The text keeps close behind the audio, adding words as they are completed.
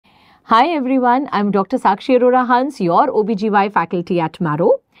Hi everyone, I'm Dr. Sakshi Arora Hans, your OBGY faculty at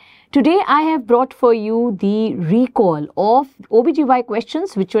Marrow. Today I have brought for you the recall of OBGY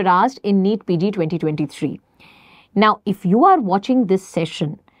questions which were asked in NEET-PG 2023. Now, if you are watching this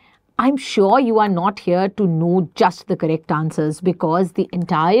session, I'm sure you are not here to know just the correct answers because the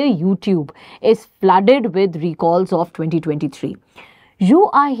entire YouTube is flooded with recalls of 2023.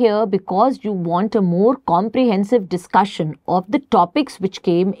 You are here because you want a more comprehensive discussion of the topics which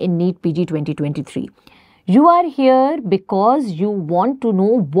came in NEET-PG 2023. You are here because you want to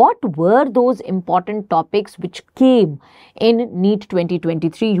know what were those important topics which came in NEET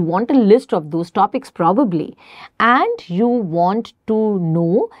 2023. You want a list of those topics probably, and you want to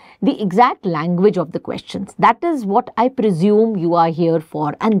know the exact language of the questions. That is what I presume you are here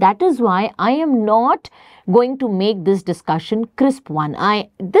for, and that is why I am not going to make this discussion crisp one.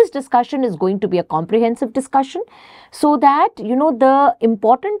 This discussion is going to be a comprehensive discussion so that the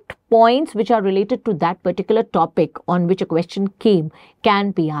important points which are related to that particular topic on which a question came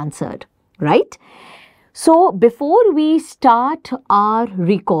can be answered, right? So before we start our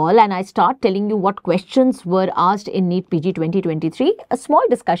recall and I start telling you what questions were asked in NEET-PG 2023, a small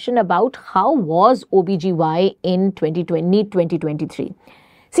discussion about how was OBGY in NEET 2023.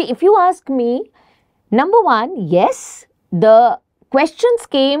 See, if you ask me, number one, yes, the questions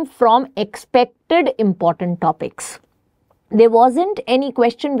came from expected important topics. There wasn't any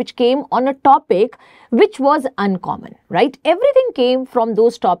question which came on a topic which was uncommon, right? Everything came from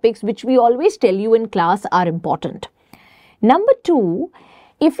those topics which we always tell you in class are important. Number two,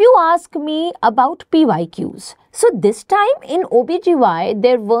 if you ask me about PYQs, so this time in OBGY,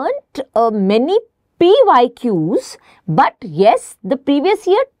 there weren't many PYQs, but yes, the previous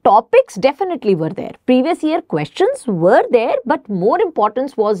year topics definitely were there. Previous year questions were there, but more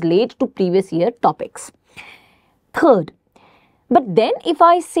importance was laid to previous year topics. Third, but then if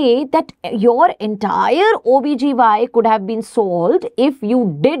I say that your entire OBGY could have been solved if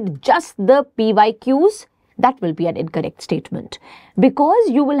you did just the PYQs, that will be an incorrect statement, because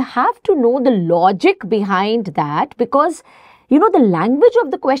you will have to know the logic behind that, because the language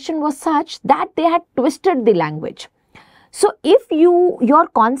of the question was such that they had twisted the language. So if your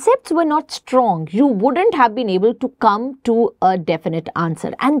concepts were not strong, you wouldn't have been able to come to a definite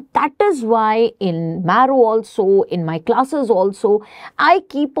answer. And that is why in Marrow also, in my classes also, I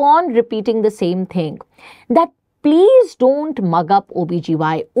keep on repeating the same thing, that please don't mug up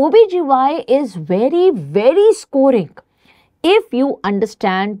OBGY. OBGY is very, very scoring if you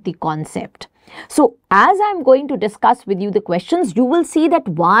understand the concept. So as I'm going to discuss with you the questions, you will see that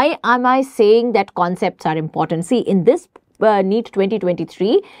why am I saying that concepts are important. See, in this NEET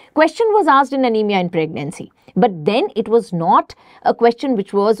 2023, question was asked in anemia in pregnancy, but then it was not a question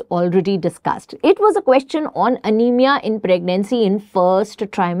which was already discussed. It was a question on anemia in pregnancy in first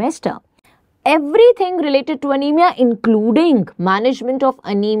trimester. Everything related to anemia, including management of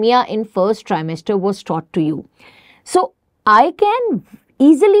anemia in first trimester, was taught to you. So I can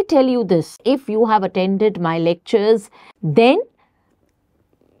easily tell you this, if you have attended my lectures then,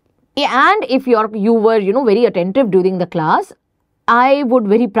 and if you were very attentive during the class, I would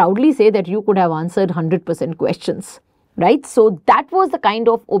very proudly say that you could have answered 100% questions, right? So that was the kind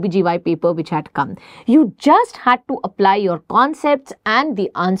of OBGY paper which had come. You just had to apply your concepts and the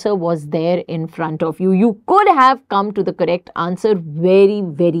answer was there in front of you. You could have come to the correct answer very,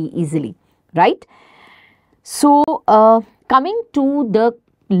 very easily, right? So coming to the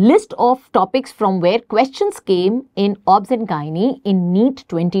list of topics from where questions came in OBS and Gynae in NEET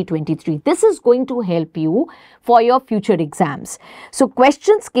 2023. This is going to help you for your future exams. So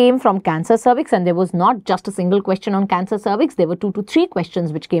questions came from cancer cervix, and there was not just a single question on cancer cervix. There were 2 to 3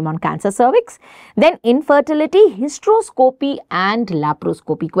 questions which came on cancer cervix. Then infertility, hysteroscopy and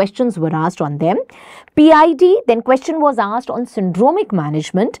laparoscopy questions were asked on them. PID, then question was asked on syndromic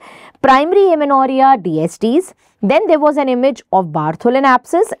management, primary amenorrhea, DSTs. Then there was an image of Bartholin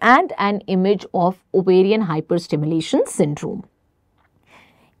abscess and an image of ovarian hyperstimulation syndrome.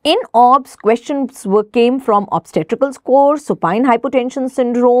 In OBS, questions came from obstetrical score, supine hypotension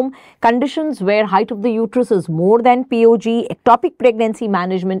syndrome, conditions where height of the uterus is more than POG, ectopic pregnancy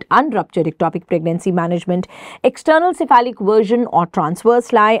management, unruptured ectopic pregnancy management, external cephalic version or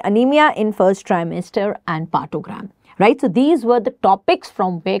transverse lie, anemia in first trimester and partogram. Right, so these were the topics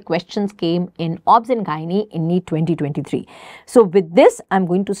from where questions came in OBS and Gynae in NEET 2023. So with this, I'm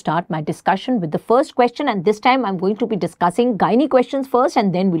going to start my discussion with the first question, and this time I'm going to be discussing Gynae questions first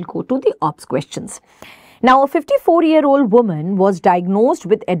and then we'll go to the OBS questions. Now, a 54-year-old woman was diagnosed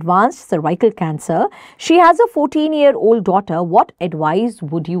with advanced cervical cancer. She has a 14-year-old daughter. What advice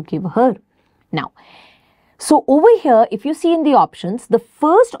would you give her? Now, So over here, if you see in the options, the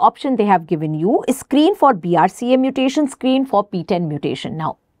first option they have given you is screen for BRCA mutation, screen for PTEN mutation.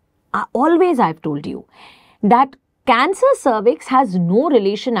 Now, I've told you that cancer cervix has no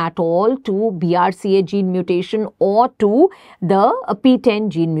relation at all to BRCA gene mutation or to the PTEN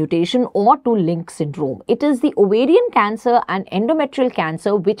gene mutation or to Lynch syndrome. It is the ovarian cancer and endometrial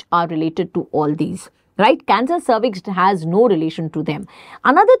cancer which are related to all these. Right? Cancer cervix has no relation to them.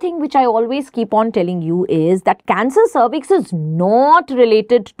 Another thing which I always keep on telling you is that cancer cervix is not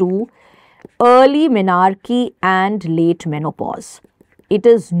related to early menarche and late menopause. It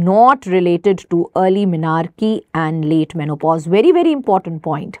is not related to early menarche and late menopause. Very, very important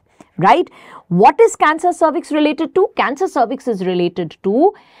point. Right? What is cancer cervix related to? Cancer cervix is related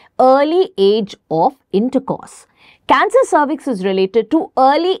to early age of intercourse. Cancer cervix is related to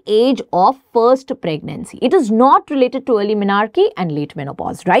early age of first pregnancy. It is not related to early menarche and late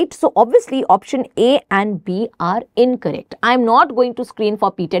menopause, right? So obviously option A and B are incorrect. I am not going to screen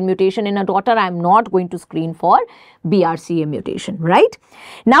for PTEN mutation in a daughter. I am not going to screen for BRCA mutation, right?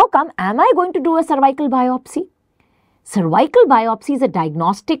 Now am I going to do a cervical biopsy? Cervical biopsy is a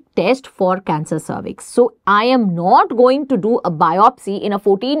diagnostic test for cancer cervix. So I am not going to do a biopsy in a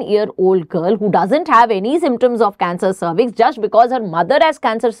 14-year-old girl who doesn't have any symptoms of cancer cervix just because her mother has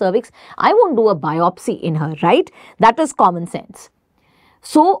cancer cervix. I won't do a biopsy in her, right? That is common sense.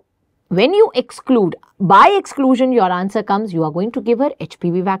 So when you exclude, by exclusion, your answer comes, you are going to give her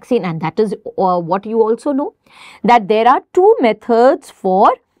HPV vaccine, and that is what you also know, that there are two methods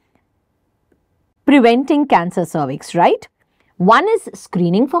for preventing cancer cervix, right? One is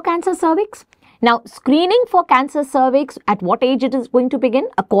screening for cancer cervix. Now, screening for cancer cervix, at what age it is going to begin?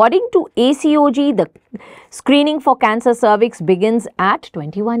 According to ACOG, the screening for cancer cervix begins at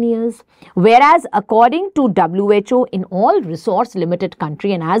 21 years. Whereas, according to WHO, in all resource limited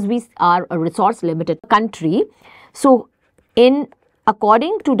country, and as we are a resource limited country, so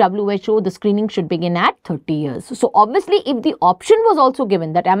according to WHO, the screening should begin at 30 years. So obviously, if the option was also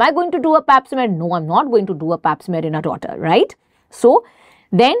given that, am I going to do a pap smear? No, I'm not going to do a pap smear in a daughter, right? So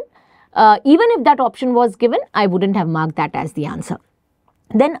then, even if that option was given, I wouldn't have marked that as the answer.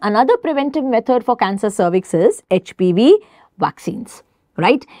 Then another preventive method for cancer cervix is HPV vaccines,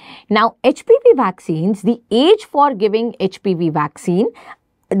 right? Now, HPV vaccines, the age for giving HPV vaccine,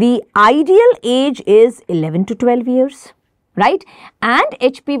 the ideal age is 11 to 12 years. Right? And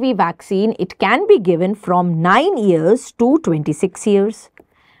HPV vaccine, it can be given from 9 years to 26 years.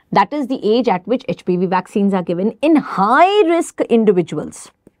 That is the age at which HPV vaccines are given in high-risk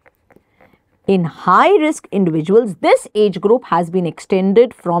individuals. In high-risk individuals, this age group has been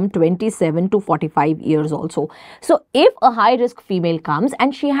extended from 27 to 45 years also. So, if a high-risk female comes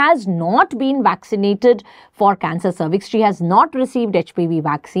and she has not been vaccinated for cancer cervix, she has not received HPV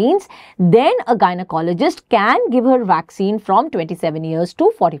vaccines, then a gynecologist can give her vaccine from 27 years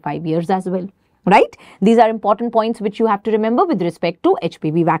to 45 years as well. Right? These are important points which you have to remember with respect to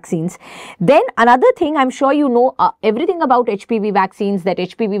HPV vaccines. Then another thing, I'm sure you know everything about HPV vaccines, that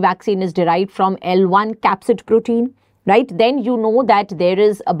HPV vaccine is derived from L1 capsid protein. Right? Then you know that there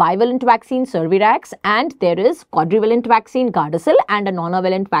is a bivalent vaccine, Cervirax, and there is quadrivalent vaccine, Gardasil, and a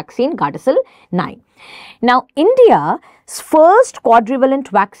nonavalent vaccine, Gardasil 9. Now, India's first quadrivalent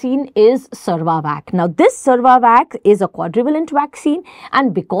vaccine is Cervavac. Now, this Cervavac is a quadrivalent vaccine,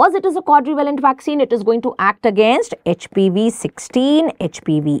 and because it is a quadrivalent vaccine, it is going to act against HPV 16,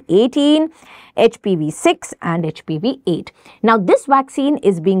 HPV 18, HPV 6 and HPV 8. Now, this vaccine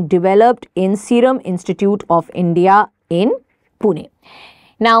is being developed in Serum Institute of India in Pune.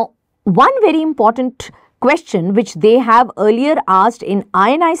 Now, one very important question which they have earlier asked in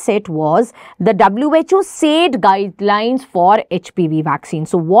INI set was the WHO SAGE guidelines for HPV vaccine.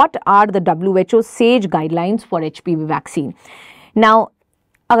 So, what are the WHO SAGE guidelines for HPV vaccine? Now,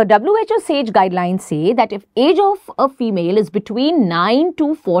 WHO SAGE guidelines say that if age of a female is between 9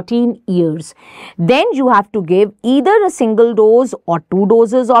 to 14 years, then you have to give either a single dose or 2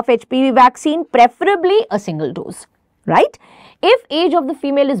 doses of HPV vaccine, preferably a single dose, right? If age of the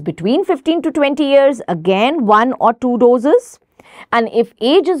female is between 15 to 20 years, again 1 or 2 doses. And if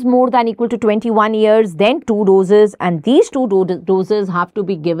age is more than equal to 21 years, then 2 doses, and these 2 doses have to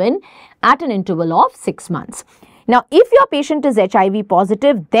be given at an interval of 6 months. Now, if your patient is HIV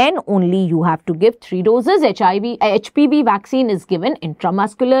positive, then only you have to give 3 doses. HPV vaccine is given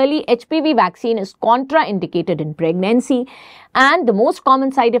intramuscularly. HPV vaccine is contraindicated in pregnancy. And the most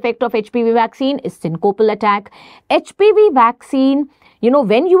common side effect of HPV vaccine is syncopal attack. HPV vaccine,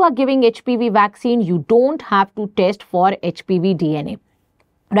 when you are giving HPV vaccine, you don't have to test for HPV DNA.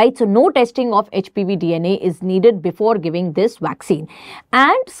 right? So no testing of HPV DNA is needed before giving this vaccine,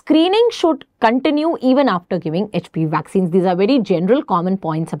 and screening should continue even after giving HPV vaccines. These are very general common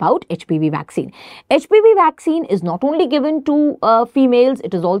points about HPV vaccine. HPV vaccine is not only given to females,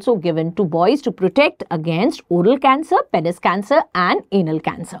 it is also given to boys to protect against oral cancer, penis cancer and anal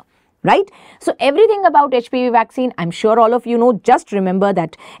cancer. Right? So everything about HPV vaccine, I'm sure all of you know. Just remember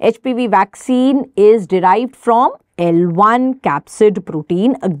that HPV vaccine is derived from L1 capsid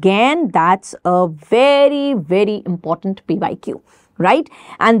protein. Again, that's a very, very important PYQ, right?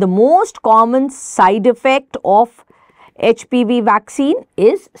 And the most common side effect of HPV vaccine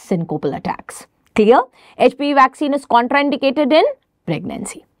is syncopal attacks. Clear? HPV vaccine is contraindicated in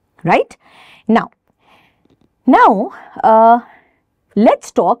pregnancy, right? Now,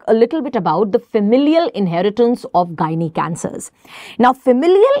 let's talk a little bit about the familial inheritance of gynae cancers. Now,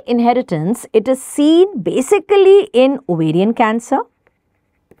 familial inheritance, it is seen basically in ovarian cancer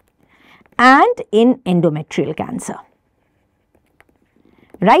and in endometrial cancer,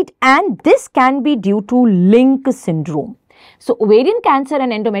 right? And this can be due to link syndrome. So, ovarian cancer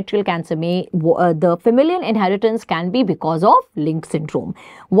and endometrial cancer the familial inheritance can be because of link syndrome.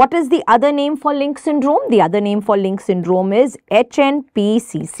 What is the other name for link syndrome? The other name for link syndrome is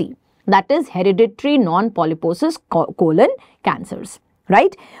HNPCC. That is hereditary non-polyposis colon cancers.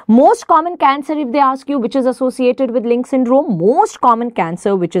 Right? Most common cancer, if they ask you which is associated with link syndrome, most common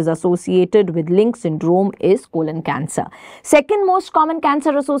cancer which is associated with link syndrome is colon cancer. Second most common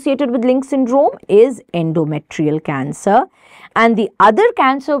cancer associated with link syndrome is endometrial cancer. And the other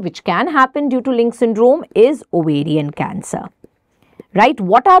cancer which can happen due to link syndrome is ovarian cancer. Right?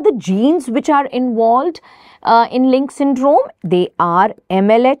 What are the genes which are involved in link syndrome? They are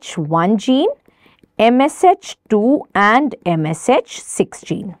MLH1 gene, MSH2 and MSH6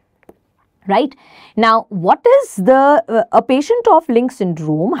 gene. Right? Now, what is a patient of link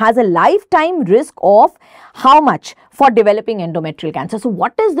syndrome has a lifetime risk of how much for developing endometrial cancer? So,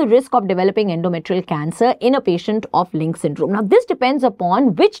 what is the risk of developing endometrial cancer in a patient of link syndrome? Now, this depends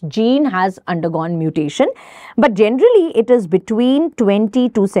upon which gene has undergone mutation, but generally it is between 20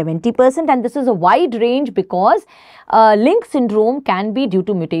 to 70%, and this is a wide range because link syndrome can be due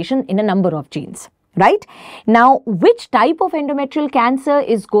to mutation in a number of genes. Right? Now, which type of endometrial cancer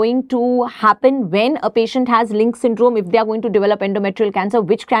is going to happen when a patient has link syndrome? If they are going to develop endometrial cancer,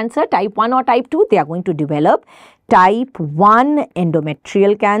 which cancer? Type 1 or type 2? They are going to develop type 1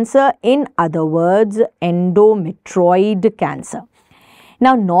 endometrial cancer. In other words, endometrioid cancer.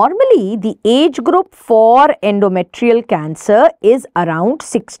 Now, normally the age group for endometrial cancer is around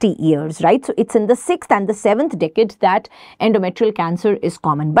 60 years, right? So, it's in the 6th and the 7th decade that endometrial cancer is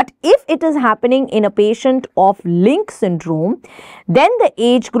common. But if it is happening in a patient of link syndrome, then the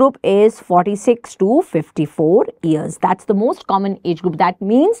age group is 46 to 54 years. That's the most common age group. That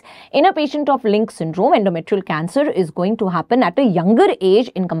means in a patient of link syndrome, endometrial cancer is going to happen at a younger age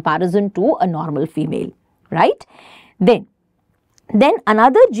in comparison to a normal female, right? Then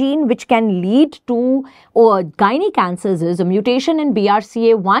another gene which can lead to gynae cancers is a mutation in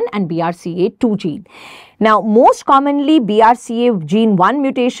BRCA1 and BRCA2 gene. Now, most commonly BRCA gene 1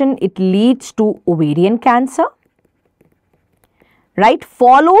 mutation, it leads to ovarian cancer, right,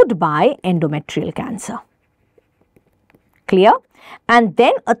 followed by endometrial cancer. Clear? And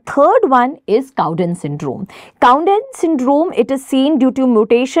then a third one is Cowden syndrome. Cowden syndrome, it is seen due to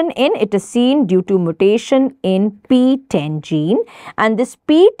mutation in P10 gene, and this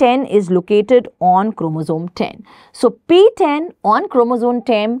P10 is located on chromosome 10. So, P10 on chromosome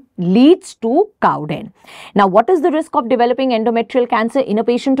 10 leads to Cowden. Now, what is the risk of developing endometrial cancer in a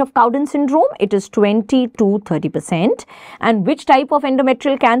patient of Cowden syndrome? It is 20 to 30%. And which type of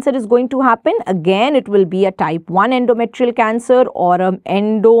endometrial cancer is going to happen? Again, it will be a type 1 endometrial cancer or an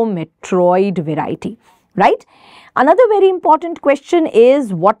endometrioid variety, right? Another very important question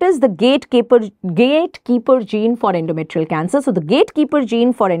is, what is the gatekeeper gene for endometrial cancer? So, the gatekeeper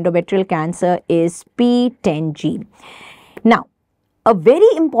gene for endometrial cancer is P10 gene. Now, a very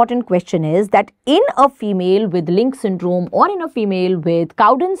important question is that in a female with link syndrome or in a female with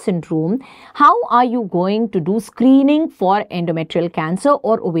Cowden syndrome, how are you going to do screening for endometrial cancer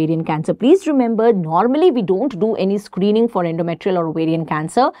or ovarian cancer? Please remember, normally we don't do any screening for endometrial or ovarian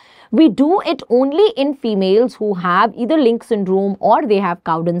cancer. We do it only in females who have either link syndrome or they have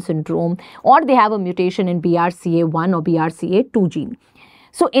Cowden syndrome or they have a mutation in BRCA1 or BRCA2 gene.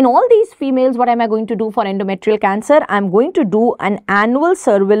 So, in all these females, what am I going to do for endometrial cancer? I am going to do an annual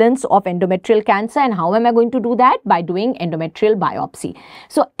surveillance of endometrial cancer. And how am I going to do that? By doing endometrial biopsy.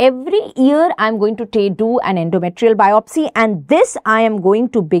 So, every year I am going to do an endometrial biopsy, and this I am going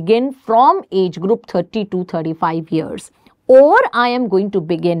to begin from age group 30 to 35 years. or I am going to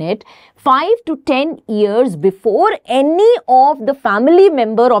begin it 5 to 10 years before any of the family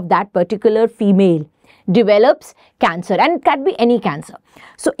member of that particular female develops cancer, and it can be any cancer.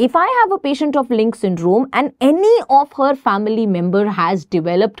 So if I have a patient of Lynch syndrome and any of her family member has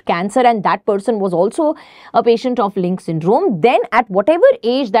developed cancer and that person was also a patient of Lynch syndrome, then at whatever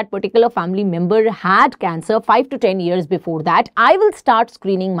age that particular family member had cancer, 5 to 10 years before that, I will start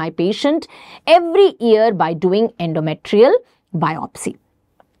screening my patient every year by doing endometrial biopsy.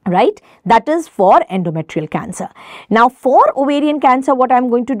 Right? That is for endometrial cancer. Now for ovarian cancer, what I'm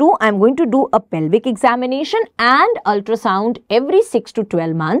going to do? I'm going to do a pelvic examination and ultrasound every 6 to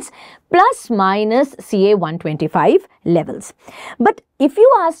 12 months plus minus CA 125 levels. But if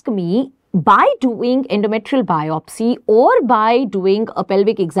you ask me, by doing endometrial biopsy or by doing a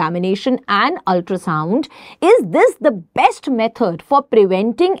pelvic examination and ultrasound, is this the best method for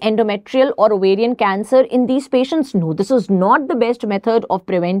preventing endometrial or ovarian cancer in these patients? No, this is not the best method of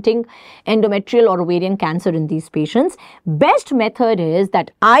preventing endometrial or ovarian cancer in these patients. Best method is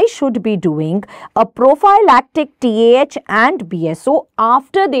that I should be doing a prophylactic TAH and BSO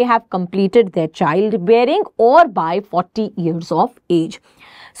after they have completed their childbearing or by 40 years of age.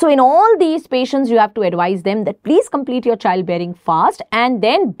 So in all these patients, you have to advise them that please complete your childbearing fast, and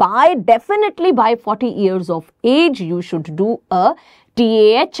then definitely by 40 years of age, you should do a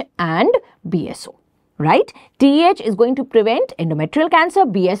TAH and BSO. Right? TAH is going to prevent endometrial cancer,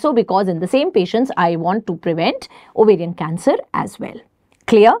 BSO because in the same patients, I want to prevent ovarian cancer as well.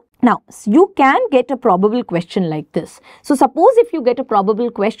 Clear? Now, you can get a probable question like this. So, suppose if you get a probable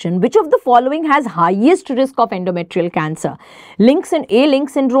question, which of the following has highest risk of endometrial cancer? Lynch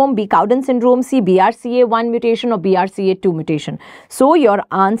syndrome, B. Cowden syndrome, C. BRCA1 mutation or BRCA2 mutation. So, your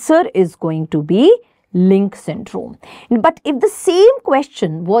answer is going to be Lynch syndrome. But if the same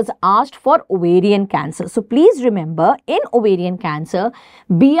question was asked for ovarian cancer, so please remember, in ovarian cancer,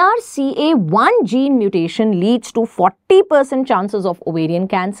 BRCA1 gene mutation leads to 40% chances of ovarian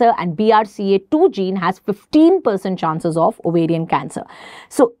cancer and BRCA2 gene has 15% chances of ovarian cancer.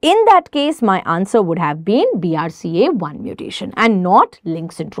 So in that case, my answer would have been BRCA1 mutation and not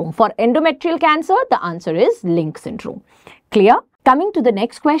Lynch syndrome. For endometrial cancer, the answer is Lynch syndrome. Clear? Coming to the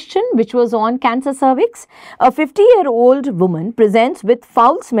next question, which was on cancer cervix. A 50-year-old woman presents with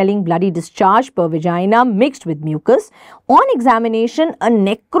foul-smelling bloody discharge per vagina mixed with mucus. On examination, a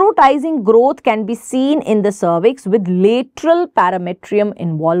necrotizing growth can be seen in the cervix with lateral parametrium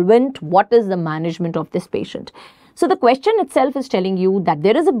involvement. What is the management of this patient? So the question itself is telling you that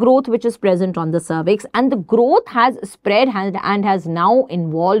there is a growth which is present on the cervix and the growth has spread and has now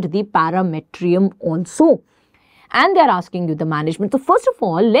involved the parametrium also. And they're asking you the management. So first of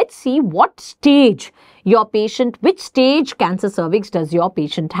all, let's see what stage which stage cancer cervix does your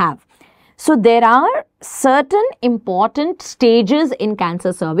patient have. So there are certain important stages in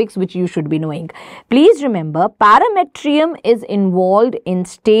cancer cervix which you should be knowing. Please remember, parametrium is involved in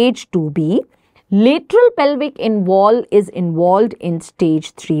stage 2B. Lateral pelvic involve is involved in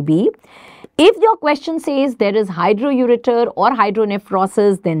stage 3B. If your question says there is hydroureter or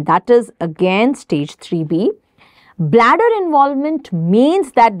hydronephrosis, then that is again stage 3B. Bladder involvement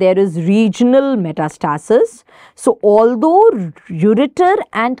means that there is regional metastasis. So, although ureter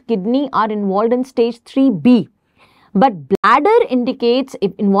and kidney are involved in stage 3B, but bladder indicates,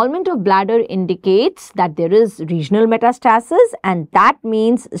 if involvement of bladder indicates that there is regional metastasis, and that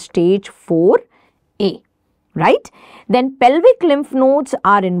means stage 4A. Right? Then pelvic lymph nodes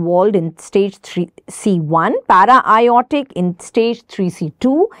are involved in stage 3C1, para-aortic in stage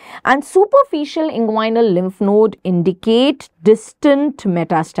 3C2, and superficial inguinal lymph node indicate distant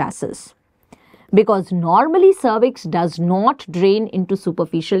metastasis. Because normally cervix does not drain into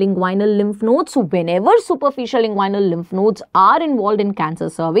superficial inguinal lymph nodes. So whenever superficial inguinal lymph nodes are involved in cancer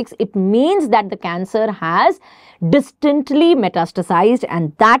cervix, it means that the cancer has distantly metastasized,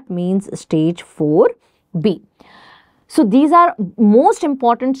 and that means stage 4B. So these are most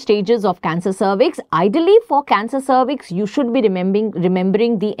important stages of cancer cervix. Ideally for cancer cervix, you should be remembering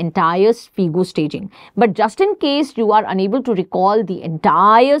the entire FIGO staging. But just in case you are unable to recall the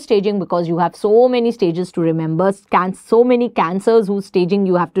entire staging because you have so many stages to remember, so many cancers whose staging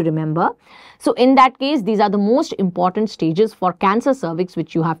you have to remember. So in that case, these are the most important stages for cancer cervix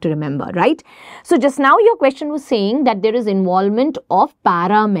which you have to remember, right? So just now your question was saying that there is involvement of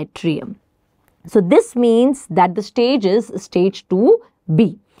parametrium. So this means that the stage is stage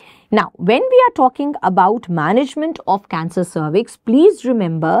 2B. Now, when we are talking about management of cancer cervix, please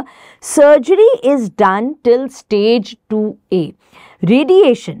remember surgery is done till stage 2A.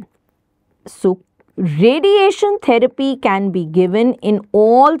 Radiation. So radiation therapy can be given in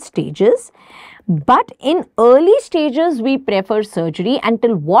all stages, but in early stages we prefer surgery.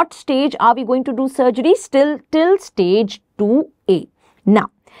 Until what stage are we going to do surgery? Still till stage 2A. Now,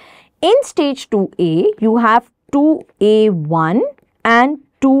 in stage 2A, you have 2A1 and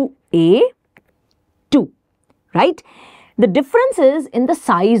 2A2, right? The difference is in the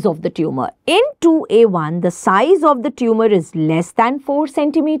size of the tumor. In 2A1, the size of the tumor is less than 4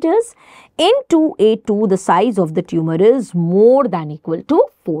 centimeters. In 2A2, the size of the tumor is more than equal to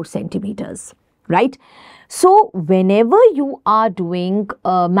 4 centimeters, right? So, whenever you are doing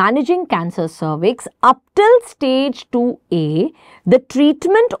managing cancer cervix up till stage 2A, the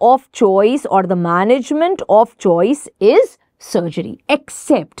treatment of choice or the management of choice is surgery,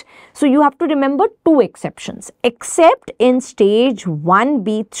 except, so you have to remember two exceptions, except in stage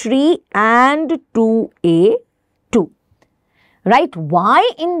 1B3 and 2A2. Right? Why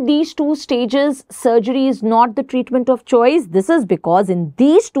in these two stages surgery is not the treatment of choice? This is because in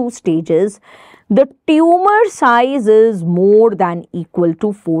these two stages, the tumor size is more than equal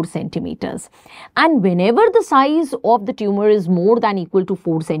to 4 centimeters. And whenever the size of the tumor is more than equal to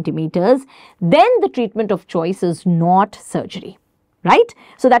 4 centimeters, then the treatment of choice is not surgery, right?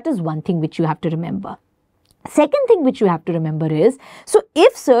 So that is one thing which you have to remember. Second thing which you have to remember is, so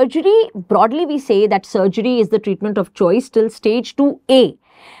if surgery, broadly we say that surgery is the treatment of choice till stage 2A,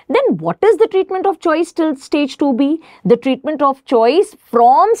 then what is the treatment of choice till stage 2B? The treatment of choice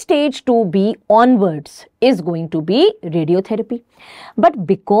from stage 2B onwards is going to be radiotherapy. But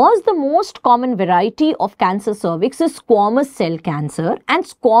because the most common variety of cancer cervix is squamous cell cancer, and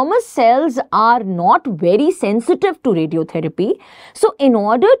squamous cells are not very sensitive to radiotherapy, so in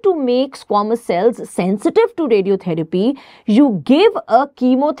order to make squamous cells sensitive to radiotherapy, you give a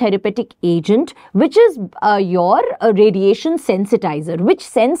chemotherapeutic agent which is your radiation sensitizer, which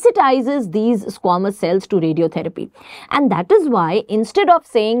sensitizes these squamous cells to radiotherapy. And that is why instead of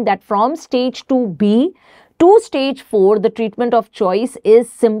saying that from stage 2B to stage 4, the treatment of choice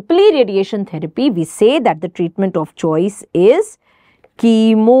is simply radiation therapy, we say that the treatment of choice is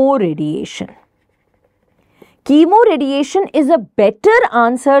chemoradiation. Chemoradiation is a better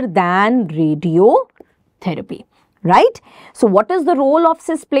answer than radiotherapy, right? So what is the role of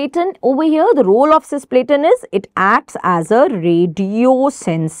cisplatin over here? The role of cisplatin is it acts as a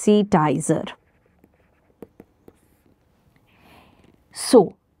radiosensitizer.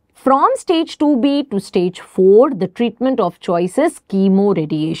 So, from stage 2B to stage 4, the treatment of choice is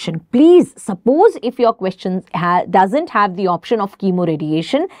chemoradiation. Please, suppose if your question doesn't have the option of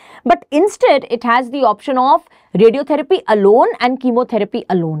chemoradiation, but instead it has the option of radiotherapy alone and chemotherapy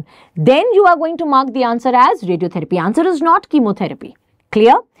alone, then you are going to mark the answer as radiotherapy. Answer is not chemotherapy.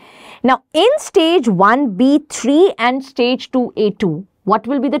 Clear? Now, in stage 1B3 and stage 2A2, what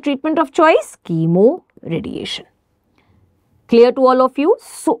will be the treatment of choice? Chemoradiation. Clear to all of you?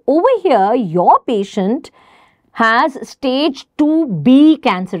 So, over here, your patient has stage 2B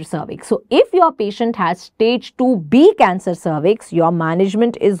cancer cervix. So, if your patient has stage 2B cancer cervix, your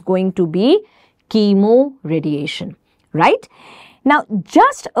management is going to be chemoradiation, right? Now,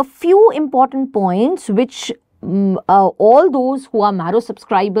 just a few important points which all those who are Marrow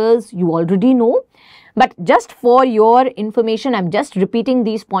subscribers, you already know. But just for your information, I'm just repeating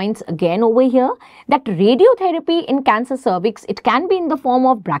these points again over here, that radiotherapy in cancer cervix, it can be in the form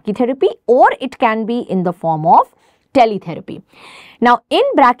of brachytherapy or it can be in the form of teletherapy. Now, in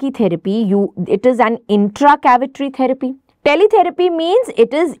brachytherapy, it is an intracavitary therapy. Teletherapy means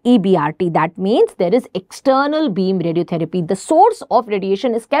it is EBRT. That means there is external beam radiotherapy. The source of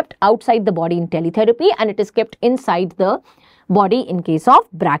radiation is kept outside the body in teletherapy and it is kept inside the body in case of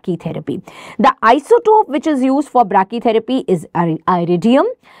brachytherapy. The isotope which is used for brachytherapy is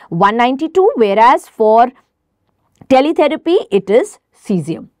iridium-192, whereas for teletherapy it is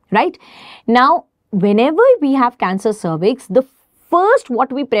cesium, right? Now, whenever we have cancer cervix, the first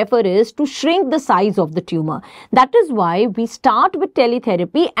what we prefer is to shrink the size of the tumor. That is why we start with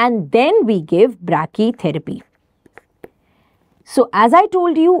teletherapy and then we give brachytherapy. So, as I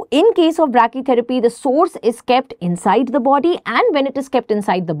told you, in case of brachytherapy, the source is kept inside the body, and when it is kept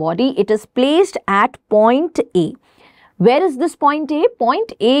inside the body, it is placed at point A. Where is this point A?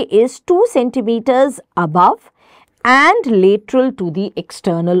 Point A is 2 centimeters above and lateral to the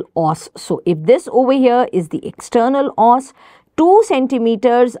external os. So, if this over here is the external os, 2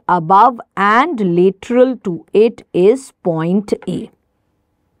 centimeters above and lateral to it is point A.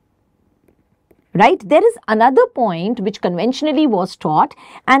 Right? There is another point which conventionally was taught,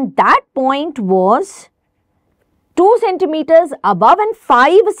 and that point was 2 centimeters above and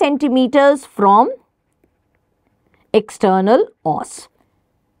 5 centimeters from external os.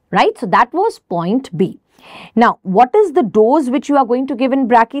 right? So that was point B. Now, what is the dose which you are going to give in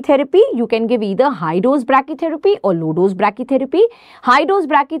brachytherapy? You can give either high dose brachytherapy or low dose brachytherapy. High dose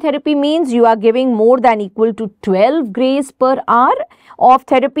brachytherapy means you are giving more than equal to 12 grays per hour of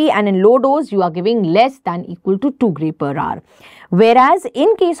therapy, and in low dose you are giving less than equal to 2 gray per hour. Whereas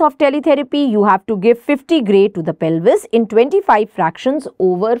in case of teletherapy, you have to give 50 gray to the pelvis in 25 fractions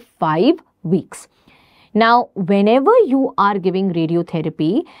over 5 weeks. Now, whenever you are giving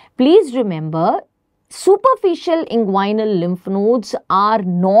radiotherapy, please remember superficial inguinal lymph nodes are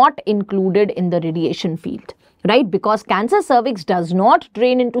not included in the radiation field, right? Because cancer cervix does not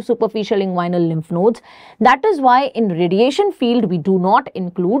drain into superficial inguinal lymph nodes. That is why in radiation field, we do not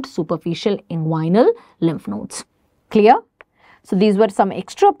include superficial inguinal lymph nodes. Clear? So these were some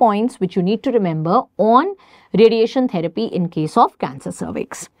extra points which you need to remember on radiation therapy in case of cancer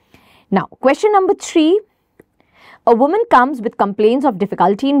cervix. Now, question number 3. A woman comes with complaints of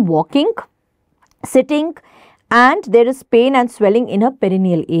difficulty in walking, sitting, and there is pain and swelling in her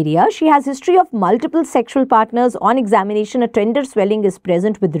perineal area. She has history of multiple sexual partners. On examination, a tender swelling is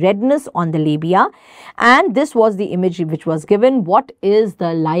present with redness on the labia, and this was the image which was given. What is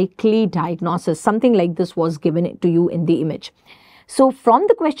the likely diagnosis? Something like this was given to you in the image. So from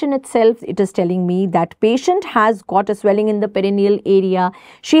the question itself, it is telling me that patient has got a swelling in the perineal area.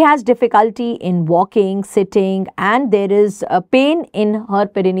 She has difficulty in walking, sitting, and there is a pain in her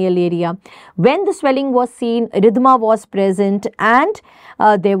perineal area. When the swelling was seen, erythema was present, and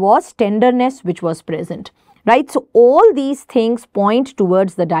there was tenderness which was present. Right, so all these things point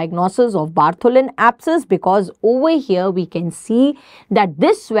towards the diagnosis of Bartholin abscess, because over here we can see that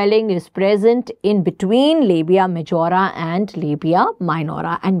this swelling is present in between labia majora and labia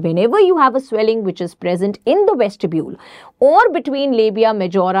minora. And whenever you have a swelling which is present in the vestibule or between labia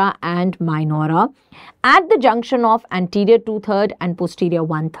majora and minora at the junction of anterior 2/3 and posterior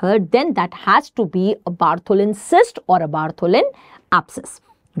 1/3, then that has to be a Bartholin cyst or a Bartholin abscess,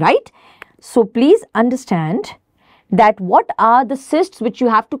 right? So please understand that what are the cysts which you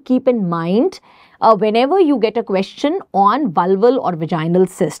have to keep in mind whenever you get a question on vulval or vaginal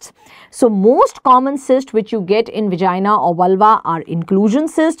cysts. So most common cysts which you get in vagina or vulva are inclusion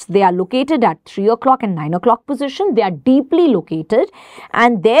cysts. They are located at 3 o'clock and 9 o'clock position. They are deeply located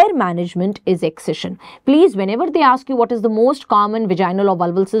and their management is excision. Please, whenever they ask you what is the most common vaginal or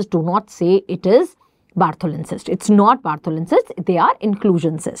vulval cyst, do not say it is Bartholin cyst. It's not Bartholin cyst, they are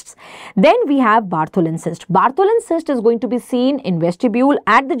inclusion cysts. Then we have Bartholin cyst. Bartholin cyst is going to be seen in vestibule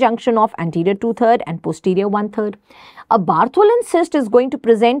at the junction of anterior 2/3 and posterior 1/3. A Bartholin cyst is going to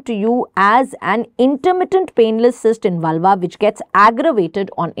present to you as an intermittent painless cyst in vulva which gets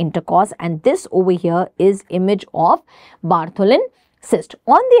aggravated on intercourse, and this over here is image of Bartholin cyst.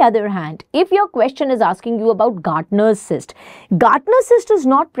 On the other hand, if your question is asking you about Gartner's cyst, Gartner's cyst is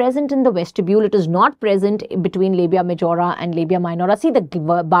not present in the vestibule. It is not present between labia majora and labia minora. See, the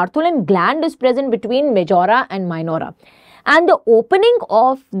Bartholin gland is present between majora and minora. And the opening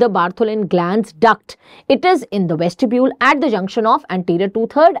of the Bartholin gland's duct, it is in the vestibule at the junction of anterior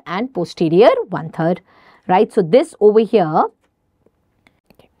 2/3 and posterior 1/3. Right? So this over here,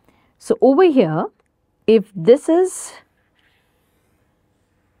 if this is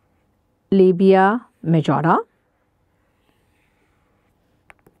labia majora,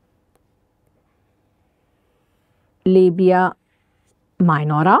 labia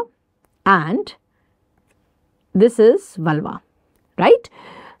minora, and this is vulva, right?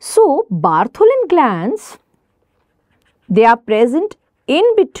 So Bartholin glands, they are present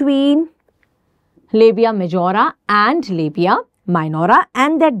in between labia majora and labia minora,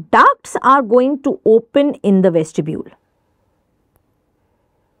 and their ducts are going to open in the vestibule.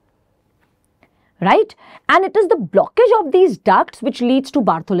 Right? And it is the blockage of these ducts which leads to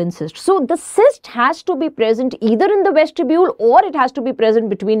Bartholin cyst. So the cyst has to be present either in the vestibule or it has to be present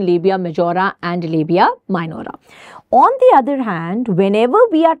between labia majora and labia minora. On the other hand, whenever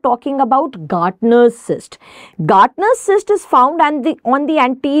we are talking about Gartner's cyst is found on the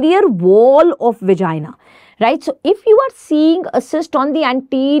anterior wall of vagina. Right? So if you are seeing a cyst on the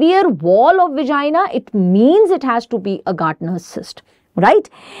anterior wall of vagina, it means it has to be a Gartner's cyst. Right?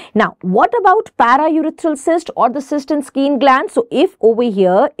 Now, what about paraurethral cyst or the cyst in skin gland? So, if over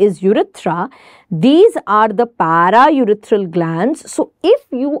here is urethra, these are the paraurethral glands. So, if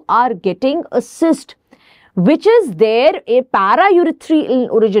you are getting a cyst which is there, a paraurethral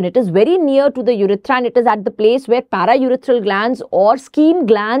origin, it is very near to the urethra and it is at the place where paraurethral glands or skin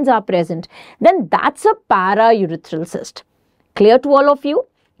glands are present, then that's a paraurethral cyst. Clear to all of you?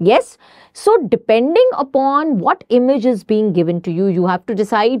 Yes. So depending upon what image is being given to you, you have to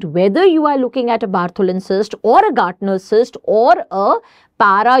decide whether you are looking at a Bartholin cyst or a Gartner's cyst or a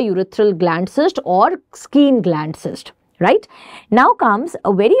paraurethral gland cyst or skin gland cyst. Right? Now comes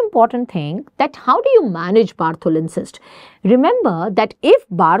a very important thing, that how do you manage Bartholin cyst? Remember that if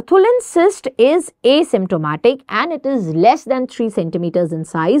Bartholin cyst is asymptomatic and it is less than 3 centimeters in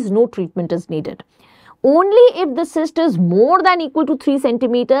size, no treatment is needed. Only if the cyst is more than equal to 3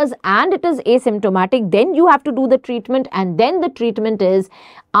 centimeters and it is asymptomatic, then you have to do the treatment, and then the treatment is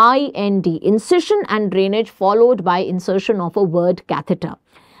IND, incision and drainage, followed by insertion of a word catheter.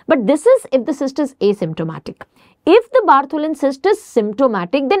 But this is if the cyst is asymptomatic. If the Bartholin cyst is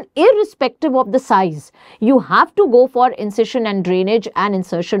symptomatic, then irrespective of the size, you have to go for incision and drainage and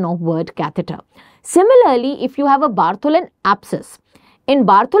insertion of word catheter. Similarly, if you have a Bartholin abscess, in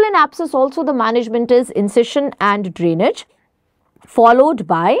Bartholin abscess also the management is incision and drainage followed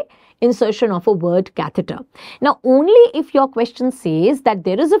by insertion of a word catheter. Now, only if your question says that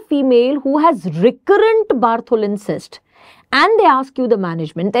there is a female who has recurrent Bartholin cyst and they ask you the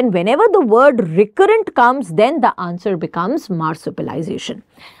management, then whenever the word recurrent comes, then the answer becomes marsupialization.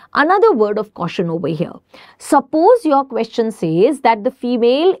 Another word of caution over here. Suppose your question says that the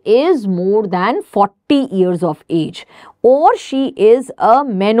female is more than 40 years of age or she is a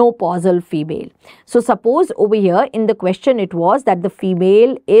menopausal female. So suppose over here in the question it was that the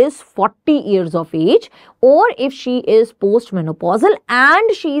female is 40 years of age, or if she is postmenopausal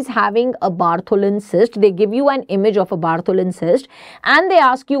and she is having a Bartholin cyst, they give you an image of a Bartholin cyst and they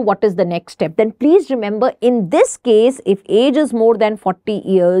ask you what is the next step. Then please remember, in this case, if age is more than 40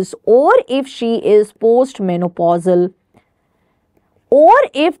 years or if she is postmenopausal, or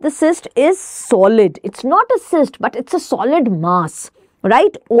if the cyst is solid, it's not a cyst but it's a solid mass,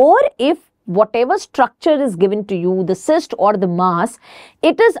 right? Or if whatever structure is given to you, the cyst or the mass,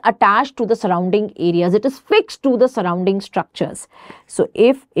 it is attached to the surrounding areas, it is fixed to the surrounding structures. So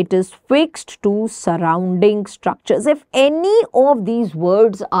if it is fixed to surrounding structures, if any of these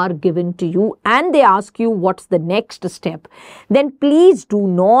words are given to you and they ask you what's the next step, then please do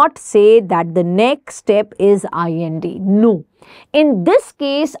not say that the next step is IND. No. In this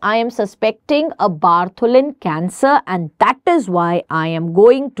case, I am suspecting a Bartholin cancer, and that is why I am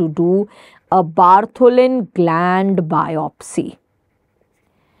going to do a Bartholin gland biopsy.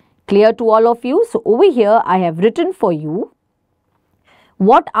 Clear to all of you? So over here, I have written for you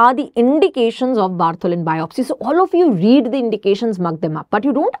what are the indications of Bartholin biopsy. So all of you read the indications, mug them up, but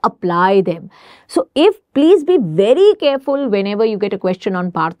you don't apply them. So please be very careful whenever you get a question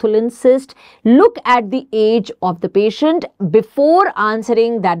on Bartholin cyst. Look at the age of the patient before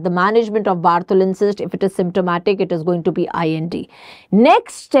answering that the management of Bartholin cyst, if it is symptomatic, it is going to be IND.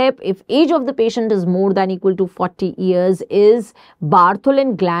 Next step, if age of the patient is more than equal to 40 years, is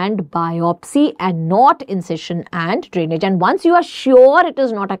Bartholin gland biopsy and not incision and drainage. And once you are sure it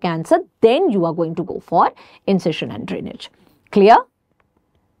is not a cancer, then you are going to go for incision and drainage. Clear?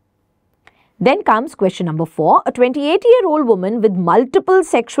 Then comes question number 4. A 28-year-old woman with multiple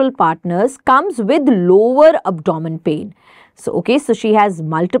sexual partners comes with lower abdomen pain. So she has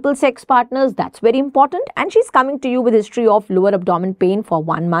multiple sex partners, that's very important, and she's coming to you with history of lower abdomen pain for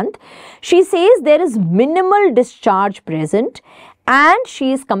 1 month. She says there is minimal discharge present and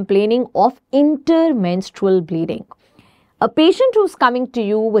she is complaining of intermenstrual bleeding. A patient who's coming to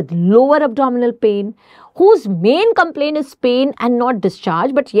you with lower abdominal pain, whose main complaint is pain and not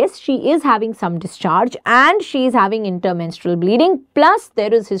discharge, but yes, she is having some discharge and she is having intermenstrual bleeding, plus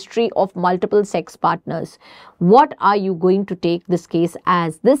there is history of multiple sex partners. What are you going to take this case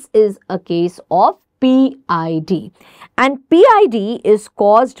as? This is a case of PID, and PID is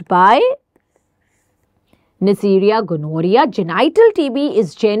caused by Neisseria gonorrhea. Genital TB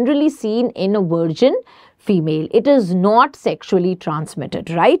is generally seen in a virgin female. It is not sexually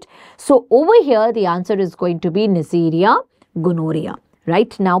transmitted, right? So over here, the answer is going to be Neisseria gonorrhea.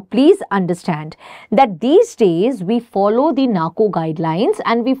 Right? Now, please understand that these days we follow the NACO guidelines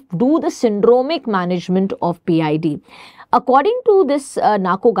and we do the syndromic management of PID. According to this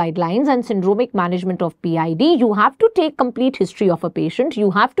NACO guidelines and syndromic management of PID, you have to take complete history of a patient, you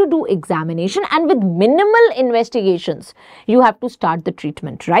have to do examination, and with minimal investigations, you have to start the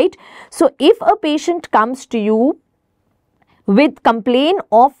treatment, right? So, if a patient comes to you with complaint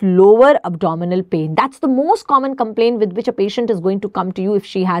of lower abdominal pain. That's the most common complaint with which a patient is going to come to you if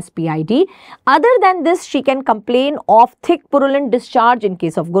she has PID. Other than this, she can complain of thick purulent discharge in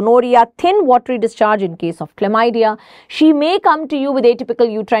case of gonorrhea, thin watery discharge in case of chlamydia. She may come to you with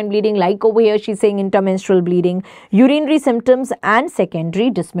atypical uterine bleeding, like over here she's saying intermenstrual bleeding, urinary symptoms and secondary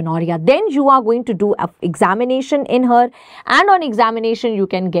dysmenorrhea. Then you are going to do an examination in her, and on examination you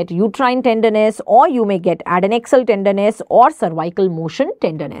can get uterine tenderness, or you may get adnexal tenderness or cervical motion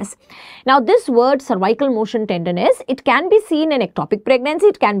tenderness. Now this word cervical motion tenderness, it can be seen in ectopic pregnancy,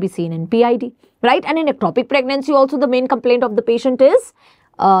 it can be seen in PID, right? And in ectopic pregnancy also the main complaint of the patient is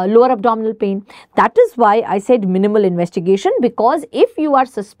lower abdominal pain. That is why I said minimal investigation, because if you are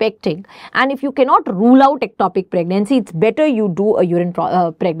suspecting and if you cannot rule out ectopic pregnancy, it's better you do a urine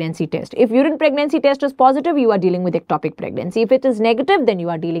pregnancy test. If urine pregnancy test is positive, you are dealing with ectopic pregnancy. If it is negative, then you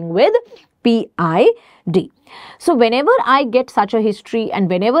are dealing with PID. So whenever I get such a history and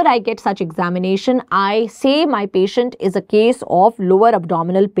whenever I get such examination, I say my patient is a case of lower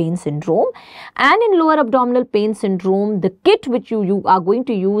abdominal pain syndrome. And in lower abdominal pain syndrome, the kit which you are going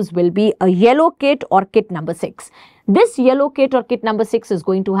to use will be a yellow kit or kit number 6. This yellow kit or kit number 6 is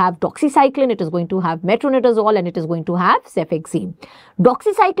going to have doxycycline, it is going to have metronidazole, and it is going to have cefixime.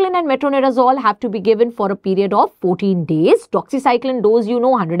 Doxycycline and metronidazole have to be given for a period of 14 days. Doxycycline dose,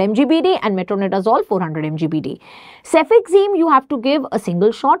 100 mg/d and metronidazole 400 mg/d. Cefixime you have to give a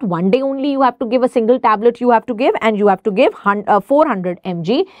single shot, one day only you have to give a single tablet you have to give, and you have to give 400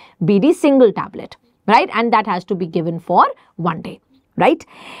 mg/d single tablet, right? And that has to be given for one day. Right?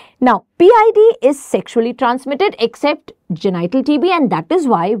 Now, PID is sexually transmitted except genital TB, and that is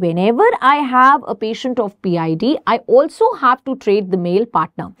why whenever I have a patient of PID, I also have to treat the male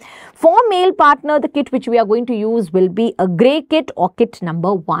partner. For male partner, the kit which we are going to use will be a grey kit or kit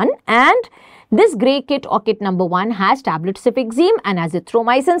number 1, and this grey kit or kit number 1 has tablet cefixime and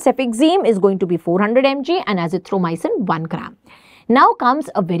azithromycin. Cefixime is going to be 400 mg and azithromycin 1 gram. Now comes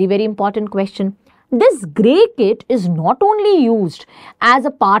a very, very important question. This grey kit is not only used as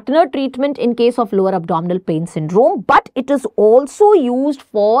a partner treatment in case of lower abdominal pain syndrome, but it is also used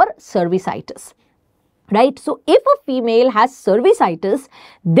for cervicitis. Right? So, if a female has cervicitis,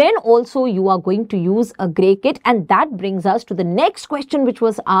 then also you are going to use a grey kit, and that brings us to the next question which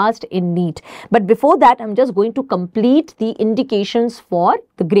was asked in NEET. But before that, I'm just going to complete the indications for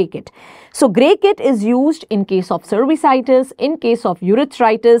the grey kit. So, grey kit is used in case of cervicitis, in case of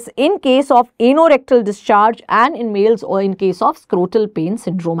urethritis, in case of anorectal discharge, and in males or in case of scrotal pain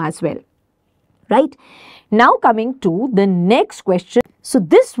syndrome as well. Right? Now coming to the next question. So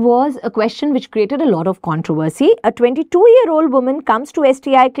this was a question which created a lot of controversy. A 22-year-old woman comes to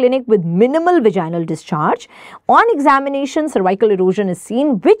STI clinic with minimal vaginal discharge. On examination, cervical erosion is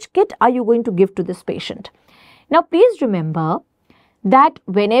seen. Which kit are you going to give to this patient? Now please remember that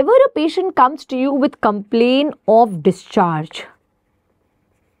whenever a patient comes to you with complaint of discharge,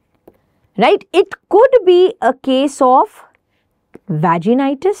 right, it could be a case of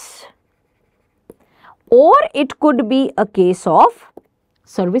vaginitis, or it could be a case of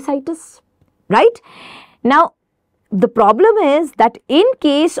cervicitis, right? Now, the problem is that in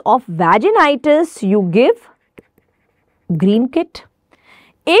case of vaginitis, you give green kit.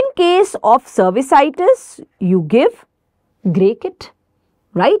 In case of cervicitis, you give grey kit,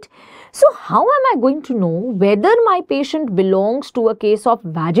 right? So, how am I going to know whether my patient belongs to a case of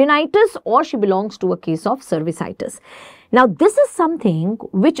vaginitis or she belongs to a case of cervicitis? Now, this is something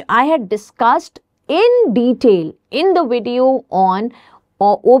which I had discussed in detail in the video on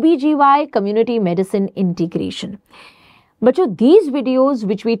OBGY community medicine integration. But these videos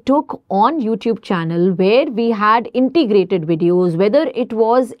which we took on YouTube channel, where we had integrated videos, whether it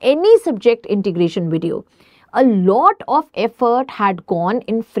was any subject integration video, a lot of effort had gone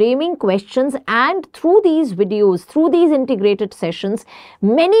in framing questions, and through these videos, through these integrated sessions,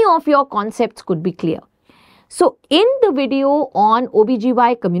 many of your concepts could be clear. So, in the video on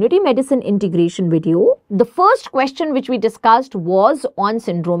OBGY community medicine integration video, the first question which we discussed was on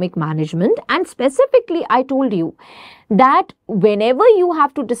syndromic management, and specifically I told you that whenever you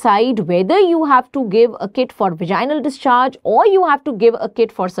have to decide whether you have to give a kit for vaginal discharge or you have to give a kit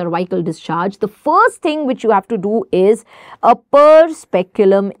for cervical discharge, the first thing which you have to do is a per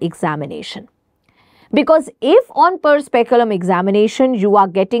speculum examination. Because if on per speculum examination you are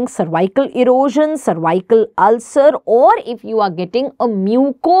getting cervical erosion, cervical ulcer, or if you are getting a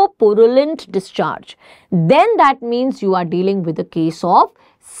mucopurulent discharge, then that means you are dealing with a case of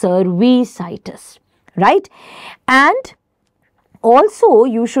cervicitis, right? And Also,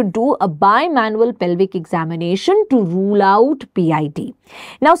 you should do a bimanual pelvic examination to rule out PID.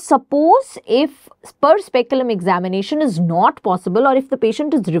 Now, suppose if per speculum examination is not possible, or if the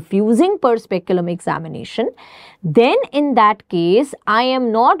patient is refusing per speculum examination, then in that case, I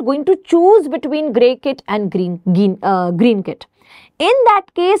am not going to choose between grey kit and green kit. In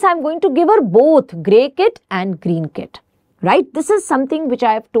that case, I am going to give her both grey kit and green kit. Right? This is something which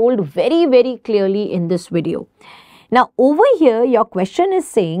I have told very, very clearly in this video. Now, over here, your question is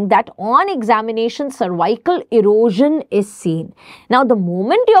saying that on examination, cervical erosion is seen. Now, the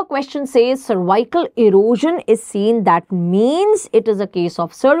moment your question says cervical erosion is seen, that means it is a case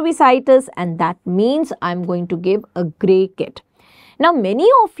of cervicitis, and that means I'm going to give a grey kit. Now, many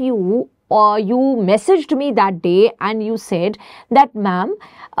of you you messaged me that day and you said that, ma'am,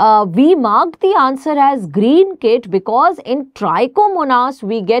 we marked the answer as green kit because in trichomonas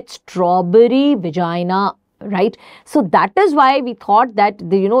we get strawberry vagina. Right, so that is why we thought that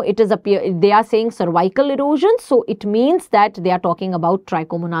it is they are saying cervical erosion, so it means that they are talking about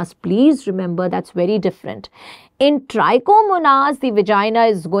trichomonas. Please remember, that's very different. In trichomonas, the vagina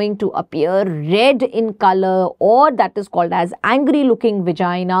is going to appear red in color, or that is called as angry looking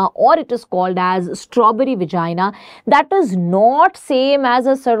vagina, or it is called as strawberry vagina. That is not same as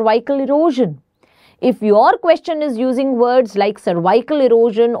a cervical erosion. If your question is using words like cervical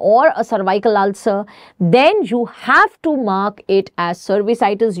erosion or a cervical ulcer, then you have to mark it as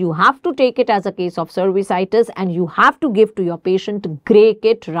cervicitis. You have to take it as a case of cervicitis, and you have to give to your patient grey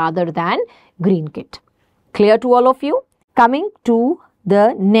kit rather than green kit. Clear to all of you? Coming to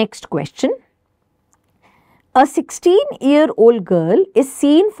the next question. A 16-year-old girl is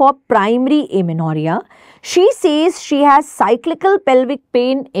seen for primary amenorrhea. She says she has cyclical pelvic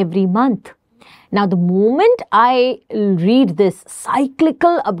pain every month. Now, the moment I read this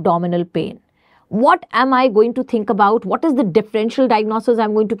cyclical abdominal pain, what am I going to think about? What is the differential diagnosis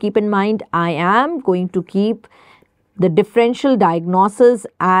I'm going to keep in mind? I am going to keep the differential diagnosis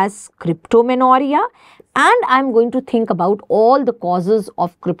as cryptomenorrhea, and I'm going to think about all the causes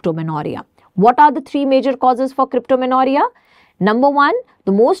of cryptomenorrhea. What are the three major causes for cryptomenorrhea? Number one,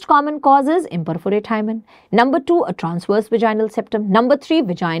 the most common cause is imperforate hymen. Number two, a transverse vaginal septum. Number three,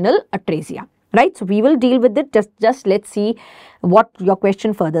 vaginal atresia. Right, so we will deal with it. Just let's see what your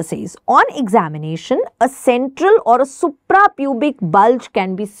question further says. On examination, a central or a suprapubic bulge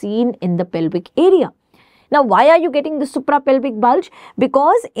can be seen in the pelvic area. Now, why are you getting the suprapelvic bulge?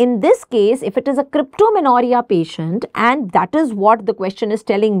 Because in this case, if it is a cryptomenorrhea patient, and that is what the question is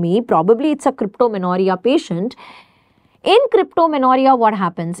telling me, probably it's a cryptomenorrhea patient. In cryptomenorrhea, what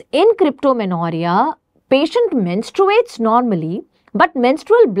happens? In cryptomenorrhea, patient menstruates normally, but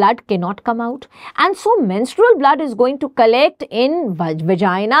menstrual blood cannot come out, and so menstrual blood is going to collect in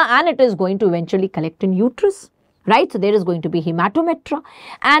vagina, and it is going to eventually collect in uterus. Right, so there is going to be hematometra,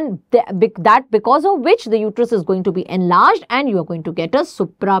 and that because of which the uterus is going to be enlarged, and you are going to get a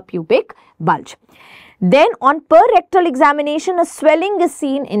suprapubic bulge. Then on per rectal examination, a swelling is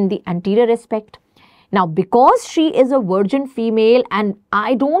seen in the anterior aspect. Now, because she is a virgin female and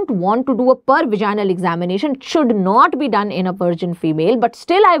I don't want to do a per vaginal examination, it should not be done in a virgin female, but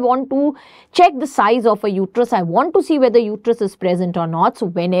still I want to check the size of a uterus. I want to see whether uterus is present or not. So,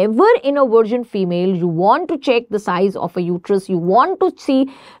 whenever in a virgin female you want to check the size of a uterus, you want to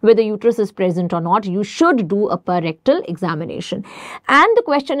see whether uterus is present or not, you should do a per rectal examination. And the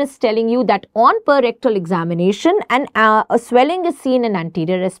question is telling you that on per rectal examination, a swelling is seen in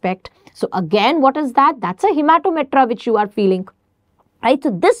anterior aspect. So again, what is that? That's a hematometra which you are feeling. Right? So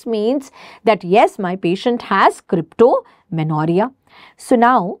this means that yes, my patient has cryptomenorrhea. So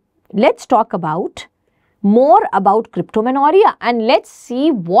now let's talk about more about cryptomenorrhea and let's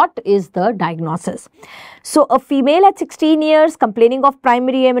see what is the diagnosis. So a female at 16 years complaining of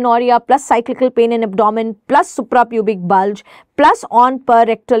primary amenorrhea plus cyclical pain in abdomen plus suprapubic bulge plus on per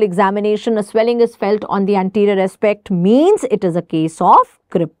rectal examination a swelling is felt on the anterior aspect means it is a case of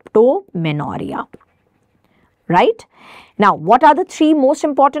cryptomenorrhea. Right? Now, what are the three most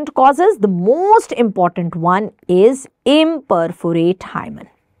important causes? The most important one is imperforate hymen.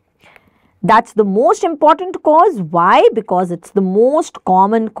 That's the most important cause. Why? Because it's the most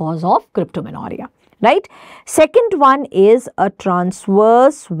common cause of cryptomenorrhea. Right? Second one is a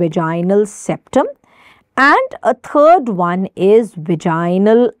transverse vaginal septum. And a third one is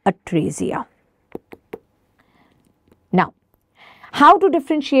vaginal atresia. Now, how to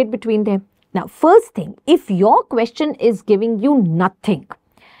differentiate between them? Now, first thing, if your question is giving you nothing,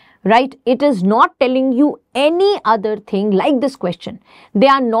 right? It is not telling you any other thing like this question. They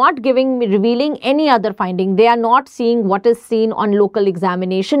are not revealing any other finding. They are not seeing what is seen on local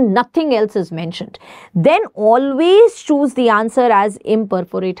examination. Nothing else is mentioned. Then always choose the answer as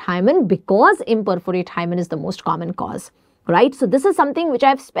imperforate hymen, because imperforate hymen is the most common cause. Right? So this is something which I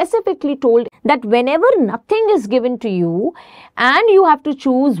have specifically told, that whenever nothing is given to you and you have to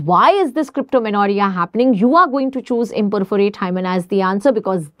choose why is this cryptomenorrhea happening, you are going to choose imperforate hymen as the answer,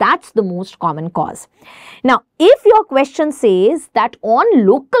 because that's the most common cause. Now, if your question says that on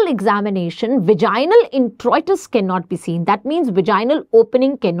local examination, vaginal introitus cannot be seen, that means vaginal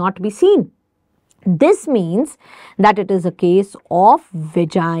opening cannot be seen. This means that it is a case of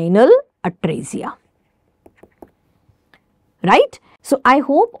vaginal atresia. Right? So I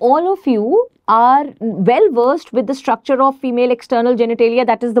hope all of you are well versed with the structure of female external genitalia,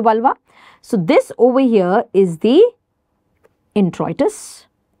 that is the vulva. So this over here is the introitus.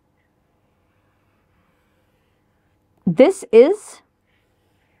 This is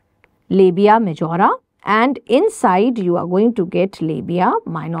labia majora, and inside you are going to get labia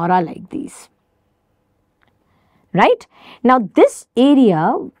minora like these. Right? Now this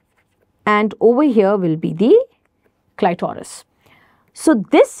area and over here will be the clitoris. So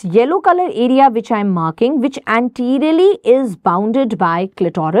this yellow color area which I am marking, which anteriorly is bounded by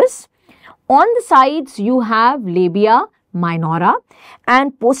clitoris, on the sides you have labia minora,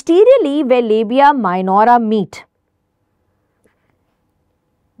 and posteriorly where labia minora meet,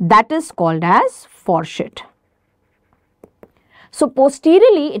 that is called as fourchette. So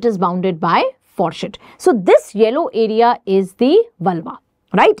posteriorly it is bounded by fourchette. So this yellow area is the vulva,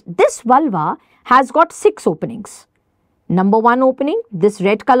 right? This vulva has got 6 openings. Number 1 opening, this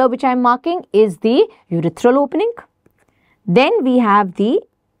red color which I am marking, is the urethral opening. Then we have the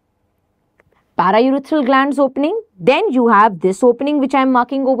paraurethral glands opening. Then you have this opening which I am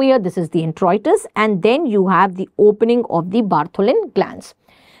marking over here. This is the introitus. And then you have the opening of the Bartholin glands.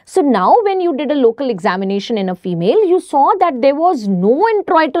 So now when you did a local examination in a female, you saw that there was no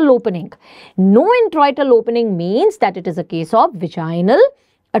introital opening. No introital opening means that it is a case of vaginal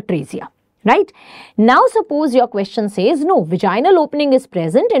atresia. Right? Now suppose your question says, no, vaginal opening is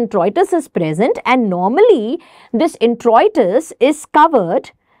present, introitus is present, and normally this introitus is covered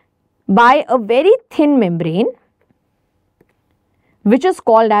by a very thin membrane which is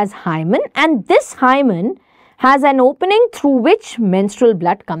called as hymen, and this hymen has an opening through which menstrual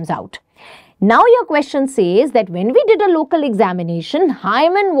blood comes out. Now your question says that when we did a local examination,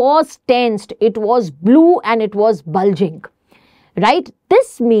 hymen was tensed, it was blue and it was bulging. Right?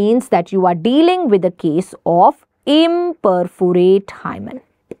 This means that you are dealing with a case of imperforate hymen.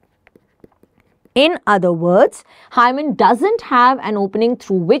 In other words, hymen doesn't have an opening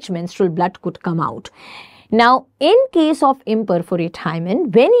through which menstrual blood could come out. Now, in case of imperforate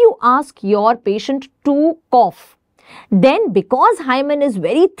hymen, when you ask your patient to cough, then because hymen is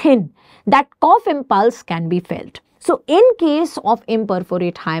very thin, that cough impulse can be felt. So, in case of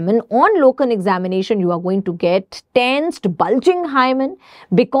imperforate hymen, on local examination, you are going to get tensed, bulging hymen.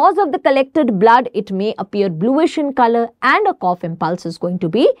 Because of the collected blood, it may appear bluish in color and a cough impulse is going to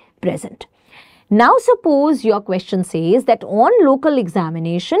be present. Now, suppose your question says that on local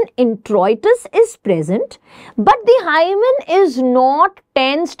examination, introitus is present, but the hymen is not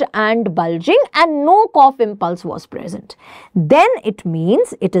tensed and bulging and no cough impulse was present. Then it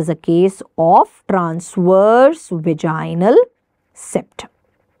means it is a case of transverse vaginal septum.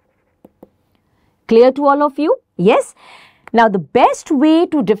 Clear to all of you? Yes. Now, the best way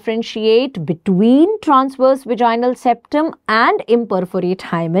to differentiate between transverse vaginal septum and imperforate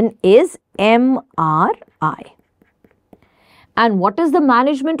hymen is MRI. And what is the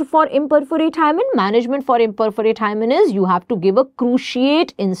management for imperforate hymen? Management for imperforate hymen is you have to give a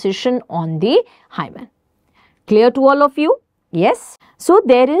cruciate incision on the hymen. Clear to all of you? Yes. So,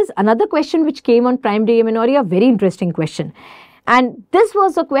 there is another question which came on primary amenorrhea, very interesting question. And this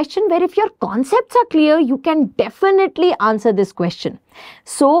was a question where if your concepts are clear, you can definitely answer this question.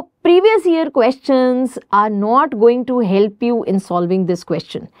 So, previous year questions are not going to help you in solving this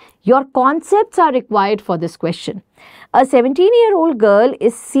question. Your concepts are required for this question. A 17-year-old girl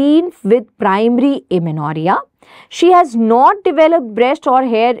is seen with primary amenorrhea. She has not developed breast or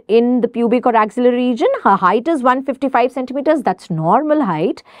hair in the pubic or axillary region. Her height is 155 centimeters. That's normal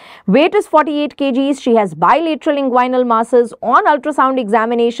height. Weight is 48 kgs. She has bilateral inguinal masses. On ultrasound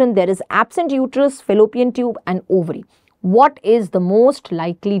examination, there is absent uterus, fallopian tube and ovary. What is the most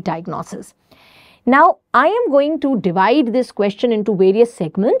likely diagnosis? Now, I am going to divide this question into various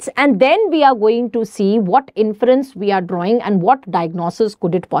segments and then we are going to see what inference we are drawing and what diagnosis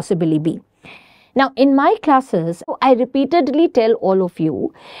could it possibly be. Now, in my classes, I repeatedly tell all of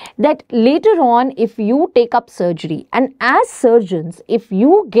you that later on, if you take up surgery, and as surgeons, if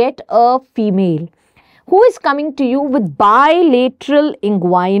you get a female who is coming to you with bilateral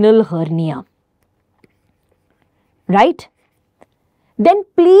inguinal hernia, right? Then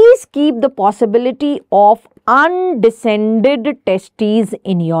please keep the possibility of undescended testes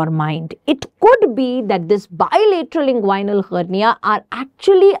in your mind. It could be that this bilateral inguinal hernia are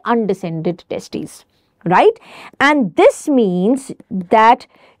actually undescended testes, right? And this means that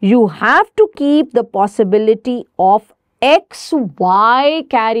you have to keep the possibility of XY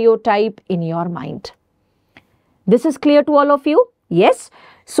karyotype in your mind. This is clear to all of you? Yes?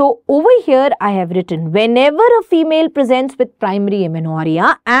 So, over here I have written, whenever a female presents with primary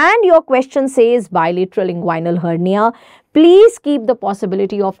amenorrhea and your question says bilateral inguinal hernia, please keep the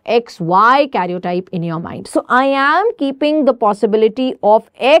possibility of XY karyotype in your mind. So, I am keeping the possibility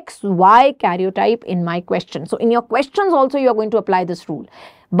of XY karyotype in my question. So, in your questions also you are going to apply this rule.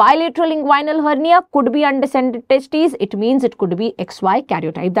 Bilateral inguinal hernia could be undescended testes. It means it could be XY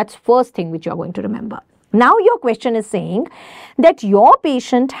karyotype. That's first thing which you are going to remember. Now, your question is saying that your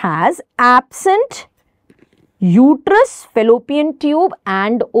patient has absent uterus, fallopian tube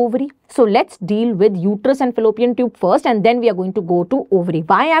and ovary. So, let's deal with uterus and fallopian tube first, and then we are going to go to ovary.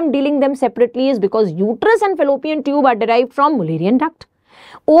 Why I am dealing them separately is because uterus and fallopian tube are derived from Mullerian duct.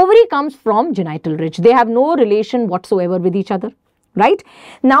 Ovary comes from genital ridge. They have no relation whatsoever with each other, right?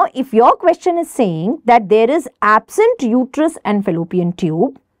 Now, if your question is saying that there is absent uterus and fallopian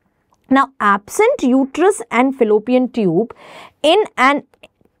tube, now, absent uterus and fallopian tube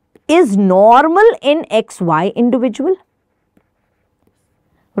is normal in XY individual,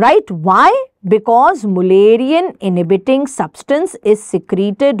 right? Why? Because Mullerian inhibiting substance is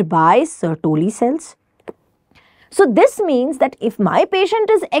secreted by Sertoli cells. So, this means that if my patient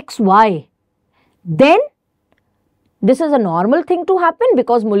is XY, then this is a normal thing to happen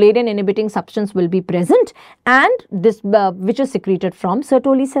because Mullerian inhibiting substance will be present and this which is secreted from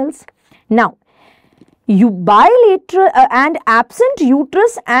Sertoli cells. Now, bilateral and absent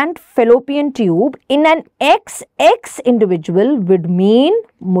uterus and fallopian tube in an XX individual would mean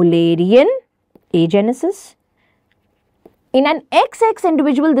Mullerian agenesis. In an XX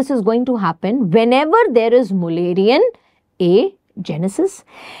individual, this is going to happen whenever there is Mullerian agenesis.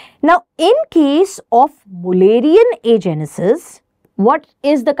 Now, in case of Mullerian agenesis, what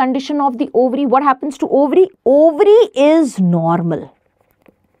is the condition of the ovary? What happens to ovary? Ovary is normal.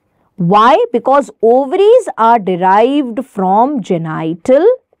 Why? Because ovaries are derived from genital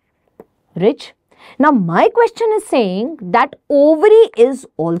ridge. Now, my question is saying that ovary is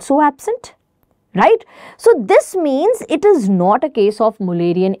also absent, right? So, this means it is not a case of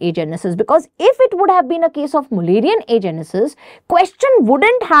Mullerian agenesis, because if it would have been a case of Mullerian agenesis, question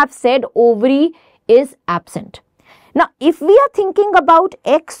wouldn't have said ovary is absent. Now, if we are thinking about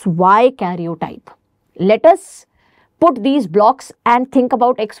XY karyotype, let us put these blocks and think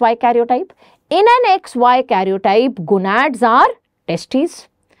about XY karyotype. In an XY karyotype, gonads are testes.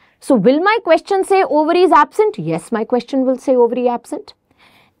 So, will my question say ovary is absent? Yes, my question will say ovary absent.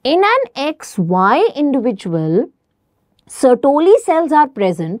 In an XY individual, Sertoli cells are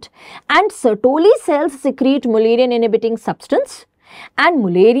present and Sertoli cells secrete Mullerian inhibiting substance, and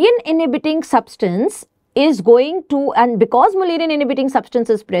Mullerian inhibiting substance is going to, and because Mullerian inhibiting substance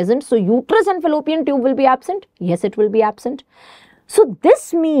is present, so uterus and fallopian tube will be absent. Yes, it will be absent. So,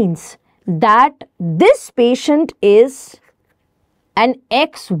 this means that this patient is an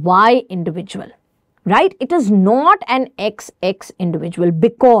XY individual, right? It is not an XX individual,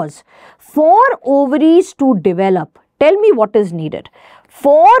 because for ovaries to develop, tell me what is needed.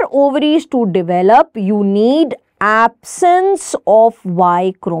 For ovaries to develop, you need absence of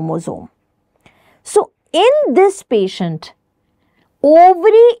Y chromosome. So, in this patient,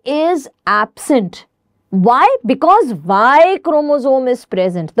 ovary is absent. Why? Because Y chromosome is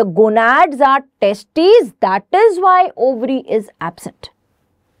present. The gonads are testes. That is why ovary is absent,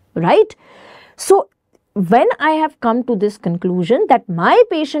 right? So, when I have come to this conclusion that my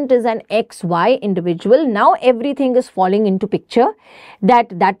patient is an XY individual, now everything is falling into picture.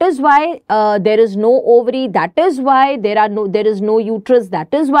 That is why there is no ovary, that is why there is no uterus,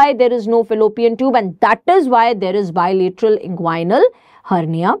 that is why there is no fallopian tube, and that is why there is bilateral inguinal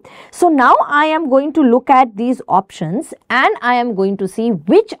hernia. So, now I am going to look at these options and I am going to see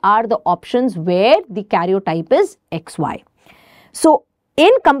which are the options where the karyotype is XY. So, in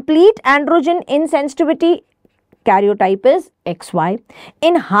complete androgen insensitivity, karyotype is XY.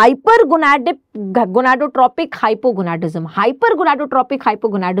 In hypergonadotropic hypogonadism, hypergonadotropic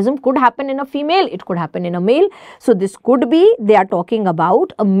hypogonadism could happen in a female, it could happen in a male. So this could be, they are talking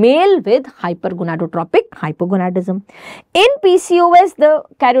about a male with hypergonadotropic hypogonadism. In PCOS, the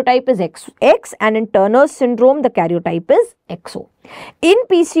karyotype is XX, and in Turner's syndrome, the karyotype is XO. In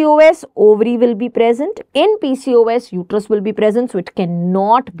PCOS, ovary will be present. In PCOS, uterus will be present. So it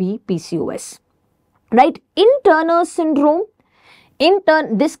cannot be PCOS. Right? In Turner's syndrome,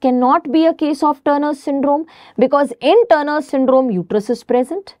 this cannot be a case of Turner's syndrome, because in Turner's syndrome, uterus is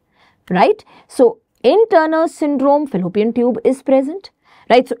present. Right? So in Turner's syndrome, fallopian tube is present.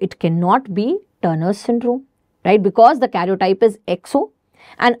 Right? So it cannot be Turner's syndrome. Right? Because the karyotype is XO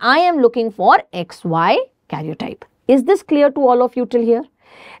and I am looking for XY karyotype. Is this clear to all of you till here?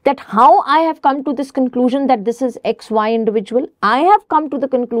 That how I have come to this conclusion that this is XY individual? I have come to the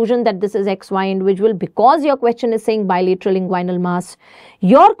conclusion that this is XY individual because your question is saying bilateral inguinal mass.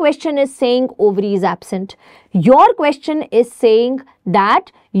 Your question is saying ovary is absent. Your question is saying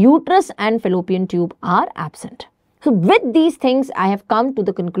that uterus and fallopian tube are absent. So with these things, I have come to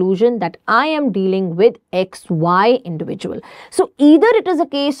the conclusion that I am dealing with XY individual. So either it is a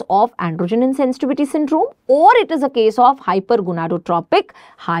case of androgen insensitivity syndrome or it is a case of hypergonadotropic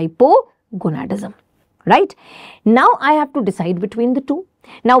hypogonadism. Right? Now I have to decide between the two.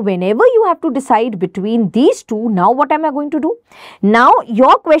 Now whenever you have to decide between these two, now what am I going to do? Now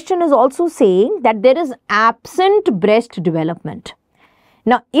your question is also saying that there is absent breast development.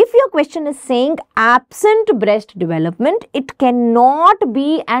 Now, if your question is saying absent breast development, it cannot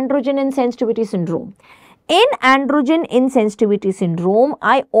be androgen insensitivity syndrome. In androgen insensitivity syndrome,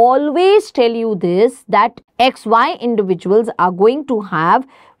 I always tell you this, that XY individuals are going to have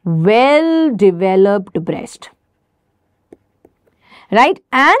well-developed breast. Right?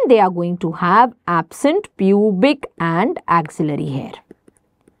 And they are going to have absent pubic and axillary hair.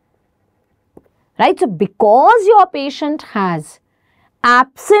 Right? So, because your patient has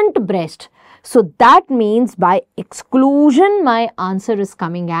absent breast, so that means by exclusion my answer is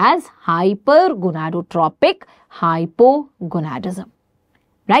coming as hypergonadotropic hypogonadism.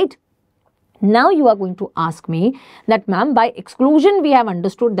 Right? Now you are going to ask me that, ma'am, by exclusion we have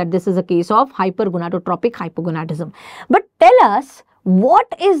understood that this is a case of hypergonadotropic hypogonadism. But tell us, what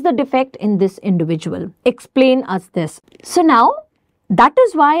is the defect in this individual? Explain us this. So now that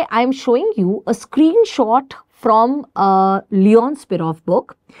is why I am showing you a screenshot from Leon Spiroff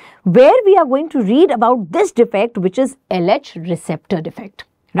book, where we are going to read about this defect, which is LH receptor defect.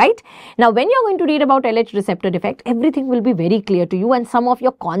 Right? Now, when you are going to read about LH receptor defect, everything will be very clear to you and some of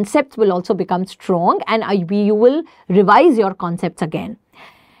your concepts will also become strong and you will revise your concepts again.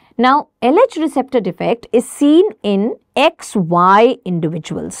 Now, LH receptor defect is seen in XY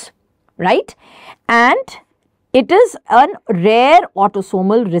individuals. Right? And it is a rare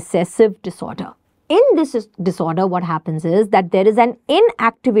autosomal recessive disorder. In this disorder, what happens is that there is an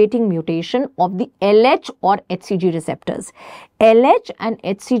inactivating mutation of the LH or HCG receptors. LH and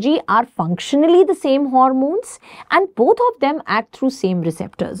HCG are functionally the same hormones and both of them act through same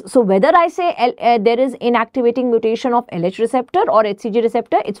receptors. So whether I say there is inactivating mutation of LH receptor or HCG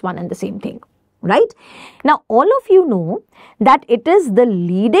receptor, it's one and the same thing. Right? Now, all of you know that it is the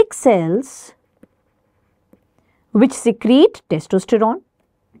Leydig cells which secrete testosterone.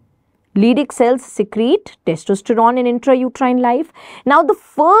 Leydig cells secrete testosterone in intrauterine life. Now, the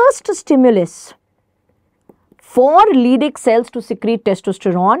first stimulus for Leydig cells to secrete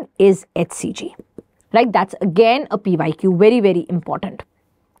testosterone is HCG. Right? That's again a PYQ, very, very important.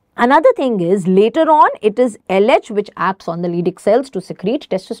 Another thing is, later on, it is LH which acts on the Leydig cells to secrete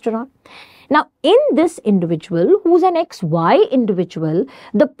testosterone. Now, in this individual, who's an XY individual,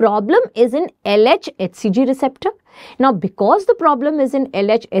 the problem is in LH-HCG receptor. Now, because the problem is in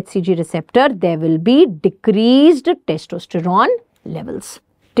LH-HCG receptor, there will be decreased testosterone levels.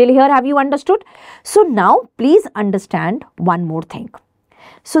 Till here, have you understood? So, now please understand one more thing.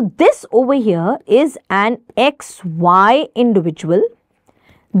 So, this over here is an XY individual.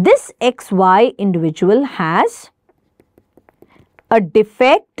 This XY individual has a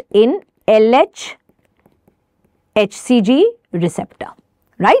defect in LH-HCG receptor.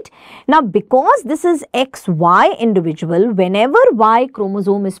 Right? Now, because this is XY individual, whenever Y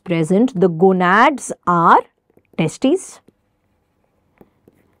chromosome is present, the gonads are testes.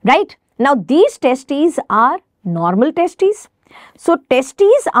 Right? Now, these testes are normal testes. So,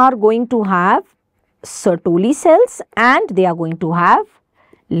 testes are going to have Sertoli cells and they are going to have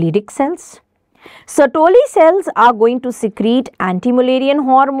Leydig cells. Sertoli cells are going to secrete anti-Mullerian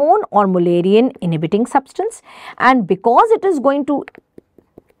hormone or Mullerian inhibiting substance, and because it is going to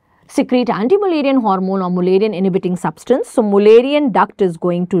secrete anti-Mullerian hormone or Mullerian inhibiting substance. So Mullerian duct is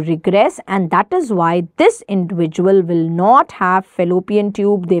going to regress, and that is why this individual will not have fallopian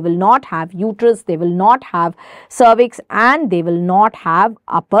tube, they will not have uterus, they will not have cervix, and they will not have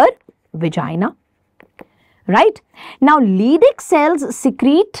upper vagina. Right? Now Leydig cells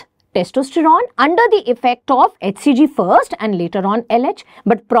secrete testosterone under the effect of HCG first and later on LH,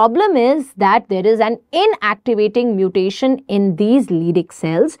 but problem is that there is an inactivating mutation in these Leydig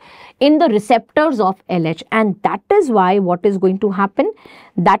cells in the receptors of LH, and that is why what is going to happen?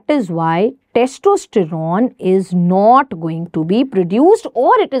 That is why testosterone is not going to be produced,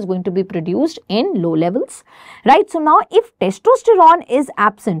 or it is going to be produced in low levels, right? So now if testosterone is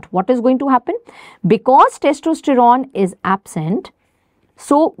absent, what is going to happen? Because testosterone is absent,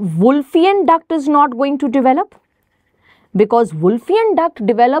 so Wolffian duct is not going to develop, because Wolffian duct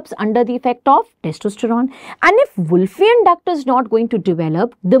develops under the effect of testosterone. And if Wolffian duct is not going to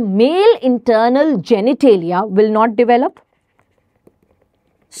develop, the male internal genitalia will not develop.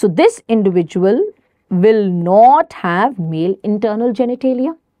 So this individual will not have male internal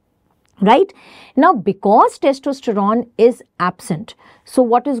genitalia. Right? Now because testosterone is absent, so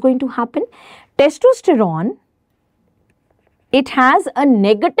what is going to happen? Testosterone, it has a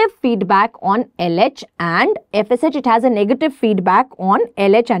negative feedback on LH and FSH. It has a negative feedback on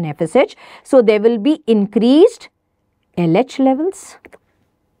LH and FSH. So there will be increased LH levels.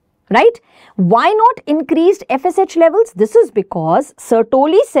 Right? Why not increased FSH levels? This is because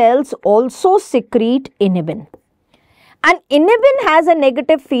Sertoli cells also secrete inhibin. And inhibin has a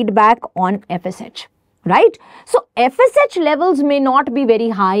negative feedback on FSH. Right? So FSH levels may not be very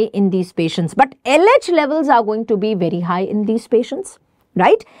high in these patients, but LH levels are going to be very high in these patients.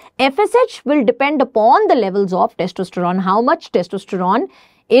 Right? FSH will depend upon the levels of testosterone, how much testosterone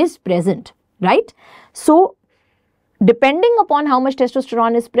is present. Right? So depending upon how much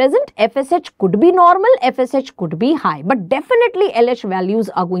testosterone is present, FSH could be normal, FSH could be high, but definitely LH values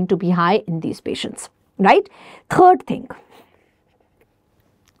are going to be high in these patients. Right? Third thing,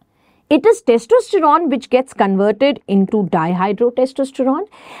 it is testosterone which gets converted into dihydrotestosterone,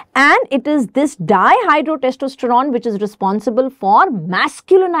 and it is this dihydrotestosterone which is responsible for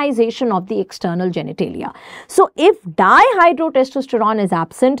masculinization of the external genitalia. So if dihydrotestosterone is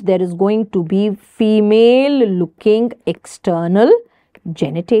absent, there is going to be female looking external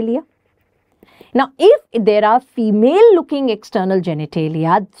genitalia. Now, if there are female looking external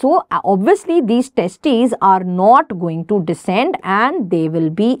genitalia, so obviously these testes are not going to descend and they will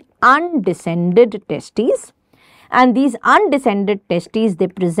be undescended testes. And these undescended testes, they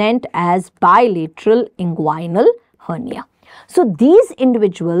present as bilateral inguinal hernia. So these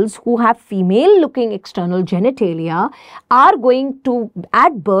individuals who have female looking external genitalia are going to,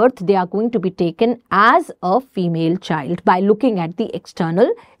 at birth, they are going to be taken as a female child by looking at the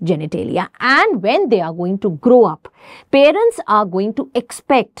external genitalia. And when they are going to grow up, parents are going to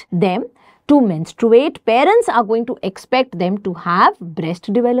expect them to menstruate, parents are going to expect them to have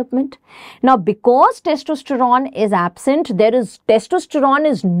breast development. Now, because testosterone is absent, testosterone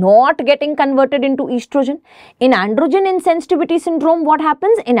is not getting converted into estrogen. In androgen insensitivity syndrome, what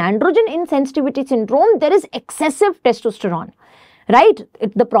happens? In androgen insensitivity syndrome, there is excessive testosterone, right?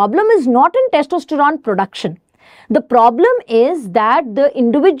 The problem is not in testosterone production. The problem is that the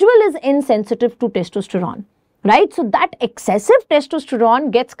individual is insensitive to testosterone. Right? So that excessive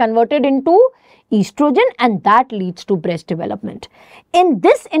testosterone gets converted into estrogen and that leads to breast development. In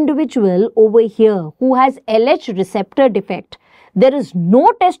this individual over here who has LH receptor defect, there is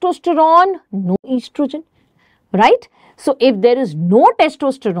no testosterone, no estrogen. Right? So if there is no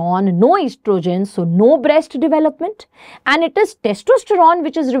testosterone, no estrogen, so no breast development, and it is testosterone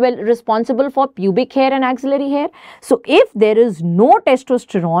which is responsible for pubic hair and axillary hair. So if there is no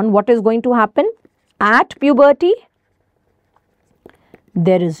testosterone, what is going to happen? At puberty,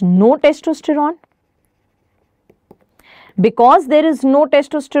 there is no testosterone. Because there is no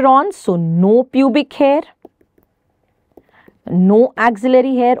testosterone, so no pubic hair, no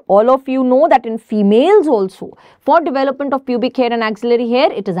axillary hair. All of you know that in females also, for development of pubic hair and axillary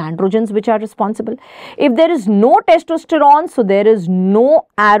hair, it is androgens which are responsible. If there is no testosterone, so there is no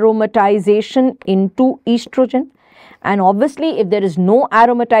aromatization into estrogen. And obviously, if there is no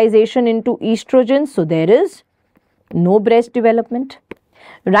aromatization into estrogen, so there is no breast development,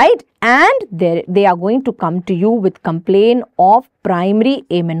 right? And they are going to come to you with complaint of primary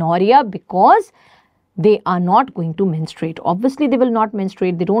amenorrhea because they are not going to menstruate. Obviously, they will not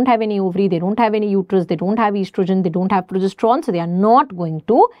menstruate. They don't have any ovary, they don't have any uterus, they don't have estrogen, they don't have progesterone, so they are not going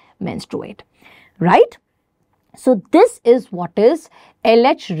to menstruate, right? So this is what is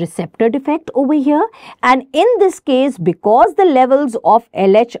LH receptor defect over here, and in this case, because the levels of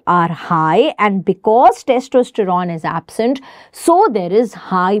LH are high and because testosterone is absent, so there is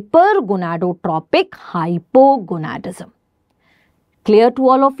hypergonadotropic hypogonadism. Clear to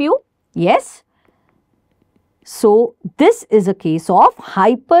all of you? Yes? So this is a case of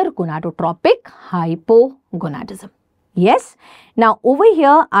hypergonadotropic hypogonadism. Yes. Now over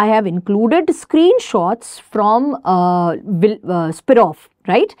here I have included screenshots from Spiroff,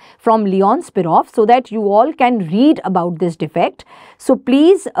 right, from Leon Spiroff, so that you all can read about this defect. So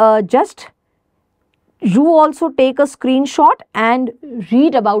please you also take a screenshot and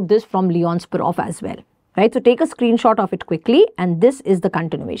read about this from Leon Spiroff as well, right. So take a screenshot of it quickly, and this is the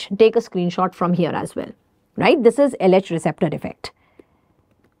continuation. Take a screenshot from here as well, right. This is LH receptor defect.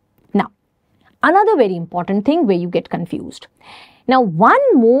 Another very important thing where you get confused. Now, one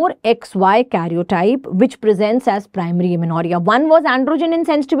more XY karyotype which presents as primary amenorrhea. One was androgen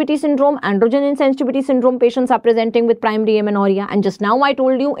insensitivity syndrome. Androgen insensitivity syndrome patients are presenting with primary amenorrhea. And just now I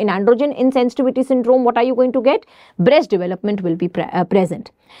told you in androgen insensitivity syndrome, what are you going to get? Breast development will be present.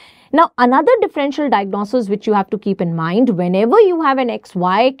 Now, another differential diagnosis which you have to keep in mind whenever you have an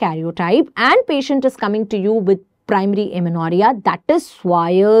XY karyotype and patient is coming to you with primary amenorrhea, that is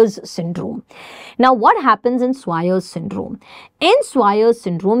Swyer's syndrome. Now, what happens in Swyer's syndrome? In Swyer's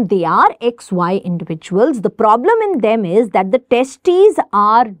syndrome, they are XY individuals. The problem in them is that the testes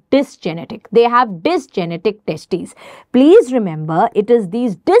are dysgenetic. They have dysgenetic testes. Please remember, it is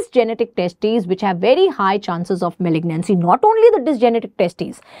these dysgenetic testes which have very high chances of malignancy. Not only the dysgenetic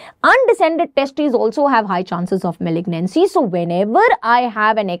testes, undescended testes also have high chances of malignancy. So, whenever I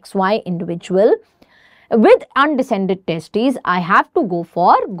have an XY individual with undescended testes, I have to go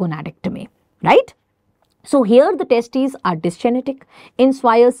for gonadectomy, right? So here the testes are dysgenetic in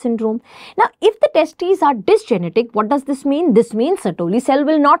Swyer's syndrome. Now, if the testes are dysgenetic, what does this mean? This means Sertoli cell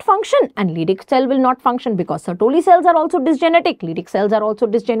will not function and Leydig cell will not function, because Sertoli cells are also dysgenetic, Leydig cells are also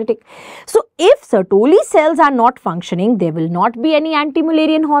dysgenetic. So if Sertoli cells are not functioning, there will not be any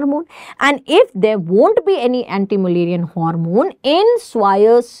anti-Mullerian hormone, and if there won't be any anti-Mullerian hormone in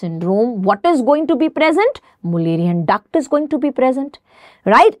Swyer's syndrome, what is going to be present? Mullerian duct is going to be present,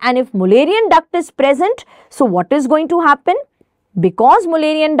 right? And if Mullerian duct is present, so what is going to happen? Because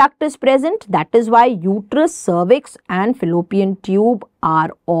Mullerian duct is present, that is why uterus, cervix and fallopian tube are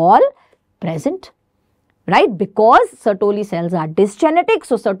all present, right? Because Sertoli cells are dysgenetic,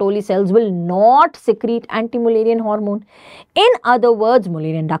 so Sertoli cells will not secrete anti-Mullerian hormone. In other words,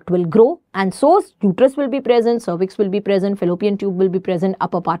 Mullerian duct will grow, and so uterus will be present, cervix will be present, fallopian tube will be present,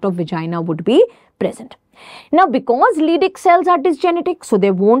 upper part of vagina would be present. Now, because Leydig cells are dysgenetic, so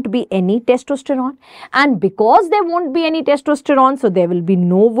there won't be any testosterone, and because there won't be any testosterone, so there will be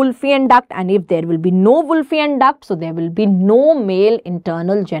no Wolffian duct, and if there will be no Wolffian duct, so there will be no male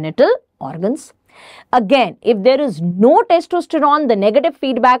internal genital organs. Again, if there is no testosterone, the negative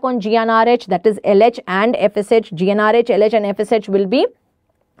feedback on GnRH, that is LH and FSH, GnRH, LH and FSH will be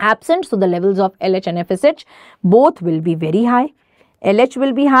absent, so the levels of LH and FSH both will be very high. LH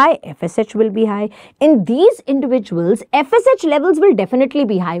will be high, FSH will be high. In these individuals, FSH levels will definitely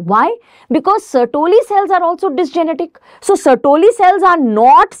be high. Why? Because Sertoli cells are also dysgenetic. So, Sertoli cells are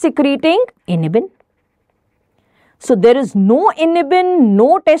not secreting inhibin. So, there is no inhibin,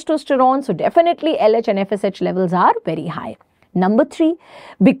 no testosterone. So, definitely LH and FSH levels are very high. Number 3,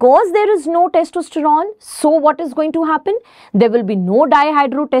 because there is no testosterone, so what is going to happen? There will be no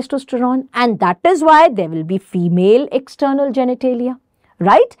dihydrotestosterone, and that is why there will be female external genitalia,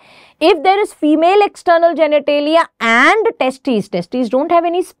 right? If there is female external genitalia and testes don't have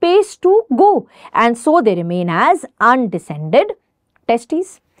any space to go, and so they remain as undescended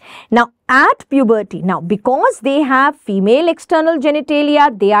testes. Now, at puberty, because they have female external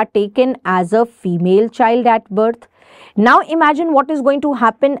genitalia, they are taken as a female child at birth. Now, imagine what is going to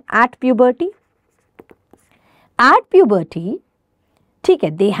happen at puberty. At puberty,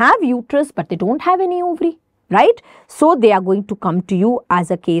 they have uterus, but they don't have any ovary, right? So, they are going to come to you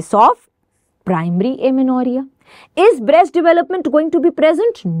as a case of primary amenorrhea. Is breast development going to be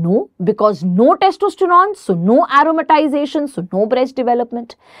present? No, because no testosterone, so no aromatization, so no breast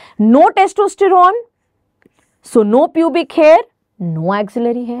development. No testosterone, so no pubic hair, no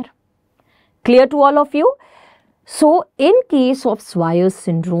axillary hair. Clear to all of you? So, in case of Swyer's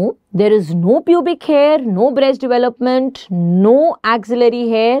syndrome, there is no pubic hair, no breast development, no axillary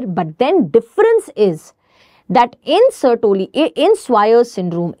hair, but then difference is that in Swyer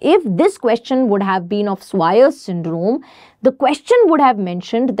syndrome, if this question would have been of Swyer syndrome, the question would have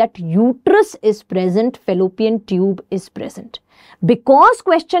mentioned that uterus is present, fallopian tube is present. Because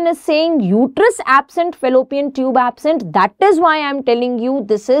question is saying uterus absent, fallopian tube absent, that is why I am telling you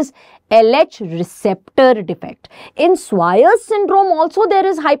this is LH receptor defect. In Swyer syndrome also there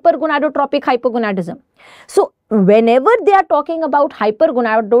is hypergonadotropic hypogonadism. So whenever they are talking about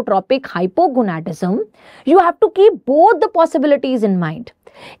hypergonadotropic hypogonadism, you have to keep both the possibilities in mind.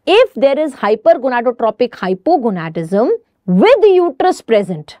 If there is hypergonadotropic hypogonadism with uterus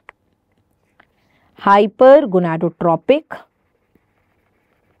present, hypergonadotropic,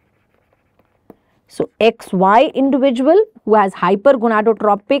 so XY individual who has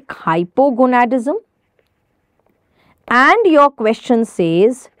hypergonadotropic hypogonadism, and your question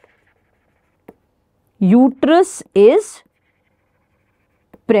says uterus is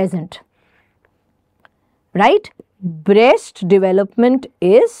present, right? Breast development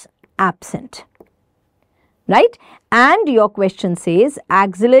is absent, right? And your question says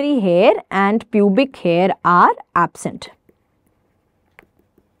axillary hair and pubic hair are absent.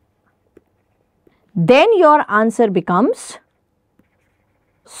 Then your answer becomes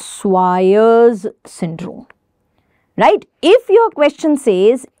Swyer's syndrome, right? If your question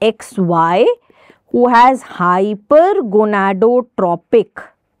says XY who has hypergonadotropic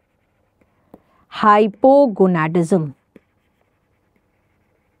hypogonadism,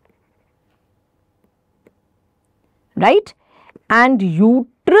 right? And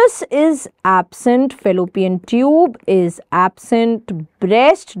uterus is absent, fallopian tube is absent,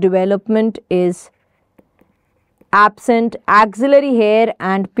 breast development is absent, axillary hair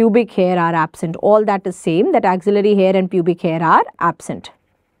and pubic hair are absent. All that is same, that axillary hair and pubic hair are absent,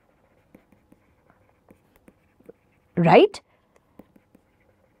 right?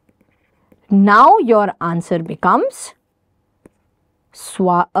 Now your answer becomes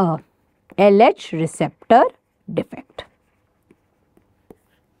LH receptor defect.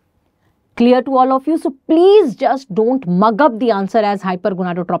 Clear to all of you? So please just don't mug up the answer as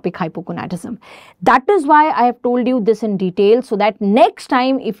hypergonadotropic hypogonadism. That is why I have told you this in detail, so that next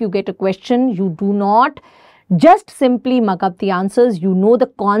time if you get a question, you do not just simply mug up the answers. You know the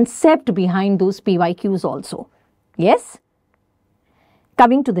concept behind those PYQs also. Yes?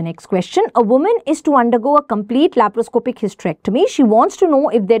 Coming to the next question, a woman is to undergo a complete laparoscopic hysterectomy. She wants to know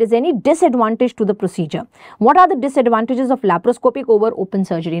if there is any disadvantage to the procedure. What are the disadvantages of laparoscopic over open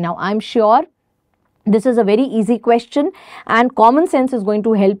surgery? Now, I'm sure this is a very easy question and common sense is going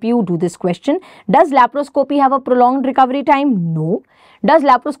to help you do this question. Does laparoscopy have a prolonged recovery time? No. Does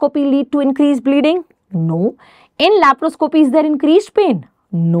laparoscopy lead to increased bleeding? No. In laparoscopy, is there increased pain?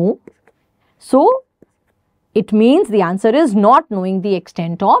 No. So, it means the answer is not knowing the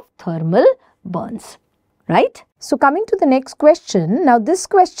extent of thermal burns, right? So coming to the next question, now this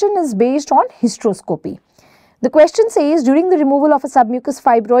question is based on hysteroscopy. The question says, during the removal of a submucous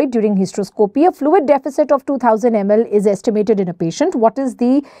fibroid during hysteroscopy, a fluid deficit of 2000 ml is estimated in a patient. What is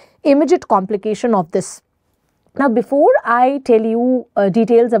the immediate complication of this? Now, before I tell you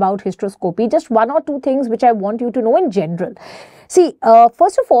details about hysteroscopy, just one or two things which I want you to know in general. See,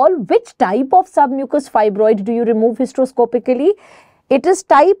 first of all, which type of submucous fibroid do you remove hysteroscopically? It is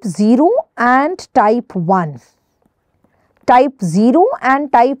type 0 and type 1. Type 0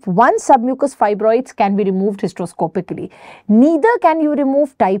 and type 1 submucous fibroids can be removed hysteroscopically. Neither can you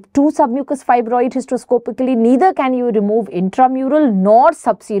remove type 2 submucous fibroid hysteroscopically, neither can you remove intramural nor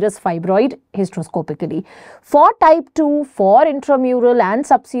subserous fibroid hysteroscopically. For type 2, for intramural and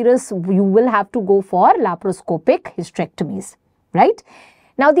subserous, you will have to go for laparoscopic hysterectomies, right?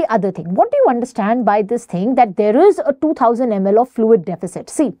 Now, the other thing, what do you understand by this thing that there is a 2000 ml of fluid deficit?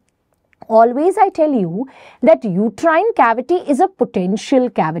 See, always I tell you that uterine cavity is a potential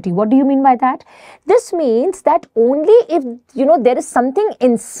cavity. What do you mean by that? This means that only if, there is something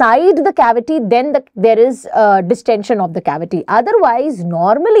inside the cavity, then there is distension of the cavity. Otherwise,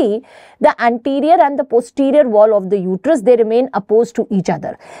 normally the anterior and the posterior wall of the uterus, they remain opposed to each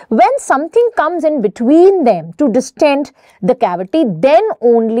other. When something comes in between them to distend the cavity, then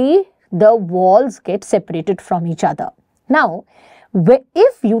only the walls get separated from each other. Now,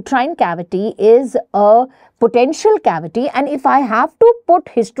 if uterine cavity is a potential cavity and if I have to put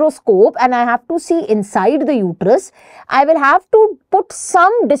hysteroscope and I have to see inside the uterus, I will have to put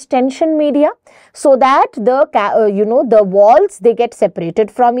some distension media so that the walls, they get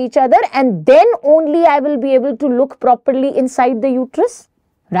separated from each other, and then only I will be able to look properly inside the uterus,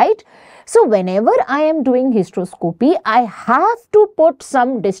 right? So whenever I am doing hysteroscopy, I have to put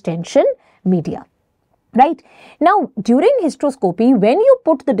some distension media. Right? Now, during hysteroscopy, when you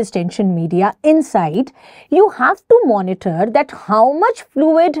put the distension media inside, you have to monitor that how much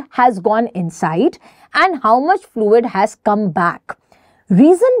fluid has gone inside and how much fluid has come back.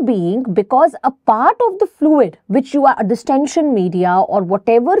 Reason being, because a part of the fluid which you are, a distension media or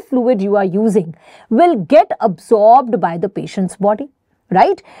whatever fluid you are using, will get absorbed by the patient's body,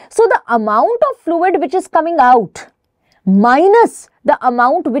 right? So, the amount of fluid which is coming out minus the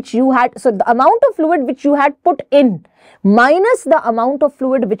amount which you had, so the amount of fluid which you had put in minus the amount of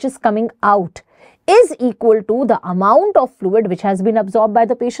fluid which is coming out is equal to the amount of fluid which has been absorbed by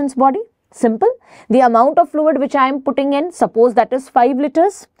the patient's body. Simple. The amount of fluid which I am putting in, suppose that is 5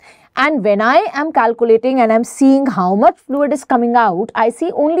 liters. And when I am calculating and I am seeing how much fluid is coming out, I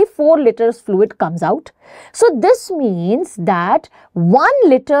see only 4 liters fluid comes out. So this means that 1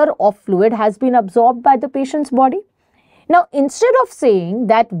 liter of fluid has been absorbed by the patient's body. Now, instead of saying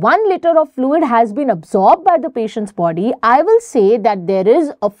that 1 liter of fluid has been absorbed by the patient's body, I will say that there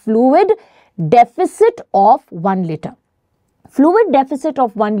is a fluid deficit of 1 liter. Fluid deficit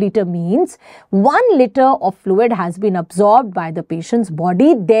of 1 liter means 1 liter of fluid has been absorbed by the patient's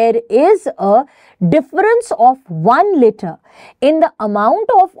body. There is a difference of 1 liter in the amount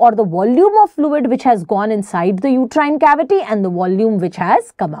of or the volume of fluid which has gone inside the uterine cavity and the volume which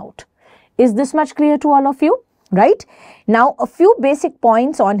has come out. Is this much clear to all of you? Right? Now, a few basic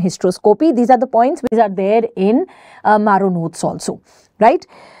points on hysteroscopy. These are the points which are there in Marrow notes also, right?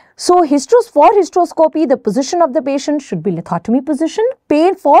 So, for hysteroscopy, the position of the patient should be lithotomy position.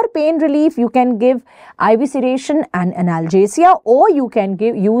 For pain relief, you can give IV sedation and analgesia, or you can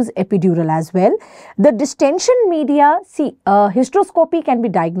use epidural as well. The distension media, hysteroscopy can be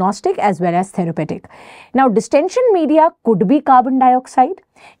diagnostic as well as therapeutic. Now, distension media could be carbon dioxide.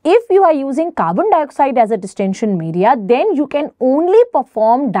 If you are using carbon dioxide as a distension media, then you can only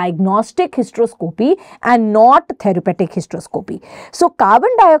perform diagnostic hysteroscopy and not therapeutic hysteroscopy. So,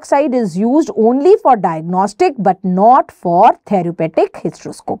 carbon dioxide is used only for diagnostic but not for therapeutic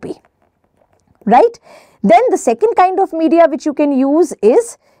hysteroscopy, right? Then the second kind of media which you can use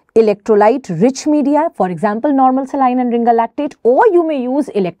is electrolyte rich media, for example, normal saline and ringer lactate, or you may use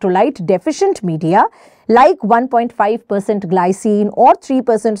electrolyte deficient media like 1.5% glycine or 3%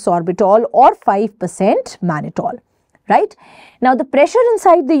 sorbitol or 5% mannitol, right? Now, the pressure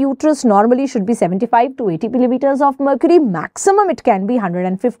inside the uterus normally should be 75 to 80 millimeters of mercury. Maximum it can be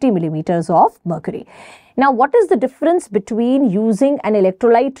 150 millimeters of mercury. Now, what is the difference between using an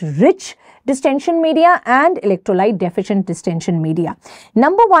electrolyte rich distension media and electrolyte deficient distension media?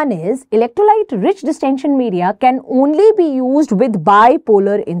 Number one is electrolyte rich distension media can only be used with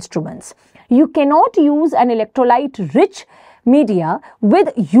bipolar instruments. You cannot use an electrolyte rich media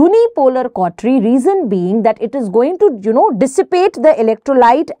with unipolar cautery, reason being that it is going to, dissipate the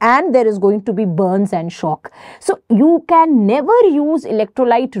electrolyte and there is going to be burns and shock. So, you can never use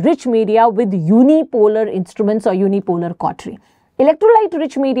electrolyte rich media with unipolar instruments or unipolar cautery. Electrolyte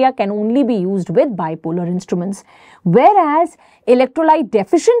rich media can only be used with bipolar instruments, whereas electrolyte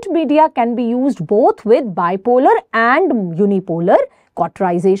deficient media can be used both with bipolar and unipolar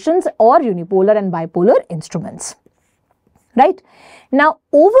cauterizations or unipolar and bipolar instruments. Right? Now,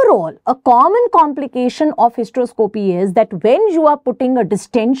 overall, a common complication of hysteroscopy is that when you are putting a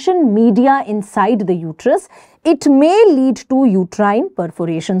distension media inside the uterus, it may lead to uterine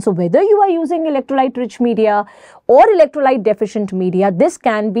perforation. So, whether you are using electrolyte rich media or electrolyte deficient media, this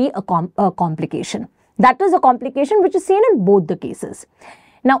can be a complication. That is a complication which is seen in both the cases.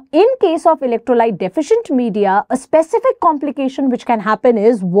 Now, in case of electrolyte deficient media, a specific complication which can happen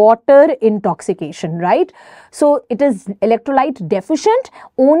is water intoxication, right? So, it is electrolyte deficient,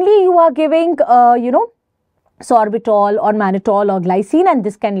 only you are giving, sorbitol or mannitol or glycine, and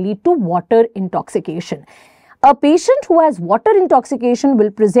this can lead to water intoxication. A patient who has water intoxication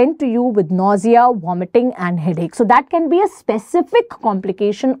will present to you with nausea, vomiting and headache. So, that can be a specific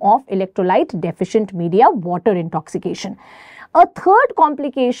complication of electrolyte deficient media, water intoxication. A third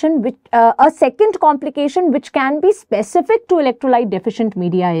complication, a second complication which can be specific to electrolyte deficient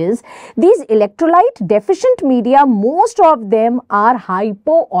media is these electrolyte deficient media, most of them are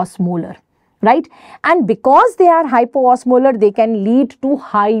hypoosmolar, right? And because they are hypoosmolar, they can lead to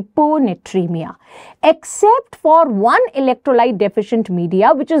hyponatremia, except for one electrolyte deficient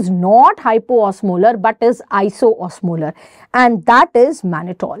media which is not hypoosmolar but is isoosmolar, and that is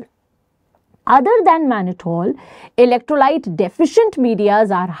mannitol. Other than mannitol, electrolyte deficient medias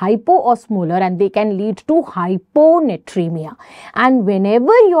are hypoosmolar and they can lead to hyponatremia. And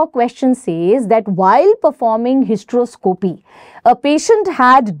whenever your question says that while performing hysteroscopy, a patient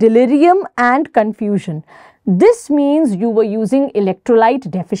had delirium and confusion, This means you were using electrolyte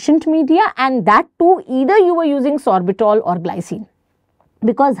deficient media, and that too either you were using sorbitol or glycine,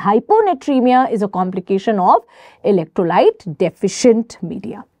 because hyponatremia is a complication of electrolyte deficient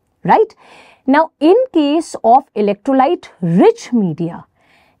media, right? Now, in case of electrolyte rich media,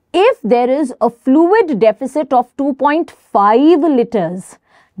 if there is a fluid deficit of 2.5 liters,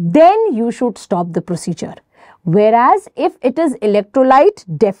 then you should stop the procedure. Whereas if it is electrolyte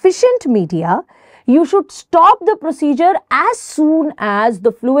deficient media, you should stop the procedure as soon as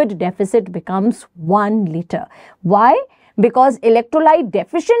the fluid deficit becomes 1 liter. Why? Because electrolyte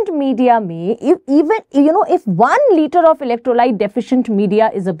deficient media may, if 1 liter of electrolyte deficient media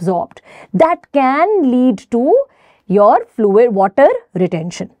is absorbed, that can lead to your fluid water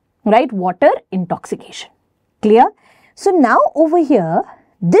retention, right? Water intoxication. Clear? So now over here,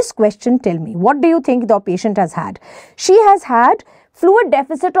 this question, tell me, what do you think the patient has had? She has had fluid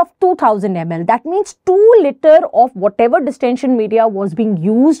deficit of 2000 ml. That means 2 liter of whatever distension media was being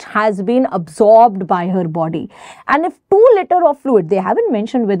used has been absorbed by her body. And if 2 liter of fluid, they haven't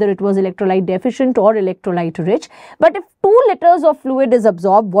mentioned whether it was electrolyte deficient or electrolyte rich, but if 2 liters of fluid is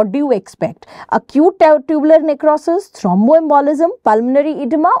absorbed, what do you expect? Acute tubular necrosis, thromboembolism, pulmonary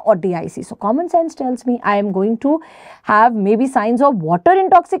edema, or DIC? So common sense tells me I am going to have maybe signs of water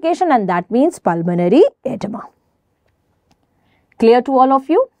intoxication, and that means pulmonary edema. Clear to all of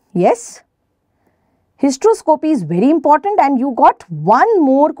you? Yes. Hysteroscopy is very important, and you got one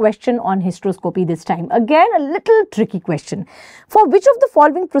more question on hysteroscopy this time. Again, a little tricky question. For which of the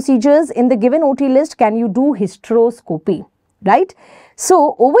following procedures in the given OT list can you do hysteroscopy? Right?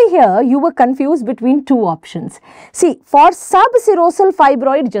 So, over here, you were confused between two options. See, for subserosal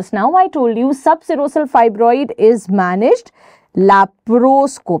fibroid, just now I told you, subserosal fibroid is managed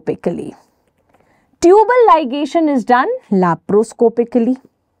laparoscopically. Tubal ligation is done laparoscopically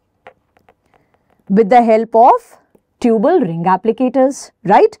with the help of tubal ring applicators,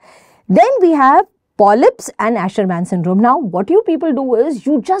 right? Then we have polyps and Asherman syndrome. Now, what you people do is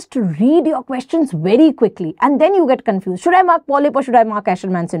you just read your questions very quickly and then you get confused. Should I mark polyp or should I mark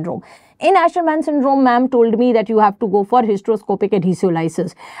Asherman syndrome? In Asherman syndrome, ma'am told me that you have to go for hysteroscopic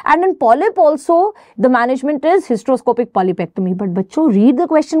adhesiolysis. And in polyp also, the management is hysteroscopic polypectomy. But bacho, read the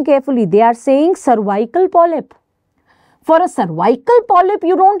question carefully. They are saying cervical polyp. For a cervical polyp,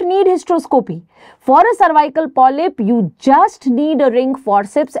 you don't need hysteroscopy. For a cervical polyp, you just need a ring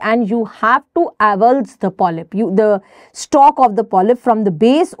forceps and you have to avulse the polyp. The stalk of the polyp from the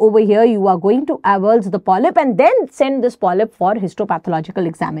base over here, you are going to avulse the polyp and then send this polyp for histopathological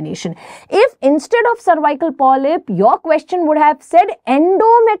examination. If instead of cervical polyp, your question would have said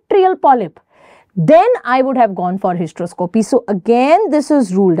endometrial polyp, then I would have gone for hysteroscopy. So again, this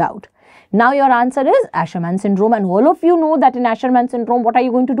is ruled out. Now your answer is Asherman syndrome, and all of you know that in Asherman syndrome, what are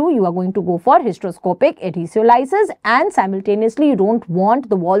you going to do? You are going to go for hysteroscopic adhesiolysis, and simultaneously you don't want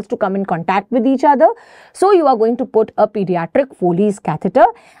the walls to come in contact with each other. So you are going to put a pediatric Foley's catheter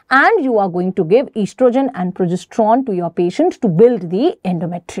and you are going to give estrogen and progesterone to your patient to build the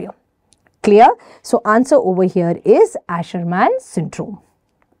endometrium. Clear? So answer over here is Asherman syndrome.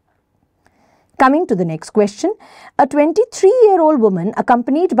 Coming to the next question, a 23-year-old woman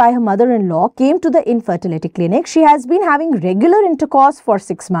accompanied by her mother-in-law came to the infertility clinic. She has been having regular intercourse for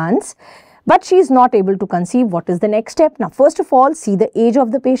 6 months, but she is not able to conceive. What is the next step? Now, first of all, see the age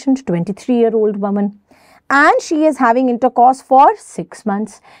of the patient, 23-year-old woman. And she is having intercourse for 6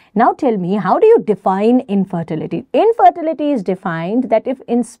 months. Now tell me, how do you define infertility? Infertility is defined that if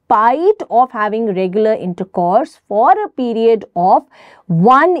in spite of having regular intercourse for a period of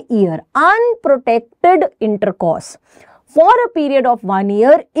 1 year, unprotected intercourse, for a period of 1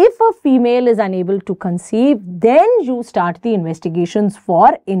 year, if a female is unable to conceive, then you start the investigations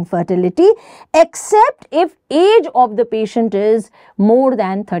for infertility, except if age of the patient is more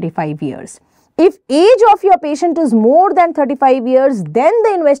than 35 years. If age of your patient is more than 35 years, then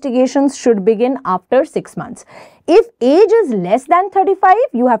the investigations should begin after 6 months. If age is less than 35,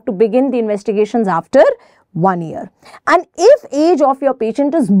 you have to begin the investigations after 1 year. And if age of your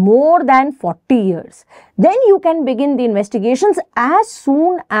patient is more than 40 years, then you can begin the investigations as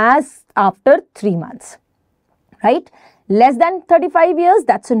soon as after 3 months, right? Less than 35 years,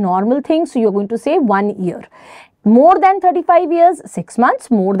 that's a normal thing. So you're going to say 1 year. More than 35 years, 6 months,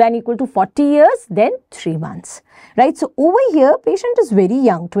 more than equal to 40 years, then 3 months, right? So over here, patient is very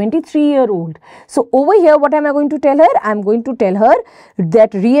young, 23-year-old. So over here, what am I going to tell her? I'm going to tell her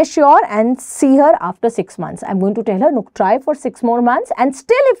that reassure and see her after 6 months. I'm going to tell her, look, try for 6 more months and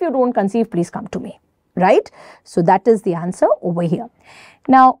still if you don't conceive, please come to me, right? So that is the answer over here.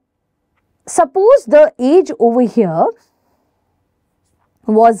 Now, suppose the age over here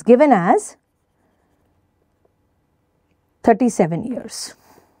was given as 37 years.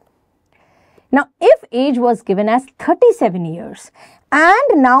 Now, if age was given as 37 years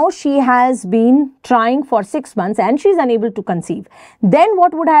and now she has been trying for 6 months and she is unable to conceive, then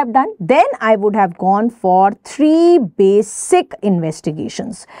what would I have done? Then I would have gone for 3 basic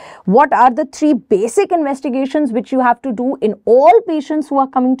investigations. What are the 3 basic investigations which you have to do in all patients who are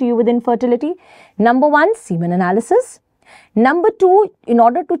coming to you with infertility? Number 1, semen analysis. Number 2, in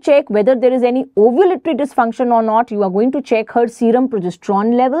order to check whether there is any ovulatory dysfunction or not, you are going to check her serum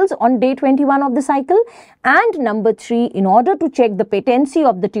progesterone levels on day 21 of the cycle. And number 3, in order to check the patency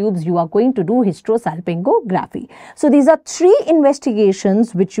of the tubes, you are going to do hysterosalpingography. So these are 3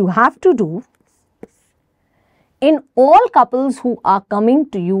 investigations which you have to do in all couples who are coming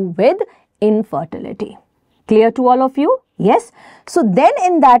to you with infertility. Clear to all of you? Yes. So then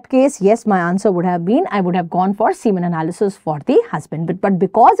in that case, yes, my answer would have been, I would have gone for semen analysis for the husband. But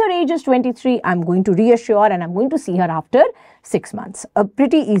because her age is 23, I'm going to reassure and I'm going to see her after 6 months. A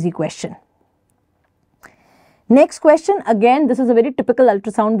pretty easy question. Next question, again, this is a very typical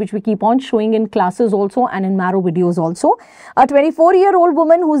ultrasound which we keep on showing in classes also and in marrow videos also. A 24-year-old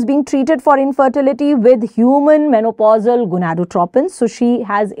woman who's being treated for infertility with human menopausal gonadotropin. So she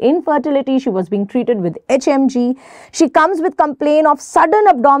has infertility, she was being treated with HMG. She comes with complaint of sudden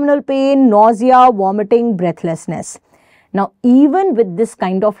abdominal pain, nausea, vomiting, breathlessness. Now, even with this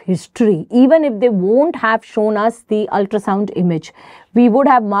kind of history, even if they won't have shown us the ultrasound image, we would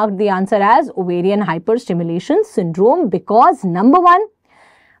have marked the answer as ovarian hyperstimulation syndrome because number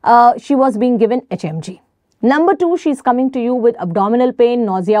 1, she was being given HMG. Number 2, she's coming to you with abdominal pain,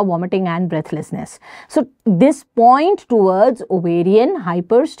 nausea, vomiting and breathlessness. So, this point towards ovarian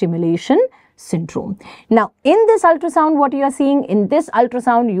hyperstimulation syndrome. Now, in this ultrasound, what you are seeing, in this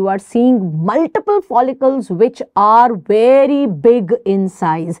ultrasound, you are seeing multiple follicles which are very big in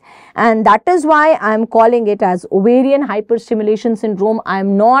size. And that is why I am calling it as ovarian hyperstimulation syndrome. I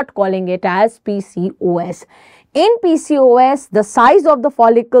am not calling it as PCOS. In PCOS, the size of the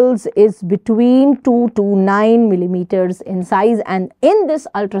follicles is between 2 to 9 millimeters in size. And in this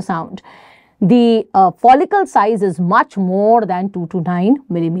ultrasound, the follicle size is much more than 2 to 9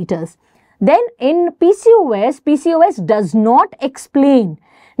 millimeters. Then in PCOS does not explain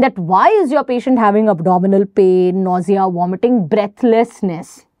that why is your patient having abdominal pain, nausea, vomiting,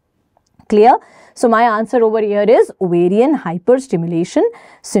 breathlessness. Clear? So my answer over here is ovarian hyperstimulation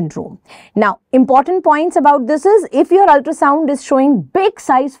syndrome. Now, important points about this is if your ultrasound is showing big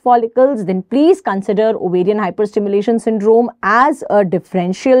size follicles, then please consider ovarian hyperstimulation syndrome as a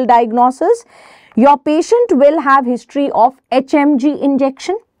differential diagnosis. Your patient will have history of HMG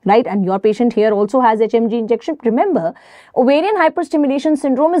injection. Right, and your patient here also has HMG injection. Remember, ovarian hyperstimulation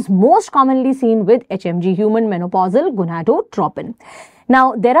syndrome is most commonly seen with HMG, human menopausal gonadotropin.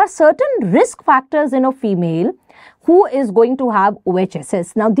 Now, there are certain risk factors in a female who is going to have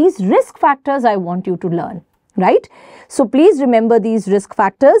OHSS. Now, these risk factors I want you to learn. Right? So, please remember these risk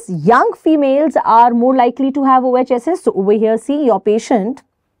factors. Young females are more likely to have OHSS. So, over here, see your patient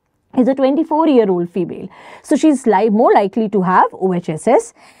is a 24-year-old female. So, she's more likely to have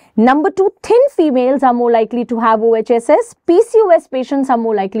OHSS. Number 2, thin females are more likely to have OHSS. PCOS patients are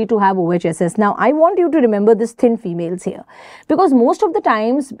more likely to have OHSS. Now, I want you to remember this thin females here because most of the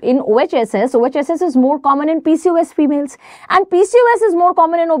times in OHSS is more common in PCOS females and PCOS is more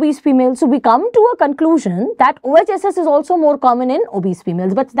common in obese females. So, we come to a conclusion that OHSS is also more common in obese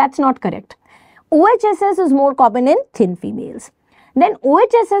females, but that's not correct. OHSS is more common in thin females. Then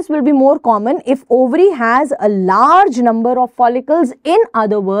OHSS will be more common if ovary has a large number of follicles. In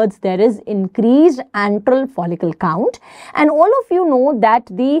other words, there is increased antral follicle count. And all of you know that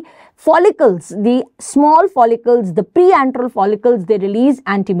the follicles, the small follicles, the pre-antral follicles, they release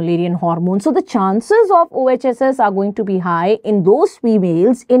anti-Mullerian hormone. So the chances of OHSS are going to be high in those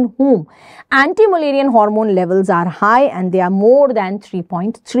females in whom anti-Mullerian hormone levels are high and they are more than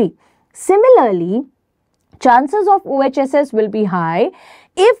 3.3. Similarly, chances of OHSS will be high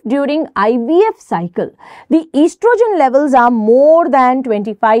if during IVF cycle, the estrogen levels are more than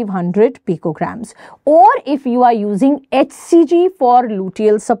 2500 picograms or if you are using HCG for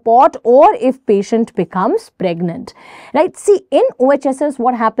luteal support or if patient becomes pregnant. Right? See, in OHSS,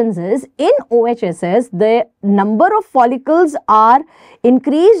 what happens is, in OHSS, the number of follicles are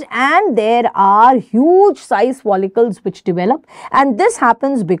increased and there are huge size follicles which develop and this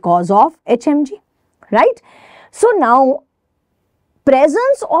happens because of HMG. Right? So now,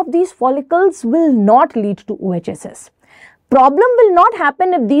 presence of these follicles will not lead to OHSS. Problem will not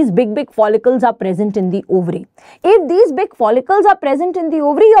happen if these big follicles are present in the ovary. If these big follicles are present in the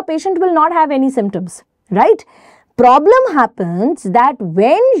ovary, your patient will not have any symptoms. Right? Problem happens that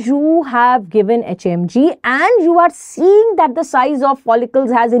when you have given HMG and you are seeing that the size of follicles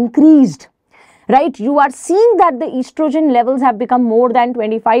has increased, right? You are seeing that the estrogen levels have become more than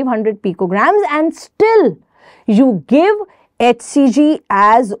 2500 picograms and still you give HCG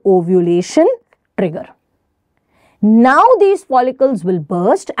as ovulation trigger. Now these follicles will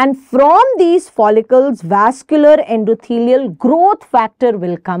burst, and from these follicles vascular endothelial growth factor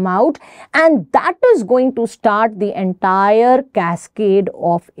will come out, and that is going to start the entire cascade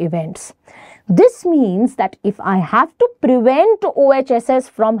of events. This means that if I have to prevent OHSS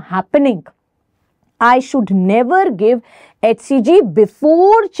from happening, I should never give HCG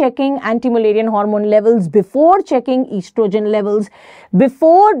before checking anti-Mullerian hormone levels, before checking estrogen levels,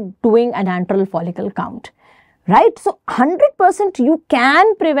 before doing an antral follicle count. Right? So 100% you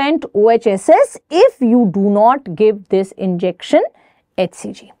can prevent OHSS if you do not give this injection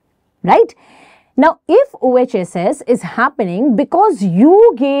HCG. Right? Now, if OHSS is happening because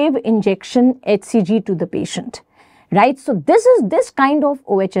you gave injection HCG to the patient, right? So this kind of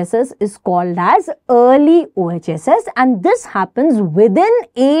OHSS is called as early OHSS, and this happens within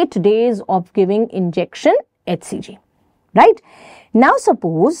 8 days of giving injection HCG. Right? Now,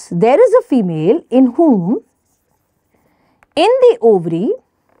 suppose there is a female in whom in the ovary,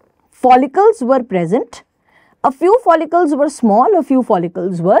 follicles were present, a few follicles were small, a few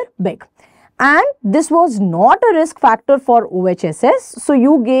follicles were big. And this was not a risk factor for OHSS, so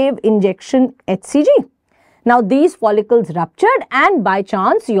you gave injection HCG. Now these follicles ruptured and by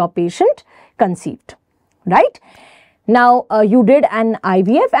chance your patient conceived, right? Now you did an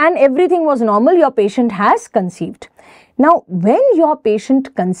IVF and everything was normal, your patient has conceived. Now when your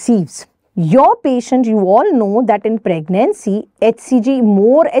patient conceives, your patient, you all know that in pregnancy,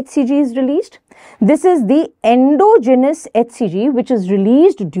 more HCG is released. This is the endogenous HCG which is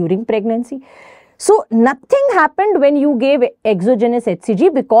released during pregnancy. So nothing happened when you gave exogenous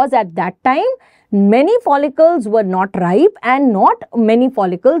HCG because at that time, many follicles were not ripe and not many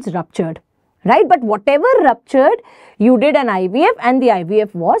follicles ruptured, right? But whatever ruptured, you did an IVF and the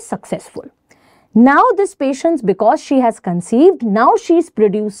IVF was successful. Now this patient, because she has conceived, now she is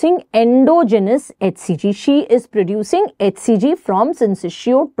producing endogenous HCG. She is producing HCG from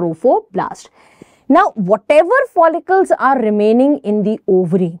syncytial trophoblast. Now whatever follicles are remaining in the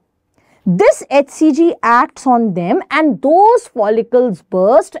ovary, this HCG acts on them and those follicles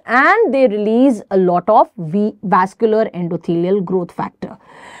burst and they release a lot of vascular endothelial growth factor.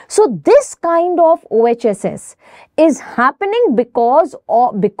 So this kind of OHSS is happening because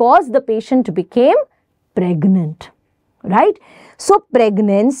the patient became pregnant, right? So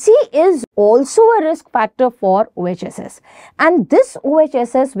pregnancy is also a risk factor for OHSS, and this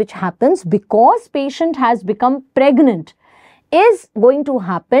OHSS which happens because patient has become pregnant is going to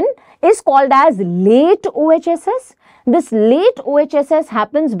happen is called as late OHSS. This late OHSS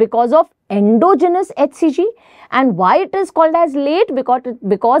happens because of endogenous HCG, and why it is called as late?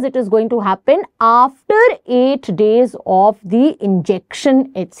 Because it is going to happen after 8 days of the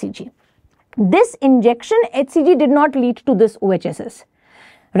injection HCG. This injection HCG did not lead to this OHSS,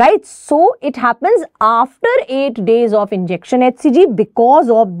 right? So it happens after 8 days of injection HCG because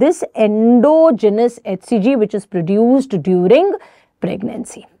of this endogenous HCG which is produced during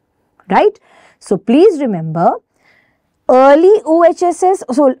pregnancy, right? So please remember, early OHSS,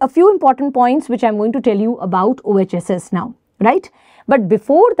 so a few important points which I am going to tell you about OHSS now, right? But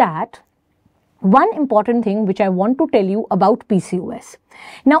before that, one important thing which I want to tell you about PCOS.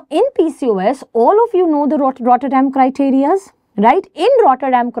 Now in PCOS, all of you know the Rotterdam criteria, right? In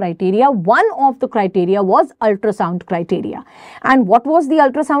Rotterdam criteria, one of the criteria was ultrasound criteria. And what was the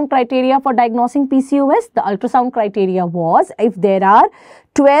ultrasound criteria for diagnosing PCOS? The ultrasound criteria was if there are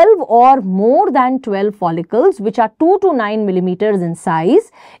 12 or more than 12 follicles which are 2 to 9 millimeters in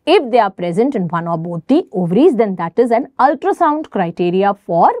size, if they are present in one or both the ovaries, then that is an ultrasound criteria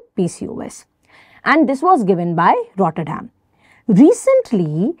for PCOS. And this was given by Rotterdam.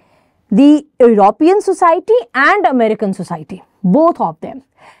 Recently, the European Society and American Society, both of them,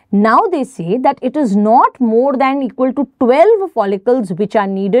 now they say that it is not more than equal to 12 follicles which are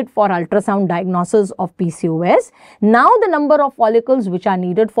needed for ultrasound diagnosis of PCOS. Now the number of follicles which are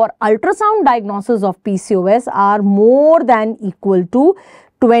needed for ultrasound diagnosis of PCOS are more than equal to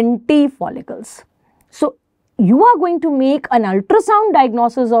 20 follicles. So you are going to make an ultrasound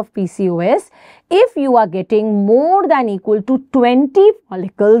diagnosis of PCOS if you are getting more than equal to 20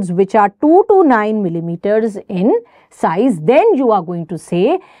 follicles which are 2 to 9 millimeters in size. Then you are going to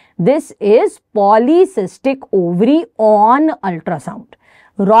say this is polycystic ovary on ultrasound.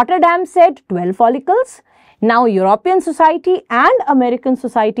 Rotterdam said 12 follicles. Now, European society and American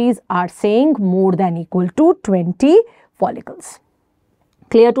societies are saying more than equal to 20 follicles.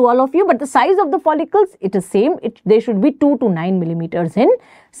 Clear to all of you? But the size of the follicles, it is same. They should be 2 to 9 millimeters in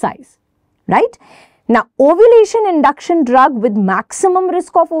size, right? Now, ovulation induction drug with maximum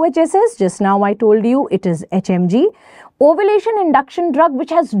risk of OHSS, just now I told you it is HMG. Ovulation induction drug which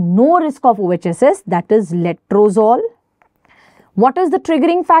has no risk of OHSS, that is letrozole. What is the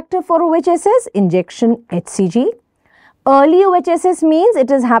triggering factor for OHSS? Injection HCG. Early OHSS means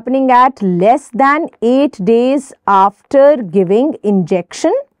it is happening at less than 8 days after giving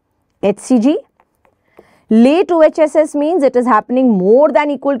injection HCG. Late OHSS means it is happening more than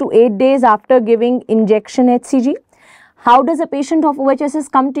equal to 8 days after giving injection HCG. How does a patient of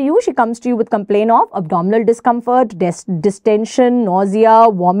OHSS come to you? She comes to you with complaint of abdominal discomfort, distension, nausea,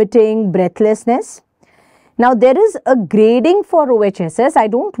 vomiting, breathlessness. Now, there is a grading for OHSS. I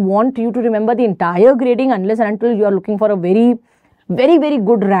don't want you to remember the entire grading unless and until you are looking for a very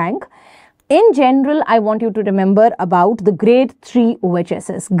good rank. In general, I want you to remember about the grade 3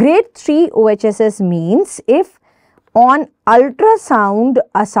 OHSS. Grade 3 OHSS means if on ultrasound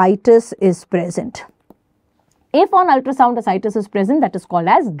ascites is present. If on ultrasound ascites is present, that is called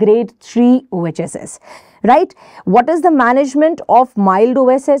as grade 3 OHSS, right? What is the management of mild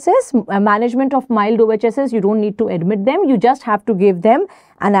OHSS? Management of mild OHSS, you don't need to admit them. You just have to give them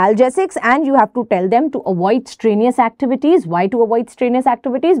analgesics and you have to tell them to avoid strenuous activities. Why to avoid strenuous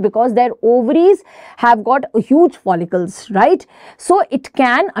activities? Because their ovaries have got huge follicles, right? So, it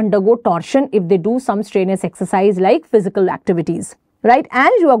can undergo torsion if they do some strenuous exercise like physical activities, right?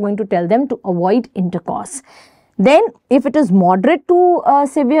 And you are going to tell them to avoid intercourse. Then, if it is moderate to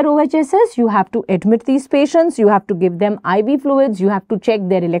severe OHSS, you have to admit these patients, you have to give them IV fluids, you have to check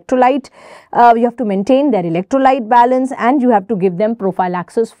their electrolyte, you have to maintain their electrolyte balance and you have to give them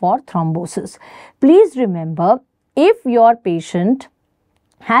prophylaxis for thrombosis. Please remember, if your patient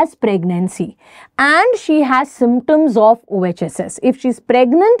has pregnancy and she has symptoms of OHSS, if she is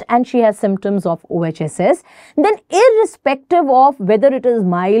pregnant and she has symptoms of OHSS, then irrespective of whether it is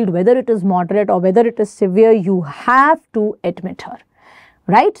mild, whether it is moderate or whether it is severe, you have to admit her,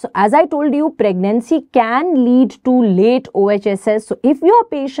 right? So, as I told you, pregnancy can lead to late OHSS. So, if your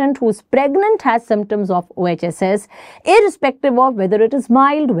patient who is pregnant has symptoms of OHSS, irrespective of whether it is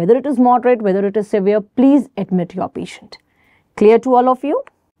mild, whether it is moderate, whether it is severe, please admit your patient. Clear to all of you?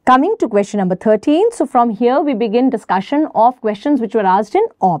 Coming to question number 13. So, from here we begin discussion of questions which were asked in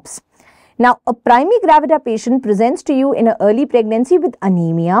OBS. Now, a primary gravida patient presents to you in an early pregnancy with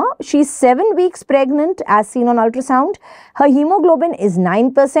anemia. She is 7 weeks pregnant as seen on ultrasound. Her hemoglobin is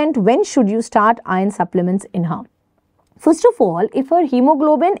 9%. When should you start iron supplements in her? First of all, if her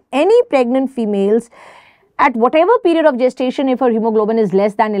hemoglobin, any pregnant females, at whatever period of gestation, if her hemoglobin is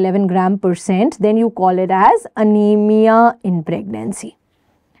less than 11 gram%, then you call it as anemia in pregnancy,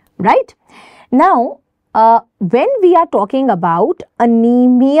 right? Now, when we are talking about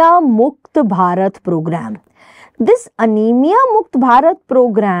Anemia Mukt Bharat program, this Anemia Mukt Bharat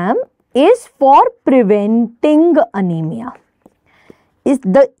program is for preventing anemia.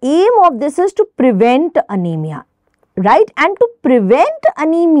 The aim of this is to prevent anemia, right? And to prevent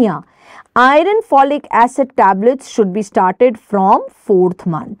anemia, iron folic acid tablets should be started from 4th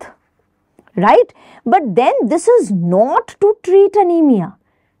month, right? But then this is not to treat anemia,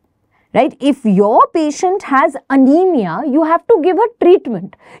 right? If your patient has anemia, you have to give her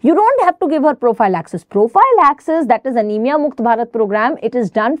treatment. You don't have to give her prophylaxis. Prophylaxis, that is Anemia Mukt Bharat program, it is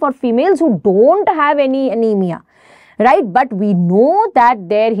done for females who don't have any anemia, right? But we know that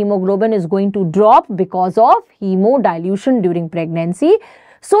their hemoglobin is going to drop because of hemodilution during pregnancy.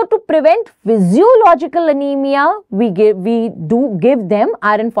 So, to prevent physiological anemia, we do give them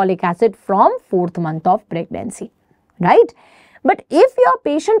iron folic acid from 4th month of pregnancy, right? But if your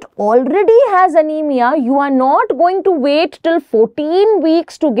patient already has anemia, you are not going to wait till 14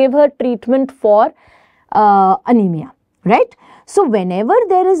 weeks to give her treatment for anemia, right? So, whenever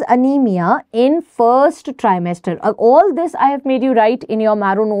there is anemia in first trimester, all this I have made you write in your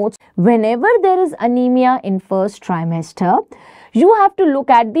marrow notes. Whenever there is anemia in first trimester, you have to look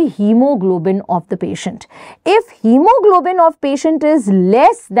at the hemoglobin of the patient. If hemoglobin of patient is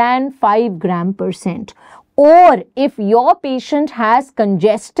less than 5 gram%, or if your patient has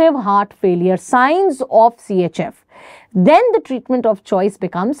congestive heart failure, signs of CHF, then the treatment of choice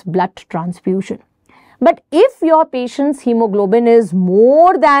becomes blood transfusion. But if your patient's hemoglobin is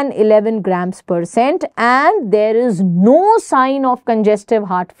more than 11 grams% and there is no sign of congestive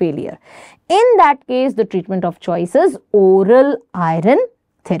heart failure, in that case, the treatment of choice is oral iron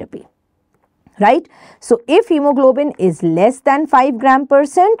therapy, right? So, if hemoglobin is less than 5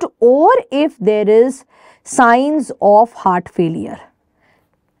 gram%, or if there is signs of heart failure,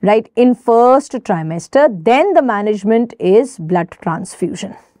 right, in first trimester, then the management is blood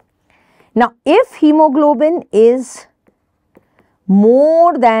transfusion. Now, if hemoglobin is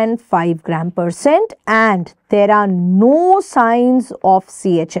more than 5 gram% and there are no signs of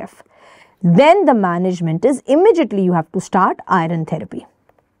CHF, then the management is immediately you have to start iron therapy.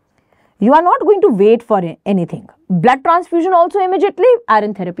 You are not going to wait for anything. Blood transfusion also immediately,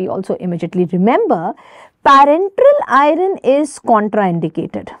 iron therapy also immediately. Remember, parenteral iron is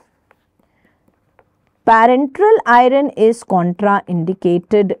contraindicated. Parenteral iron is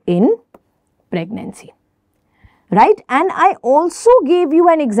contraindicated in pregnancy, right? And I also gave you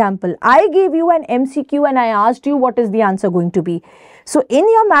an example. I gave you an MCQ and I asked you what is the answer going to be. So in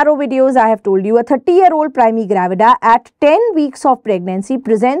your marrow videos, I have told you a 30-year-old primea gravida at 10 weeks of pregnancy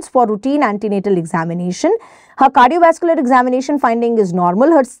presents for routine antenatal examination. Her cardiovascular examination finding is normal.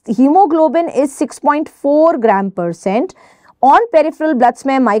 Her hemoglobin is 6.4 gram%. On peripheral blood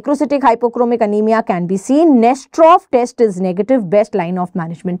smear, microcytic hypochromic anemia can be seen. Nestroff test is negative. Best line of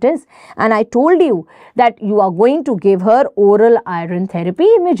management is. And I told you that you are going to give her oral iron therapy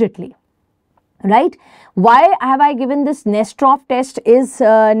immediately. Right? Why have I given this Nestroff test is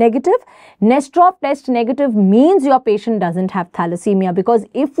negative? Nestroff test negative means your patient doesn't have thalassemia, because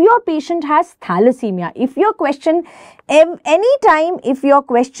if your patient has thalassemia, if your question, anytime if your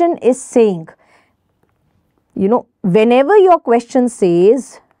question is saying, you know, whenever your question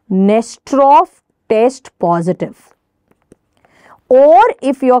says Nestroff test positive, or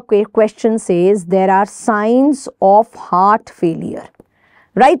if your question says there are signs of heart failure,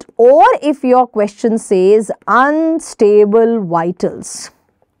 right, or if your question says unstable vitals,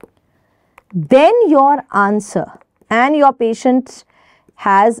 then your answer, and your patient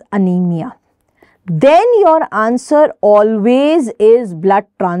has anemia, then your answer always is blood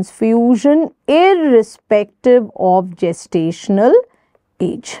transfusion irrespective of gestational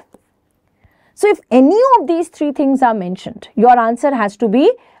age. So if any of these three things are mentioned, your answer has to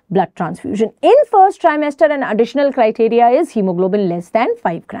be blood transfusion. In first trimester, an additional criteria is hemoglobin less than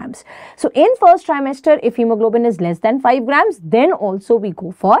 5 grams. So in first trimester, if hemoglobin is less than 5 grams, then also we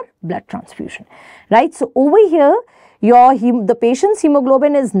go for blood transfusion, right? So over here, the patient's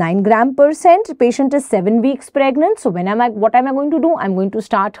hemoglobin is 9 gram%. Patient is 7 weeks pregnant. So what am I going to do? I'm going to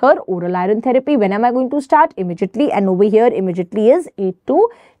start her oral iron therapy. When am I going to start? Immediately. And over here, immediately is 8 to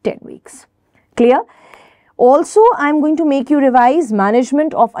 10 weeks. Clear? Also, I'm going to make you revise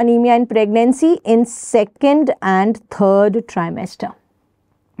management of anemia in pregnancy in second and third trimester.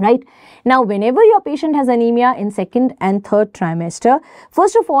 Right? Now, whenever your patient has anemia in second and third trimester,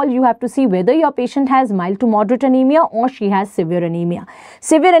 first of all, you have to see whether your patient has mild to moderate anemia or she has severe anemia.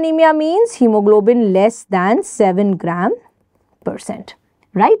 Severe anemia means hemoglobin less than 7 gram%.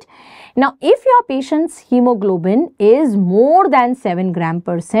 Right? Now, if your patient's hemoglobin is more than 7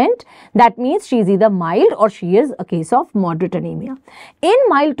 gram%, that means she is either mild or she is a case of moderate anemia. In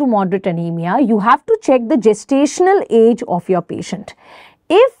mild to moderate anemia, you have to check the gestational age of your patient.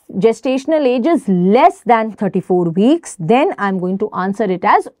 If gestational age is less than 34 weeks, then I'm going to answer it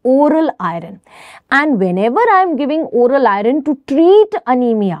as oral iron. And whenever I'm giving oral iron to treat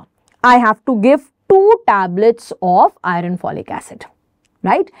anemia, I have to give 2 tablets of iron folic acid.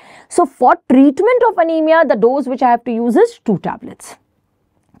 Right? So for treatment of anemia, the dose which I have to use is 2 tablets.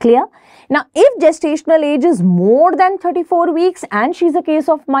 Clear? Now, if gestational age is more than 34 weeks and she's a case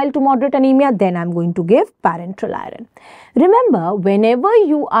of mild to moderate anemia, then I'm going to give parenteral iron. Remember, whenever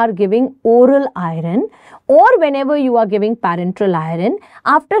you are giving oral iron or whenever you are giving parenteral iron,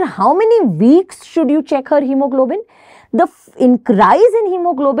 after how many weeks should you check her hemoglobin? The rise in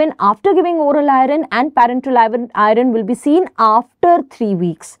hemoglobin after giving oral iron and parenteral iron will be seen after 3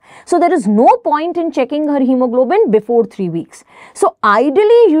 weeks. So there is no point in checking her hemoglobin before 3 weeks. So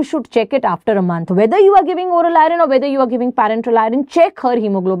ideally you should check it after a month. Whether you are giving oral iron or whether you are giving parenteral iron, check her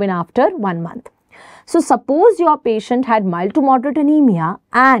hemoglobin after 1 month. So suppose your patient had mild to moderate anemia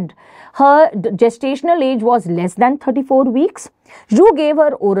and her gestational age was less than 34 weeks. You gave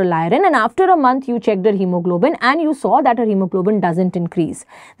her oral iron and after a month you checked her hemoglobin and you saw that her hemoglobin doesn't increase.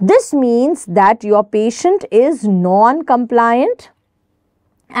 This means that your patient is non-compliant,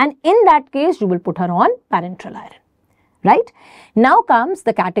 and in that case you will put her on parenteral iron. Right? Now comes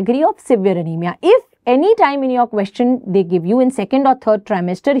the category of severe anemia. If any time in your question they give you in second or third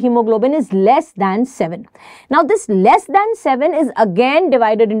trimester hemoglobin is less than 7. Now this less than 7 is again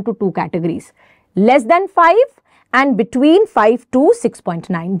divided into 2 categories. Less than 5 and between 5 to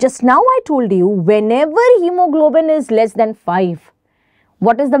 6.9. Just now I told you whenever hemoglobin is less than 5,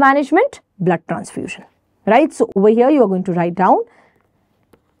 what is the management? Blood transfusion. Right? So over here you are going to write down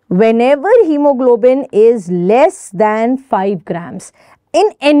whenever hemoglobin is less than 5 grams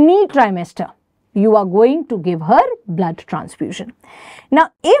in any trimester, you are going to give her blood transfusion. Now,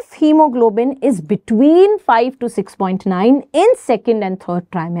 if hemoglobin is between 5 to 6.9 in second and third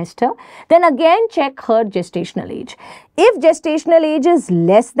trimester, then again check her gestational age. If gestational age is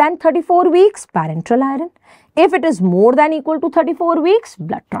less than 34 weeks, parenteral iron. If it is more than equal to 34 weeks,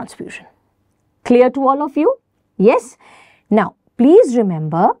 blood transfusion. Clear to all of you? Yes? Now, please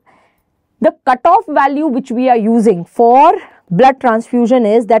remember the cutoff value which we are using for blood transfusion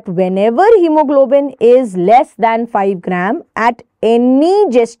is that whenever hemoglobin is less than 5 gram at any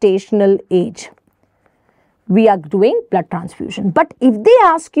gestational age, we are doing blood transfusion. But if they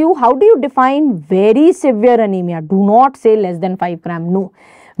ask you, how do you define very severe anemia? Do not say less than 5 gram. No.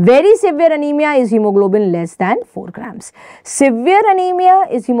 Very severe anemia is hemoglobin less than 4 grams. Severe anemia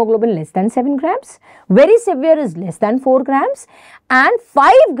is hemoglobin less than 7 grams. Very severe is less than 4 grams. And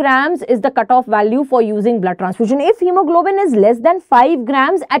 5 grams is the cutoff value for using blood transfusion. If hemoglobin is less than 5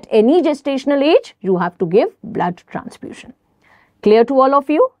 grams at any gestational age, you have to give blood transfusion. Clear to all of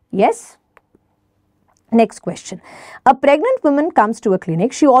you? Yes? Next question. A pregnant woman comes to a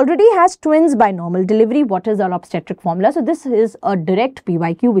clinic. She already has twins by normal delivery. What is our obstetric formula? So this is a direct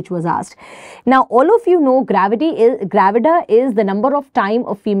PYQ which was asked. Now all of you know gravida is the number of time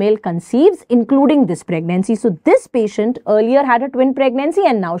a female conceives, including this pregnancy. So this patient earlier had a twin pregnancy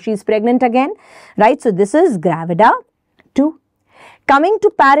and now she is pregnant again, right? So this is gravida 2. Coming to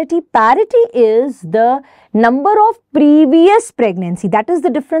parity, parity is the number of previous pregnancy. That is the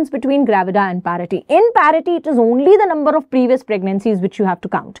difference between gravida and parity. In parity, it is only the number of previous pregnancies which you have to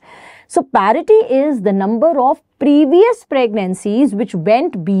count. So parity is the number of previous pregnancies which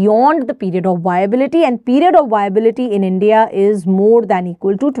went beyond the period of viability, and period of viability in India is more than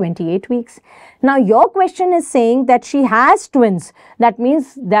equal to 28 weeks. Now your question is saying that she has twins. That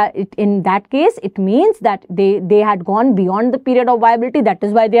means that in that case, it means that they had gone beyond the period of viability. That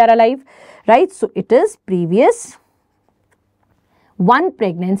is why they are alive, right? So it is previous. One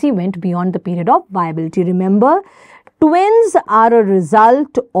pregnancy went beyond the period of viability. Remember, twins are a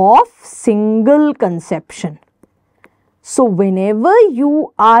result of single conception. So whenever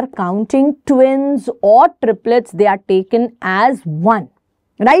you are counting twins or triplets, they are taken as one,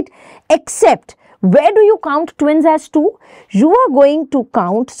 right? Except, where do you count twins as 2? You are going to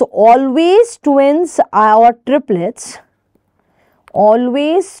count, so always twins or triplets,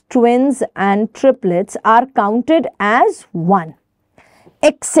 always twins and triplets are counted as 1.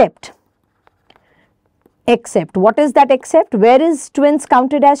 Except, what is that except? Where is twins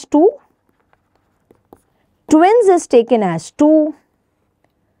counted as 2? Twins is taken as 2,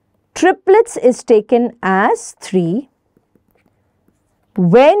 triplets is taken as 3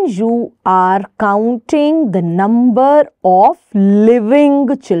 when you are counting the number of living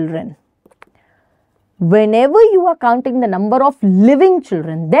children. Whenever you are counting the number of living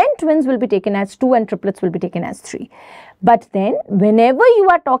children, then twins will be taken as 2 and triplets will be taken as 3. But then whenever you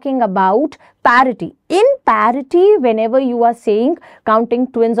are talking about parity, in parity, whenever you are saying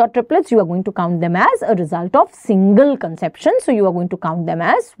counting twins or triplets, you are going to count them as a result of single conception. So you are going to count them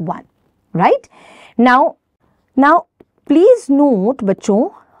as 1, right? Now please note,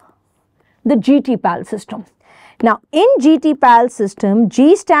 bachon, the GT-PAL system. Now in GT-PAL system,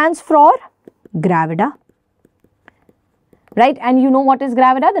 G stands for gravida, right? And you know what is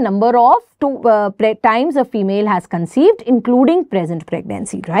gravida? The number of times a female has conceived, including present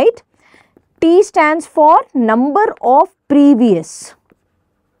pregnancy, right? T stands for number of previous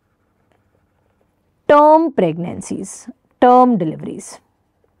term pregnancies, term deliveries.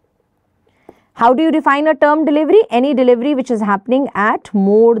 How do you define a term delivery? Any delivery which is happening at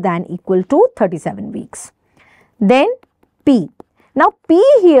more than equal to 37 weeks. Then P. Now P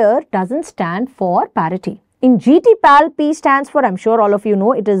here doesn't stand for parity. In GT-PAL, P stands for, I'm sure all of you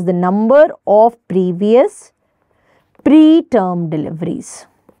know, it is the number of previous preterm deliveries.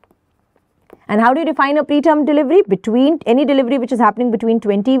 And how do you define a preterm delivery? Between any delivery which is happening between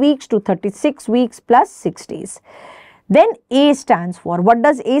 20 weeks to 36 weeks plus 6 days. Then A stands for, what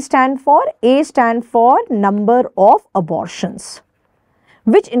does A stand for? A stands for number of abortions,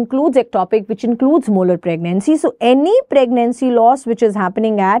 which includes ectopic, which includes molar pregnancy. So any pregnancy loss which is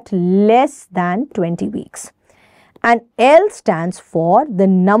happening at less than 20 weeks. And L stands for the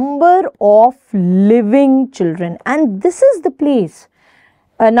number of living children. And this is the place,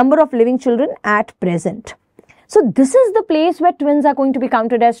 number of living children at present. So this is the place where twins are going to be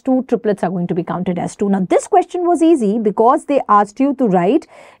counted as 2, triplets are going to be counted as 2. Now this question was easy because they asked you to write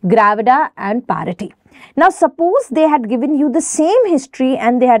gravida and parity. Now suppose they had given you the same history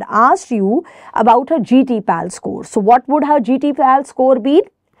and they had asked you about her GT-PAL score. So what would her GT-PAL score be?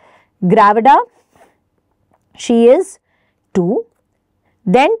 Gravida, she is 2.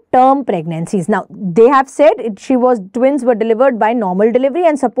 Then term pregnancies. Now, they have said twins were delivered by normal delivery,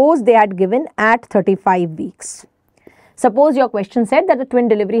 and suppose they had given at 35 weeks. Suppose your question said that the twin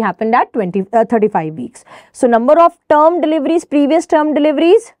delivery happened at 35 weeks. So, number of term deliveries, previous term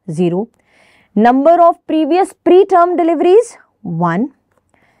deliveries, 0. Number of previous preterm deliveries, 1.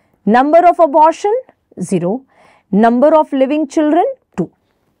 Number of abortion, 0. Number of living children, 2.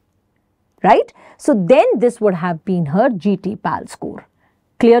 Right? So, then this would have been her GT-PAL score.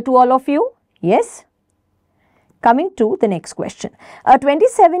 Clear to all of you? Yes? Coming to the next question. A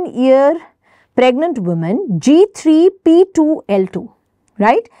 27-year pregnant woman, G3P2L2,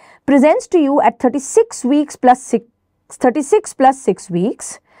 right, presents to you at 36 plus 6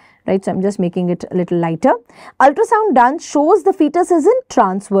 weeks, right? So, I am just making it a little lighter. Ultrasound done shows the fetus is in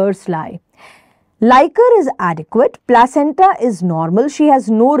transverse lie. Liquor is adequate, placenta is normal, she has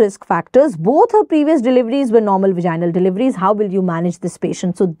no risk factors, both her previous deliveries were normal vaginal deliveries. How will you manage this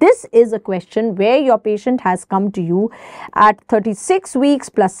patient? So, this is a question where your patient has come to you at 36 weeks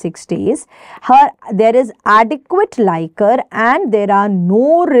plus 6 days. There is adequate liquor and there are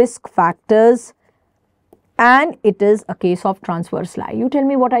no risk factors, and it is a case of transverse lie. You tell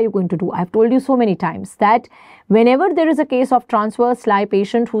me, what are you going to do? I have told you so many times that whenever there is a case of transverse lie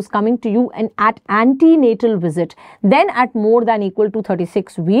patient who's coming to you and at antenatal visit, then at more than equal to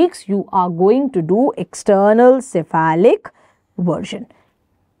 36 weeks, you are going to do external cephalic version,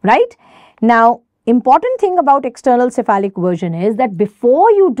 right? Now, important thing about external cephalic version is that before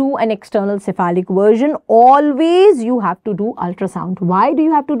you do an external cephalic version, always you have to do ultrasound. Why do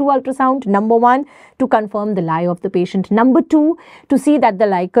you have to do ultrasound? Number 1, to confirm the lie of the patient. Number 2, to see that the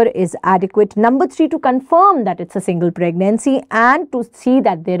liquor is adequate. Number 3, to confirm that it's a single pregnancy and to see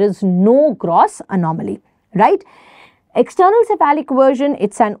that there is no gross anomaly, right? External cephalic version,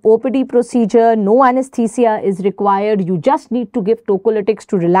 it's an OPD procedure, no anesthesia is required, you just need to give tocolytics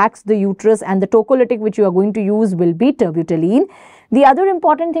to relax the uterus, and the tocolytic which you are going to use will be terbutaline. The other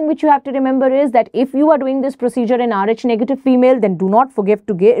important thing which you have to remember is that if you are doing this procedure in Rh negative female, then do not forget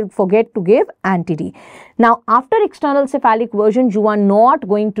to give anti-D. Now, after external cephalic version, you are not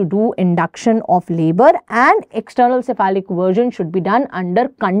going to do induction of labor, and external cephalic version should be done under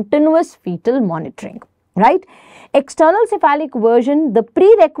continuous fetal monitoring, right? External cephalic version, the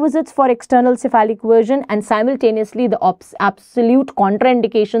prerequisites for external cephalic version and simultaneously the absolute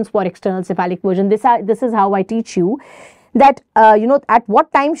contraindications for external cephalic version. This is how I teach you that, at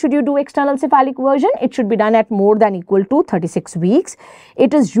what time should you do external cephalic version? It should be done at more than equal to 36 weeks.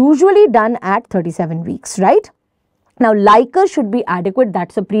 It is usually done at 37 weeks, right? Now, liquor should be adequate,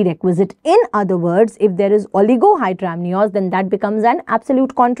 that's a prerequisite. In other words, if there is oligohydramnios, then that becomes an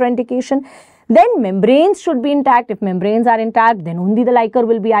absolute contraindication. Then membranes should be intact. If membranes are intact, then only the liquor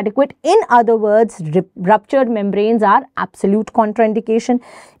will be adequate. In other words, ruptured membranes are absolute contraindication.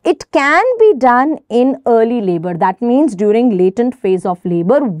 It can be done in early labor. That means during latent phase of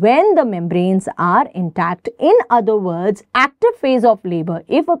labor when the membranes are intact. In other words, active phase of labor.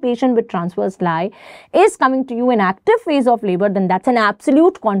 If a patient with transverse lie is coming to you in active phase of labor, then that's an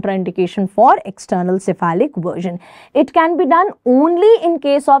absolute contraindication for external cephalic version. It can be done only in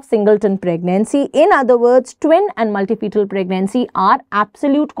case of singleton pregnancy. In other words, twin and multifetal pregnancy are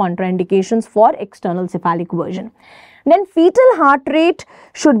absolute contraindications for external cephalic version. Then fetal heart rate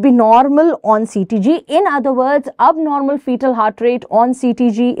should be normal on CTG. In other words, abnormal fetal heart rate on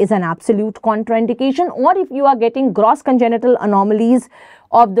CTG is an absolute contraindication, or if you are getting gross congenital anomalies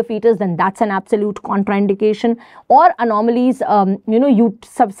of the fetus, then that's an absolute contraindication, or anomalies,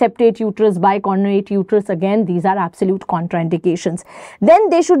 subseptate uterus, bicondyate uterus, again, these are absolute contraindications. Then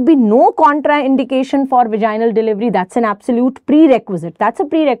there should be no contraindication for vaginal delivery. That's an absolute prerequisite. That's a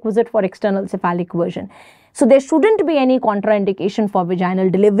prerequisite for external cephalic version. So, there shouldn't be any contraindication for vaginal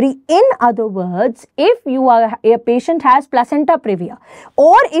delivery. In other words, if a patient has placenta previa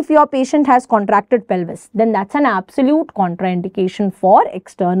or if your patient has contracted pelvis, then that's an absolute contraindication for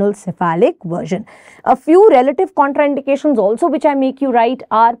external cephalic version. A few relative contraindications also which I make you write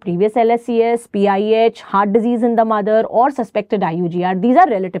are previous LSCS, PIH, heart disease in the mother, or suspected IUGR. These are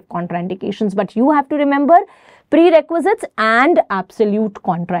relative contraindications, but you have to remember prerequisites and absolute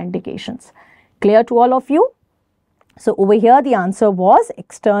contraindications. Clear to all of you? So, over here the answer was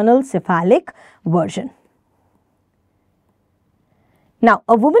external cephalic version. Now,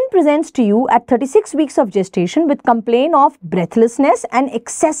 a woman presents to you at 36 weeks of gestation with complaint of breathlessness and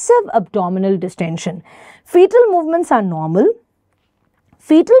excessive abdominal distension. Fetal movements are normal.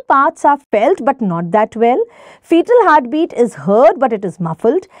 Fetal parts are felt but not that well. Fetal heartbeat is heard but it is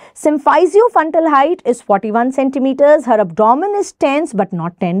muffled. Symphysiofrontal height is 41 centimeters. Her abdomen is tense but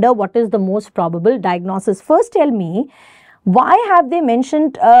not tender. What is the most probable diagnosis? First tell me, why have they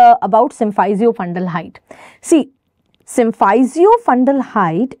mentioned about symphysiofrontal height? See, symphysiofrontal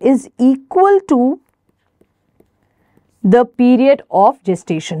height is equal to the period of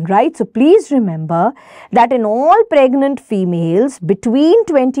gestation, right? So please remember that in all pregnant females between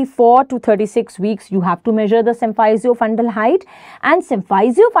 24 to 36 weeks, you have to measure the symphysiofrontal height, and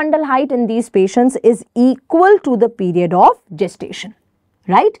symphysiofrontal height in these patients is equal to the period of gestation,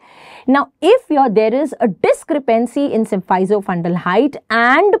 right? Now, if there is a discrepancy in symphysiofrontal height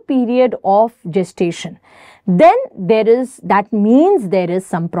and period of gestation, then that means there is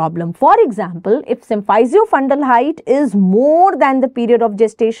some problem. For example, if symphysiofrontal height is more than the period of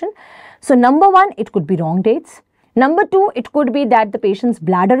gestation, so number one, it could be wrong dates. Number two, it could be that the patient's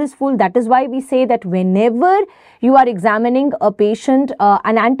bladder is full. That is why we say that whenever you are examining a patient,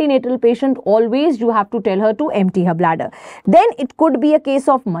 an antenatal patient, always you have to tell her to empty her bladder. Then it could be a case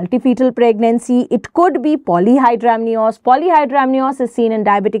of multifetal pregnancy. It could be polyhydramnios. Polyhydramnios is seen in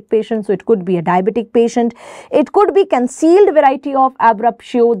diabetic patients, so it could be a diabetic patient. It could be concealed variety of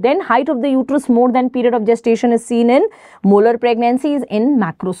abruptio. Then height of the uterus more than period of gestation is seen in molar pregnancies, in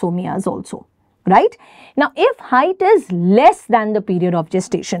macrosomias also. Right? Now, if height is less than the period of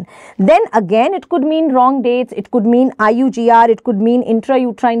gestation, then again it could mean wrong dates, it could mean IUGR, it could mean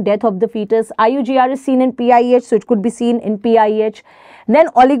intrauterine death of the fetus. IUGR is seen in PIH, so it could be seen in PIH. Then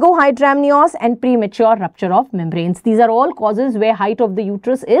oligohydramnios and premature rupture of membranes. These are all causes where height of the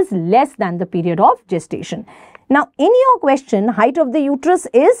uterus is less than the period of gestation. Now, in your question, height of the uterus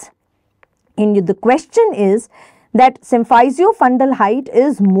is, the question is that symphysiofrontal height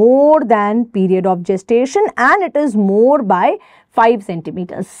is more than period of gestation and it is more by 5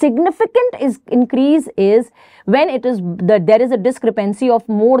 centimeters. Significant increase is when there is a discrepancy of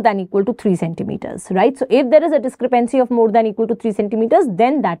more than equal to 3 centimeters, right? So if there is a discrepancy of more than equal to 3 centimeters,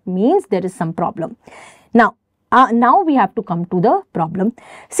 then that means there is some problem. Now we have to come to the problem.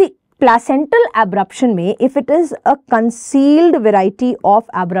 See, placental abruption may, if it is a concealed variety of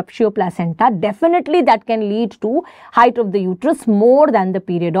abruptio placenta, definitely that can lead to height of the uterus more than the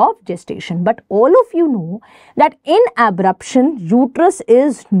period of gestation. But all of you know that in abruption, uterus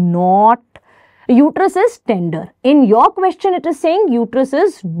is tender. In your question, it is saying uterus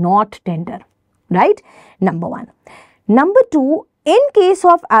is not tender, right? Number one. Number two, in case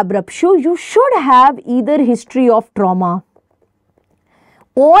of abruptio, you should have either history of trauma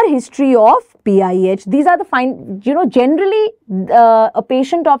or history of PIH. These are the generally a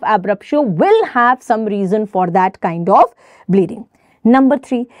patient of abruptio will have some reason for that kind of bleeding. Number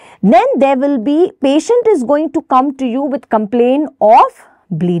three, then there will be, patient is going to come to you with complaint of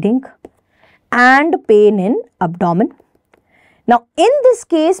bleeding and pain in abdomen. Now, in this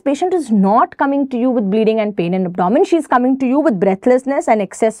case, patient is not coming to you with bleeding and pain in abdomen. She is coming to you with breathlessness and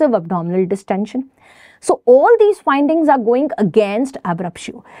excessive abdominal distension. So, all these findings are going against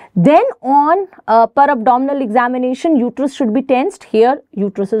abruptio. Then on per abdominal examination, uterus should be tensed. Here,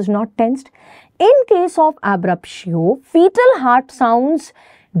 uterus is not tensed. In case of abruptio, fetal heart sounds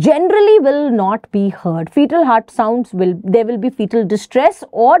generally will not be heard. Fetal heart sounds there will be fetal distress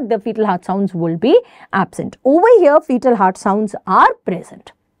or the fetal heart sounds will be absent. Over here, fetal heart sounds are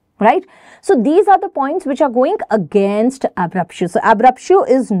present. Right? So, these are the points which are going against abruptio. So, abruptio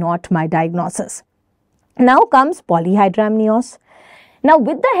is not my diagnosis. Now comes polyhydramnios. Now,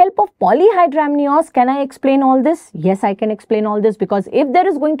 with the help of polyhydramnios, can I explain all this? Yes, I can explain all this, because if there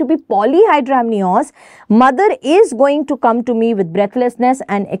is going to be polyhydramnios, mother is going to come to me with breathlessness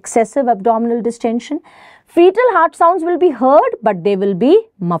and excessive abdominal distension. Fetal heart sounds will be heard, but they will be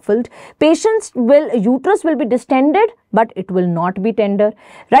muffled. Uterus will be distended, but it will not be tender.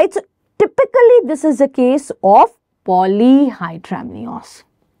 Right? So, typically, this is a case of polyhydramnios.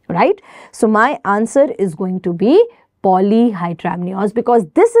 Right? So, my answer is going to be polyhydramnios, because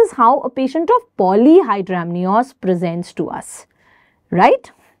this is how a patient of polyhydramnios presents to us.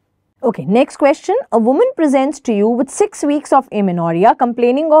 Right? Okay, next question. A woman presents to you with 6 weeks of amenorrhea,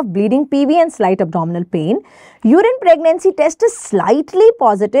 complaining of bleeding PV and slight abdominal pain. Urine pregnancy test is slightly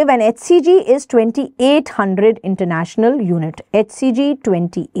positive and HCG is 2800 international unit. HCG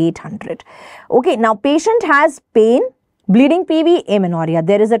 2800. Okay, now patient has pain, bleeding PV, amenorrhea.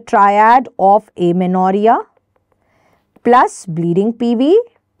 There is a triad of amenorrhea plus bleeding PV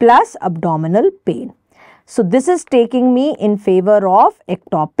plus abdominal pain. So, this is taking me in favor of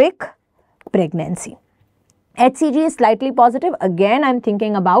ectopic pregnancy. HCG is slightly positive. Again, I am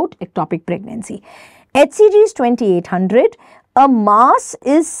thinking about ectopic pregnancy. HCG is 2800. a mass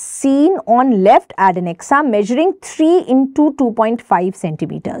is seen on left adnexa measuring 3 into 2.5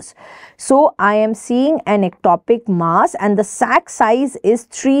 centimeters. So I am seeing an ectopic mass and the sac size is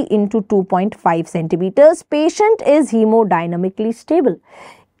 3 into 2.5 centimeters. Patient is hemodynamically stable.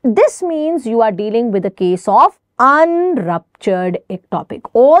 This means you are dealing with a case of unruptured ectopic.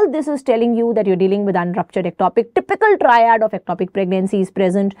 All this is telling you that you're dealing with unruptured ectopic. Typical triad of ectopic pregnancy is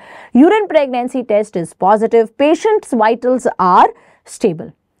present. Urine pregnancy test is positive. Patient's vitals are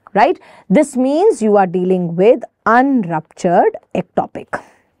stable, right? This means you are dealing with unruptured ectopic.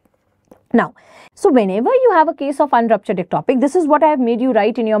 Now, so whenever you have a case of unruptured ectopic, this is what I have made you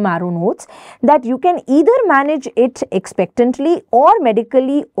write in your marrow notes, that you can either manage it expectantly or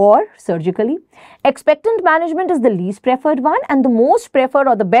medically or surgically. Expectant management is the least preferred one, and the most preferred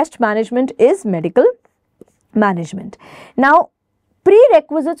or the best management is medical management. Now,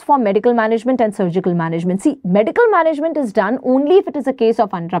 prerequisites for medical management and surgical management. See, medical management is done only if it is a case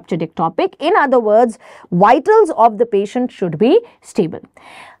of unruptured ectopic. In other words, vitals of the patient should be stable.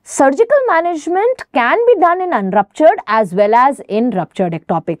 Surgical management can be done in unruptured as well as in ruptured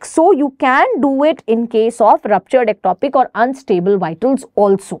ectopic. So, you can do it in case of ruptured ectopic or unstable vitals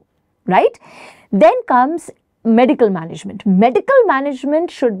also, right? Then comes medical management. Medical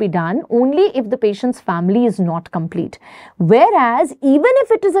management should be done only if the patient's family is not complete. Whereas, even if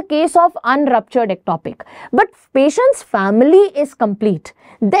it is a case of unruptured ectopic, but patient's family is complete,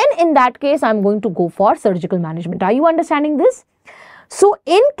 then in that case, I'm going to go for surgical management. Are you understanding this? So,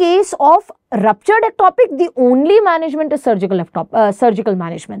 in case of ruptured ectopic, the only management is surgical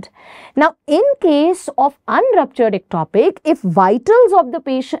management. Now, in case of unruptured ectopic, if vitals of the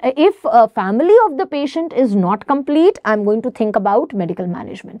patient, if family of the patient is not complete, I'm going to think about medical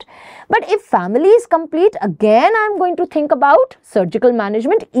management. But if family is complete, again, I'm going to think about surgical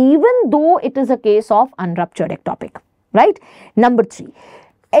management, even though it is a case of unruptured ectopic, right? Number 3.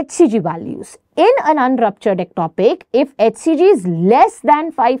 HCG values. In an unruptured ectopic, if HCG is less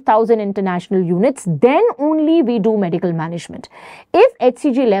than 5,000 international units, then only we do medical management. If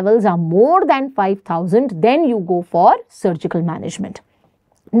HCG levels are more than 5,000, then you go for surgical management.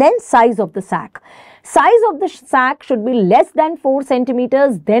 Then size of the sac. Size of the sac should be less than 4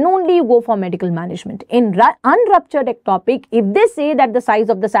 centimeters, then only you go for medical management. In unruptured ectopic, if they say that the size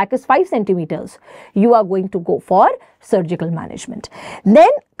of the sac is 5 centimeters, you are going to go for surgical management. Then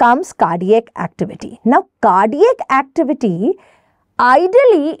comes cardiac activity. Now, cardiac activity,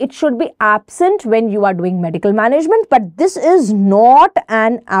 ideally, it should be absent when you are doing medical management, but this is not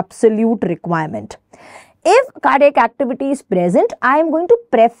an absolute requirement. If cardiac activity is present, I am going to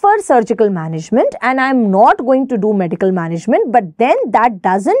prefer surgical management and I am not going to do medical management, but then that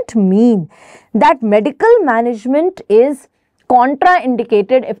doesn't mean that medical management is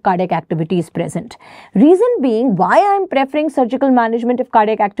contraindicated if cardiac activity is present. Reason being, why I am preferring surgical management if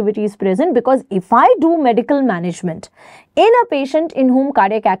cardiac activity is present, because if I do medical management in a patient in whom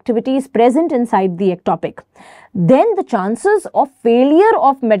cardiac activity is present inside the ectopic, then the chances of failure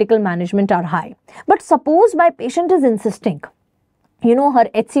of medical management are high. But suppose my patient is insisting, you know, her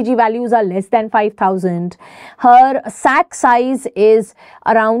HCG values are less than 5,000, her sac size is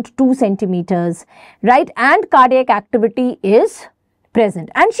around 2 centimeters, right, and cardiac activity is present,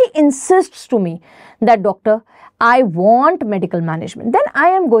 and she insists to me that, doctor, I want medical management, then I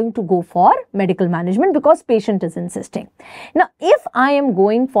am going to go for medical management because patient is insisting. Now, if I am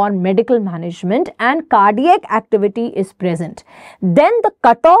going for medical management and cardiac activity is present, then the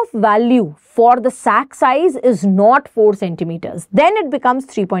cutoff value for the sac size is not 4 centimeters. Then it becomes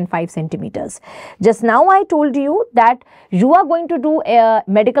 3.5 centimeters. Just now I told you that you are going to do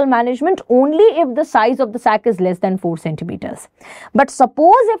medical management only if the size of the sac is less than 4 centimeters. But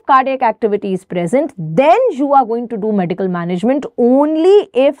suppose if cardiac activity is present, then you are going to do medical management only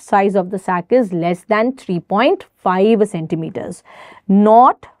if size of the sac is less than 3.5 centimeters,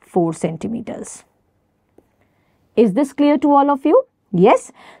 not 4 centimeters. Is this clear to all of you?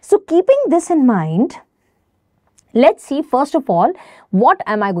 Yes. So, keeping this in mind, let's see first of all, what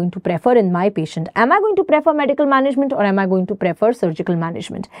am I going to prefer in my patient? Am I going to prefer medical management or am I going to prefer surgical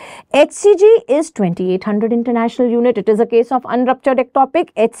management? HCG is 2800 international unit. It is a case of unruptured ectopic.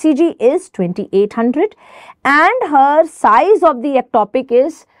 HCG is 2800 and her size of the ectopic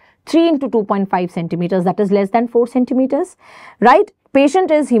is 3 into 2.5 centimeters, that is less than 4 centimeters, right?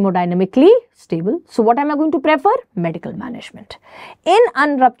 Patient is hemodynamically stable. So, what am I going to prefer? Medical management. In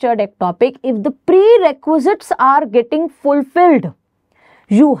unruptured ectopic, if the prerequisites are getting fulfilled,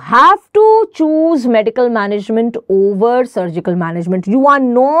 you have to choose medical management over surgical management. You are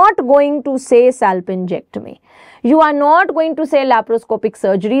not going to say salpingectomy. You are not going to say laparoscopic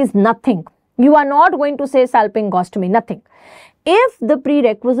surgeries, nothing. You are not going to say salpingostomy, nothing. If the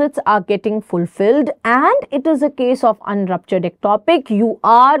prerequisites are getting fulfilled and it is a case of unruptured ectopic, you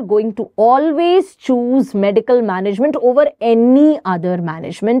are going to always choose medical management over any other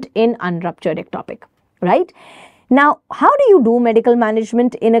management in unruptured ectopic, right? Now, how do you do medical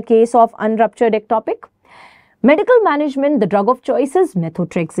management in a case of unruptured ectopic? Medical management, the drug of choice is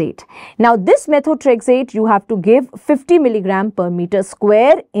methotrexate. Now, this methotrexate you have to give 50 milligram per meter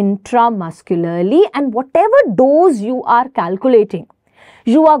square intramuscularly, and whatever dose you are calculating,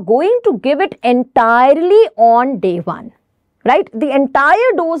 you are going to give it entirely on day 1. Right? The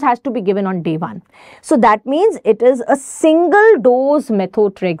entire dose has to be given on day 1. So that means it is a single dose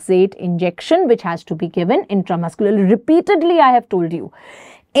methotrexate injection which has to be given intramuscularly. Repeatedly, I have told you.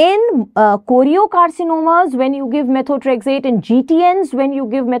 In choriocarcinomas, when you give methotrexate, in GTNs, when you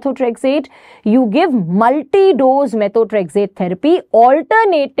give methotrexate, you give multi-dose methotrexate therapy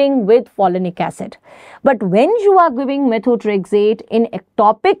alternating with folinic acid. But when you are giving methotrexate in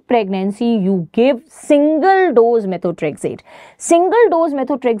ectopic pregnancy, you give single dose methotrexate. Single dose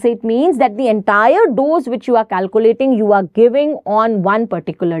methotrexate means that the entire dose which you are calculating, you are giving on one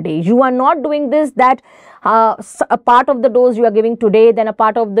particular day. You are not doing this that a part of the dose you are giving today, then a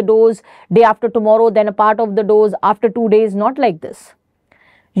part of the dose day after tomorrow, then a part of the dose after 2 days, not like this.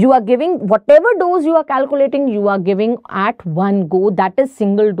 You are giving whatever dose you are calculating, you are giving at one go. That is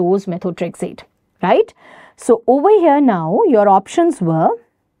single dose methotrexate, right? So over here now, your options were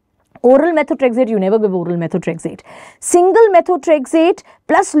oral methotrexate, you never give oral methotrexate. Single methotrexate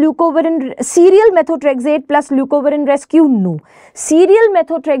plus leucovorin, serial methotrexate plus leucovorin rescue, no. Serial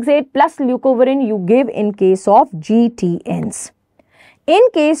methotrexate plus leucovorin you give in case of GTNs. In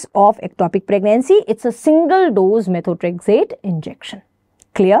case of ectopic pregnancy, it's a single dose methotrexate injection.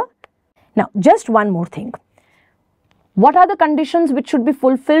 Clear? Now, just one more thing. What are the conditions which should be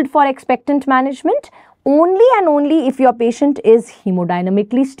fulfilled for expectant management? Only and only if your patient is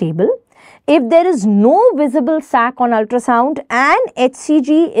hemodynamically stable, if there is no visible sac on ultrasound and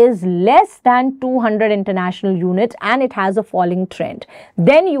HCG is less than 200 international units and it has a falling trend,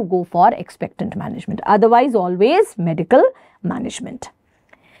 then you go for expectant management. Otherwise, always medical management.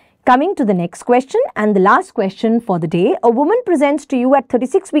 Coming to the next question and the last question for the day. A woman presents to you at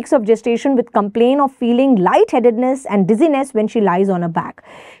 36 weeks of gestation with complaint of feeling lightheadedness and dizziness when she lies on her back.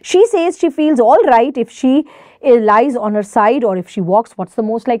 She says she feels all right if she lies on her side or if she walks. What's the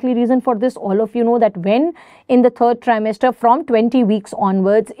most likely reason for this? All of you know that when in the 3rd trimester from 20 weeks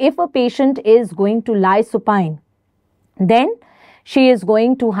onwards, if a patient is going to lie supine, then she is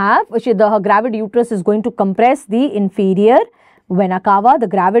going to have, her gravid uterus is going to compress the inferior vena cava. The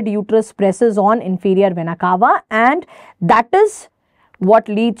gravid uterus presses on inferior vena cava, and that is what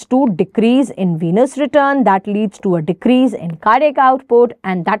leads to decrease in venous return, that leads to a decrease in cardiac output,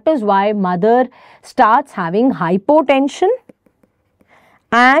 and that is why mother starts having hypotension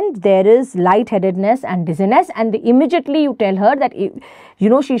and there is lightheadedness and dizziness, and immediately you tell her that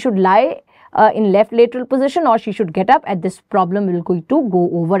she should lie in left lateral position or she should get up, and this problem will going to go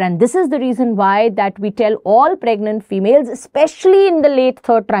over. And this is the reason why that we tell all pregnant females, especially in the late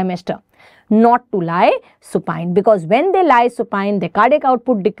 3rd trimester, not to lie supine, because when they lie supine, their cardiac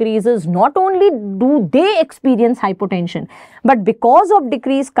output decreases. Not only do they experience hypotension, but because of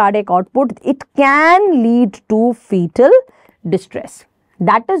decreased cardiac output, it can lead to fetal distress.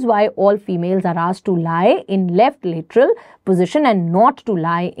 That is why all females are asked to lie in left lateral position and not to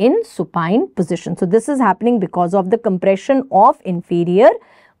lie in supine position. So this is happening because of the compression of inferior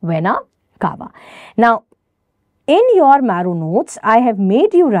vena cava. Now, in your marrow notes, I have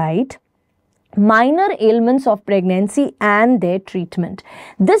made you write minor ailments of pregnancy and their treatment.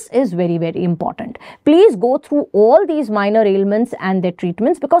 This is very, very important. Please go through all these minor ailments and their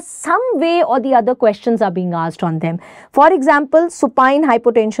treatments, because some way or the other questions are being asked on them. For example, supine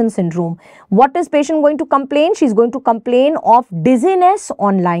hypotension syndrome. What is patient going to complain? She is going to complain of dizziness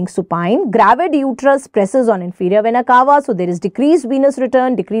on lying supine. Gravid uterus presses on inferior vena cava, so there is decreased venous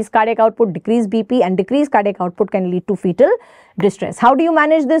return, decreased cardiac output, decreased BP, and decreased cardiac output can lead to fetal distress. How do you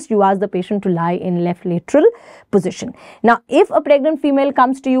manage this? You ask the patient to lie in left lateral position. Now, if a pregnant female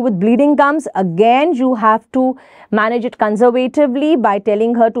comes to you with bleeding gums, again you have to manage it conservatively by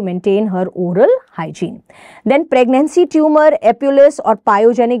telling her to maintain her oral hygiene. Then pregnancy tumor, epulis or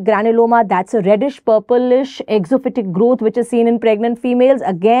pyogenic granuloma, that's a reddish purplish exophytic growth which is seen in pregnant females.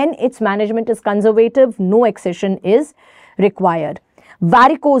 Again, its management is conservative, no excision is required.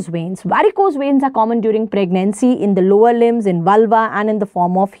 Varicose veins. Varicose veins are common during pregnancy in the lower limbs, in vulva and in the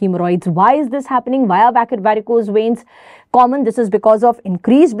form of hemorrhoids. Why is this happening? Why are varicose veins common? This is because of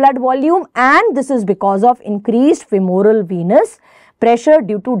increased blood volume and this is because of increased femoral venous pressure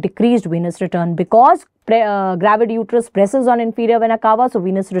due to decreased venous return, because gravid uterus presses on inferior vena cava, so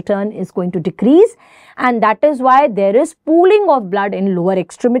venous return is going to decrease, and that is why there is pooling of blood in lower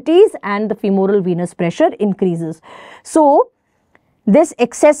extremities and the femoral venous pressure increases. So this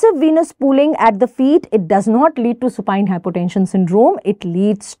excessive venous pooling at the feet, it does not lead to supine hypotension syndrome, it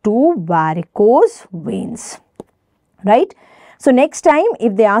leads to varicose veins, right? So next time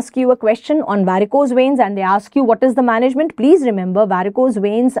if they ask you a question on varicose veins and they ask you what is the management, please remember varicose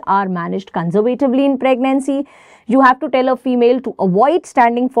veins are managed conservatively in pregnancy. You have to tell a female to avoid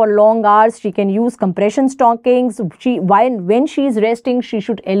standing for long hours. She can use compression stockings. When she is resting, she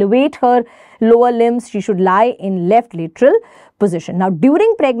should elevate her lower limbs. She should lie in left lateral position. Now,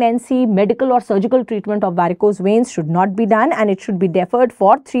 during pregnancy, medical or surgical treatment of varicose veins should not be done, and it should be deferred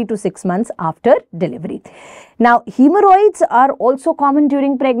for 3 to 6 months after delivery. Now, hemorrhoids are also common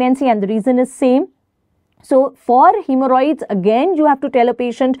during pregnancy, and the reason is same. So, for hemorrhoids, again, you have to tell a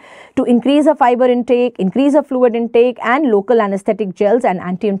patient to increase a fiber intake, increase a fluid intake, and local anesthetic gels and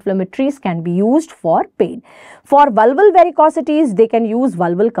anti-inflammatories can be used for pain. For vulval varicosities, they can use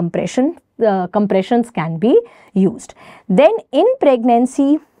vulval compression. Compressions can be used. Then in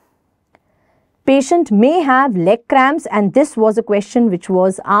pregnancy, patient may have leg cramps, and this was a question which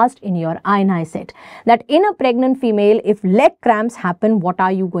was asked in your INI set, that in a pregnant female, if leg cramps happen, what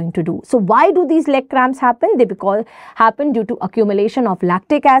are you going to do? So why do these leg cramps happen? They happen due to accumulation of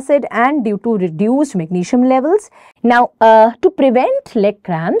lactic acid and due to reduced magnesium levels. Now, to prevent leg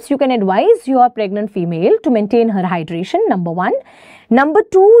cramps, you can advise your pregnant female to maintain her hydration, number 1. Number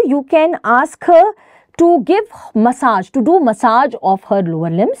 2, you can ask her to give massage, to do massage of her lower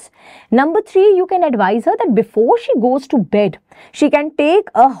limbs. Number 3, you can advise her that before she goes to bed, she can take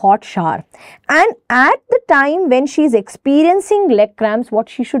a hot shower. And at the time when she is experiencing leg cramps, what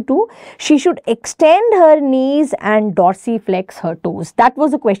she should do? She should extend her knees and dorsiflex her toes. That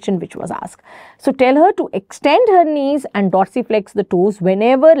was a question which was asked. So tell her to extend her knees and dorsiflex the toes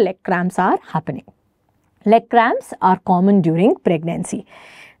whenever leg cramps are happening. Leg cramps are common during pregnancy.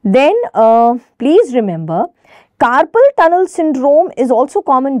 Then please remember, carpal tunnel syndrome is also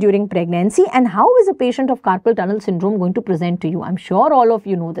common during pregnancy. And how is a patient of carpal tunnel syndrome going to present to you? I'm sure all of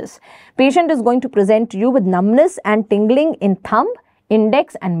you know this. Patient is going to present to you with numbness and tingling in thumb,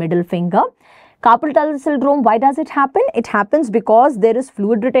 index and middle finger. Carpal tunnel syndrome, why does it happen? It happens because there is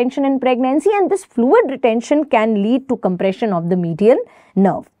fluid retention in pregnancy, and this fluid retention can lead to compression of the medial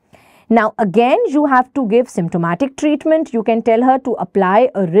nerve. Now again, you have to give symptomatic treatment. You can tell her to apply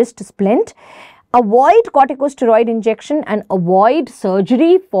a wrist splint, avoid corticosteroid injection, and avoid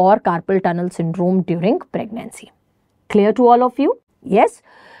surgery for carpal tunnel syndrome during pregnancy. Clear to all of you? Yes.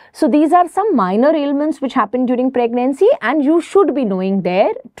 So these are some minor ailments which happen during pregnancy, and you should be knowing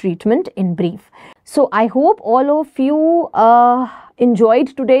their treatment in brief. So I hope all of you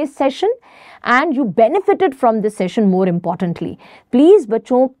enjoyed today's session and you benefited from this session more importantly. Please,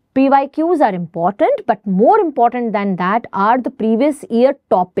 bachon, PYQs are important, but more important than that are the previous year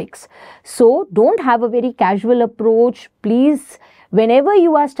topics. So don't have a very casual approach. Please, whenever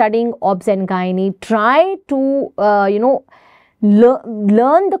you are studying obs and gynae, try to,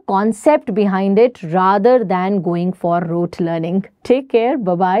 learn the concept behind it rather than going for rote learning. Take care.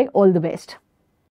 Bye-bye. All the best.